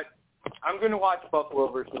 like, I'm going to watch Buffalo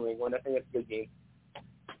versus New England. I think that's a good game.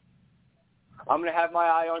 I'm going to have my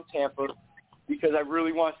eye on Tampa because I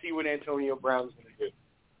really want to see what Antonio Brown's going to do.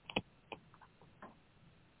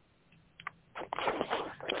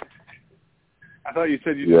 I thought you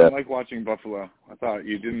said you didn't like watching Buffalo. I thought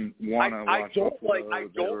you didn't want to watch Buffalo. I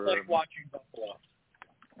don't like watching Buffalo.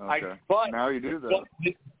 Okay. Now you do, though.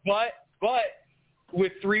 But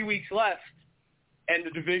with 3 weeks left and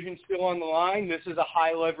the division's still on the line, this is a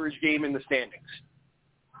high-leverage game in the standings.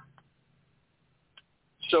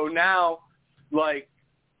 So now, like,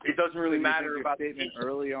 it doesn't really matter about the statement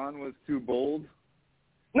early on was too bold.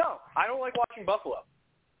 No, I don't like watching Buffalo.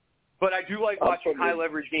 But I do like watching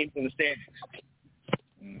high-leverage games in the standings.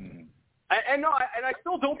 Mm. And I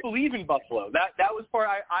still don't believe in Buffalo. That was part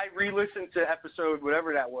I re-listened to episode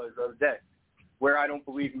whatever that was the other day, where I don't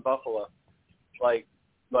believe in Buffalo, like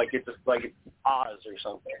it's Oz or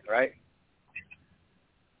something, right?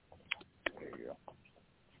 There you go.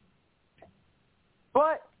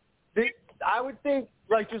 But I would think,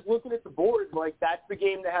 like, just looking at the board, like, that's the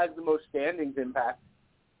game that has the most standings impact.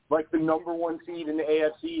 Like, the number 1 seed in the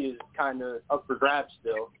AFC is kind of up for grabs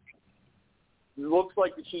still. It looks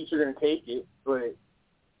like the Chiefs are going to take it, but,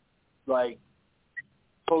 like,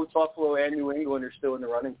 both Buffalo and New England are still in the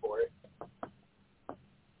running for it.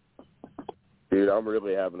 Dude, I'm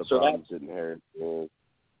really having a problem sitting here.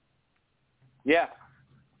 Yeah.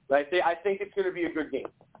 I think it's going to be a good game.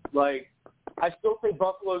 Like, I still think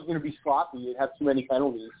Buffalo's going to be sloppy and have too many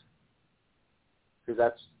penalties because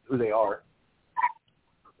that's who they are.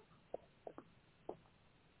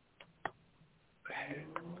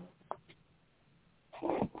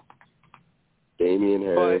 Damian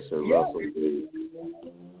Harris or Russell Gage.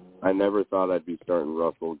 I never thought I'd be starting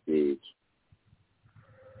Russell Gage.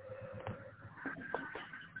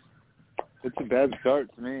 It's a bad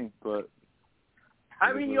start to me, but...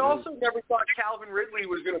 I mean, you also never thought Calvin Ridley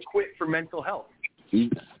was going to quit for mental health.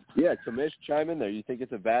 Yeah, Kamish, chime in there. You think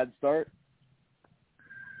it's a bad start?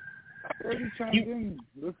 I already chimed in.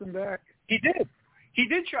 Listen back. He did. He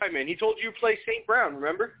did chime in. He told you to play St. Brown,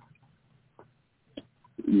 remember?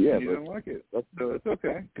 Yeah, you don't like it. So it's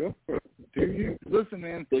okay. Go for it. Do you? Listen,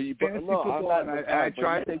 man. So you fantasy football, and I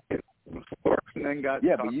tried to get before and then got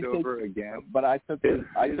talked over again. But I took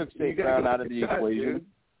St. Brown out of the equation.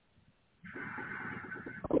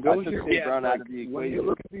 Go with your St. Brown out of the equation. When you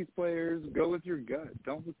look at these players, go with your gut.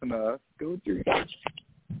 Don't listen to us. Go with your gut.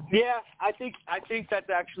 Yeah, I think that's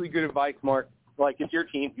actually good advice, Mark. Like, it's your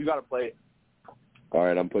team. You got to play it. All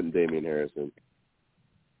right, I'm putting Damian Harris in.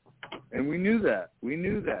 And we knew that.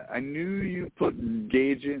 I knew you put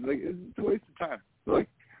Gage in. Like, it's a waste of time. Like,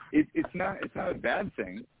 it's not a bad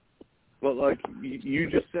thing. But, like, you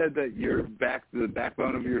just said that the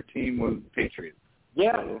backbone of your team was Patriots.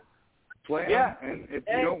 Yeah. So play them, and if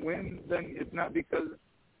you don't win, then it's not because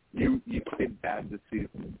you played bad this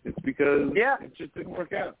season. It's because it just didn't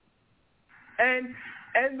work out. And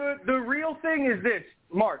the real thing is this,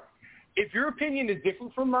 Mark. If your opinion is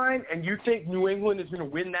different from mine and you think New England is going to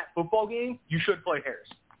win that football game, you should play Harris.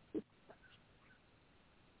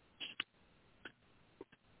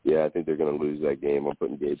 Yeah, I think they're going to lose that game. I'm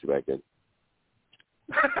putting Gage back in.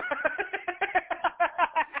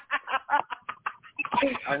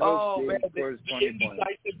 I hope Gage scores 20 points.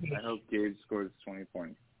 I hope Gage scores 20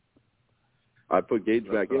 points. I put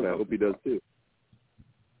Gage back in. I hope he does too.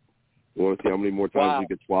 You want to see how many more times we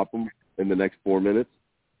could swap them in the next 4 minutes?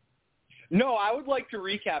 No, I would like to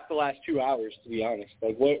recap the last 2 hours, to be honest.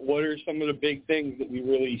 Like, what are some of the big things that we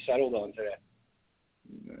really settled on today?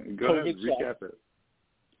 Go ahead, recap it.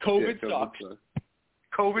 COVID sucks.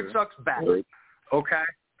 COVID sucks bad. Okay.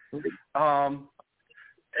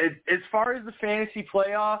 As far as the fantasy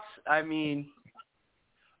playoffs, I mean,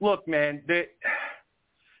 look, man,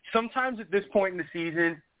 sometimes at this point in the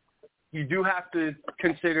season, you do have to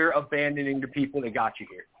consider abandoning the people that got you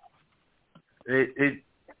here.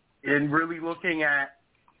 And really looking at,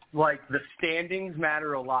 like, the standings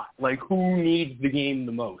matter a lot. Like, who needs the game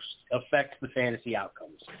the most affects the fantasy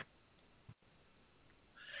outcomes.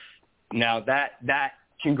 Now, that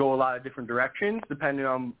can go a lot of different directions depending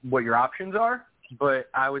on what your options are. But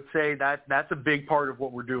I would say that's a big part of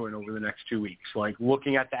what we're doing over the next 2 weeks, like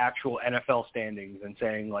looking at the actual NFL standings and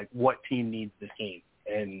saying, like, what team needs this game.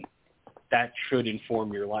 And that should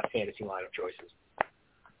inform your fantasy line of choices.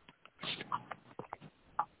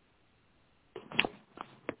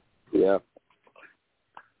 Yeah.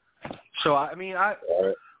 So, I mean,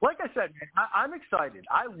 like I said, man, I'm excited.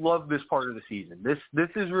 I love this part of the season. This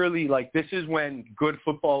is really, like, this is when good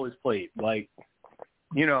football is played. Like,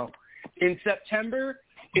 you know, in September,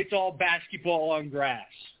 it's all basketball on grass,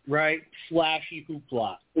 right? Flashy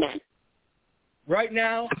hoopla. Right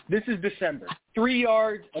now, this is December. 3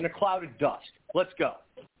 yards and a cloud of dust. Let's go.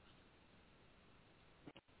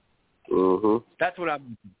 Mm-hmm. That's what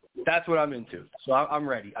I'm into. So I'm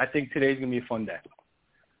ready. I think today's gonna be a fun day.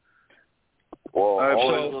 Well, all right,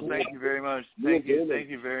 well, thank you very much. Thank you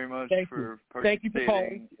very much for participating. Thank you for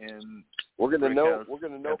calling. In we're gonna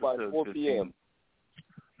know by 4 15. p.m.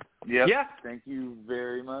 Yep. Yeah. Thank you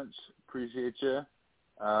very much. Appreciate you.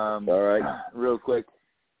 All right. Real quick.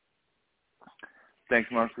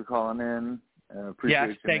 Thanks, Mark, for calling in. Appreciate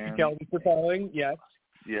you, thank you, Kelvin, for calling. Yes.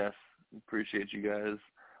 Yes. Appreciate you guys.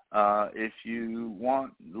 If you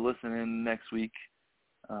want to listen in next week,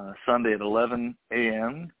 Sunday at 11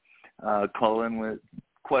 a.m., call in with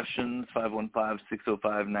questions,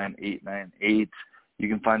 515-605-9898. You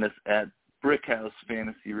can find us at BrickHouse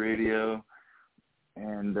Fantasy Radio.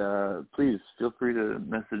 And please feel free to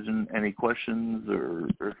message in any questions or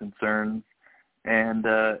concerns. And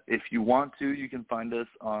if you want to, you can find us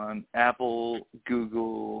on Apple,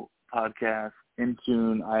 Google Podcasts,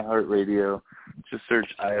 Intune, iHeartRadio. Just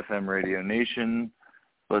search IFM Radio Nation.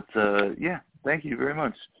 But, thank you very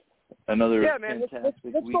much. Another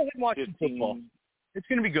fantastic let's week. go ahead and watch some football. It's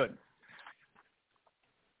going to be good.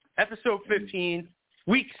 Episode 15,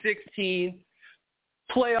 Week 16,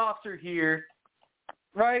 playoffs are here.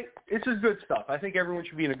 Right? This is good stuff. I think everyone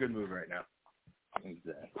should be in a good mood right now.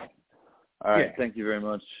 Exactly. All right. Yeah. Thank you very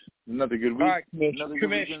much. Another good week. All right, Kamish. Another good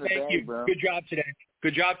week in the thank bag, you. Bro. Good job today.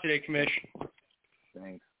 Good job today, Kamish.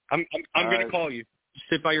 Thanks. I'm going to call you.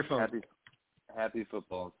 Sit by your phone. Happy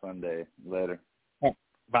football Sunday. Later.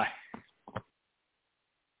 Bye.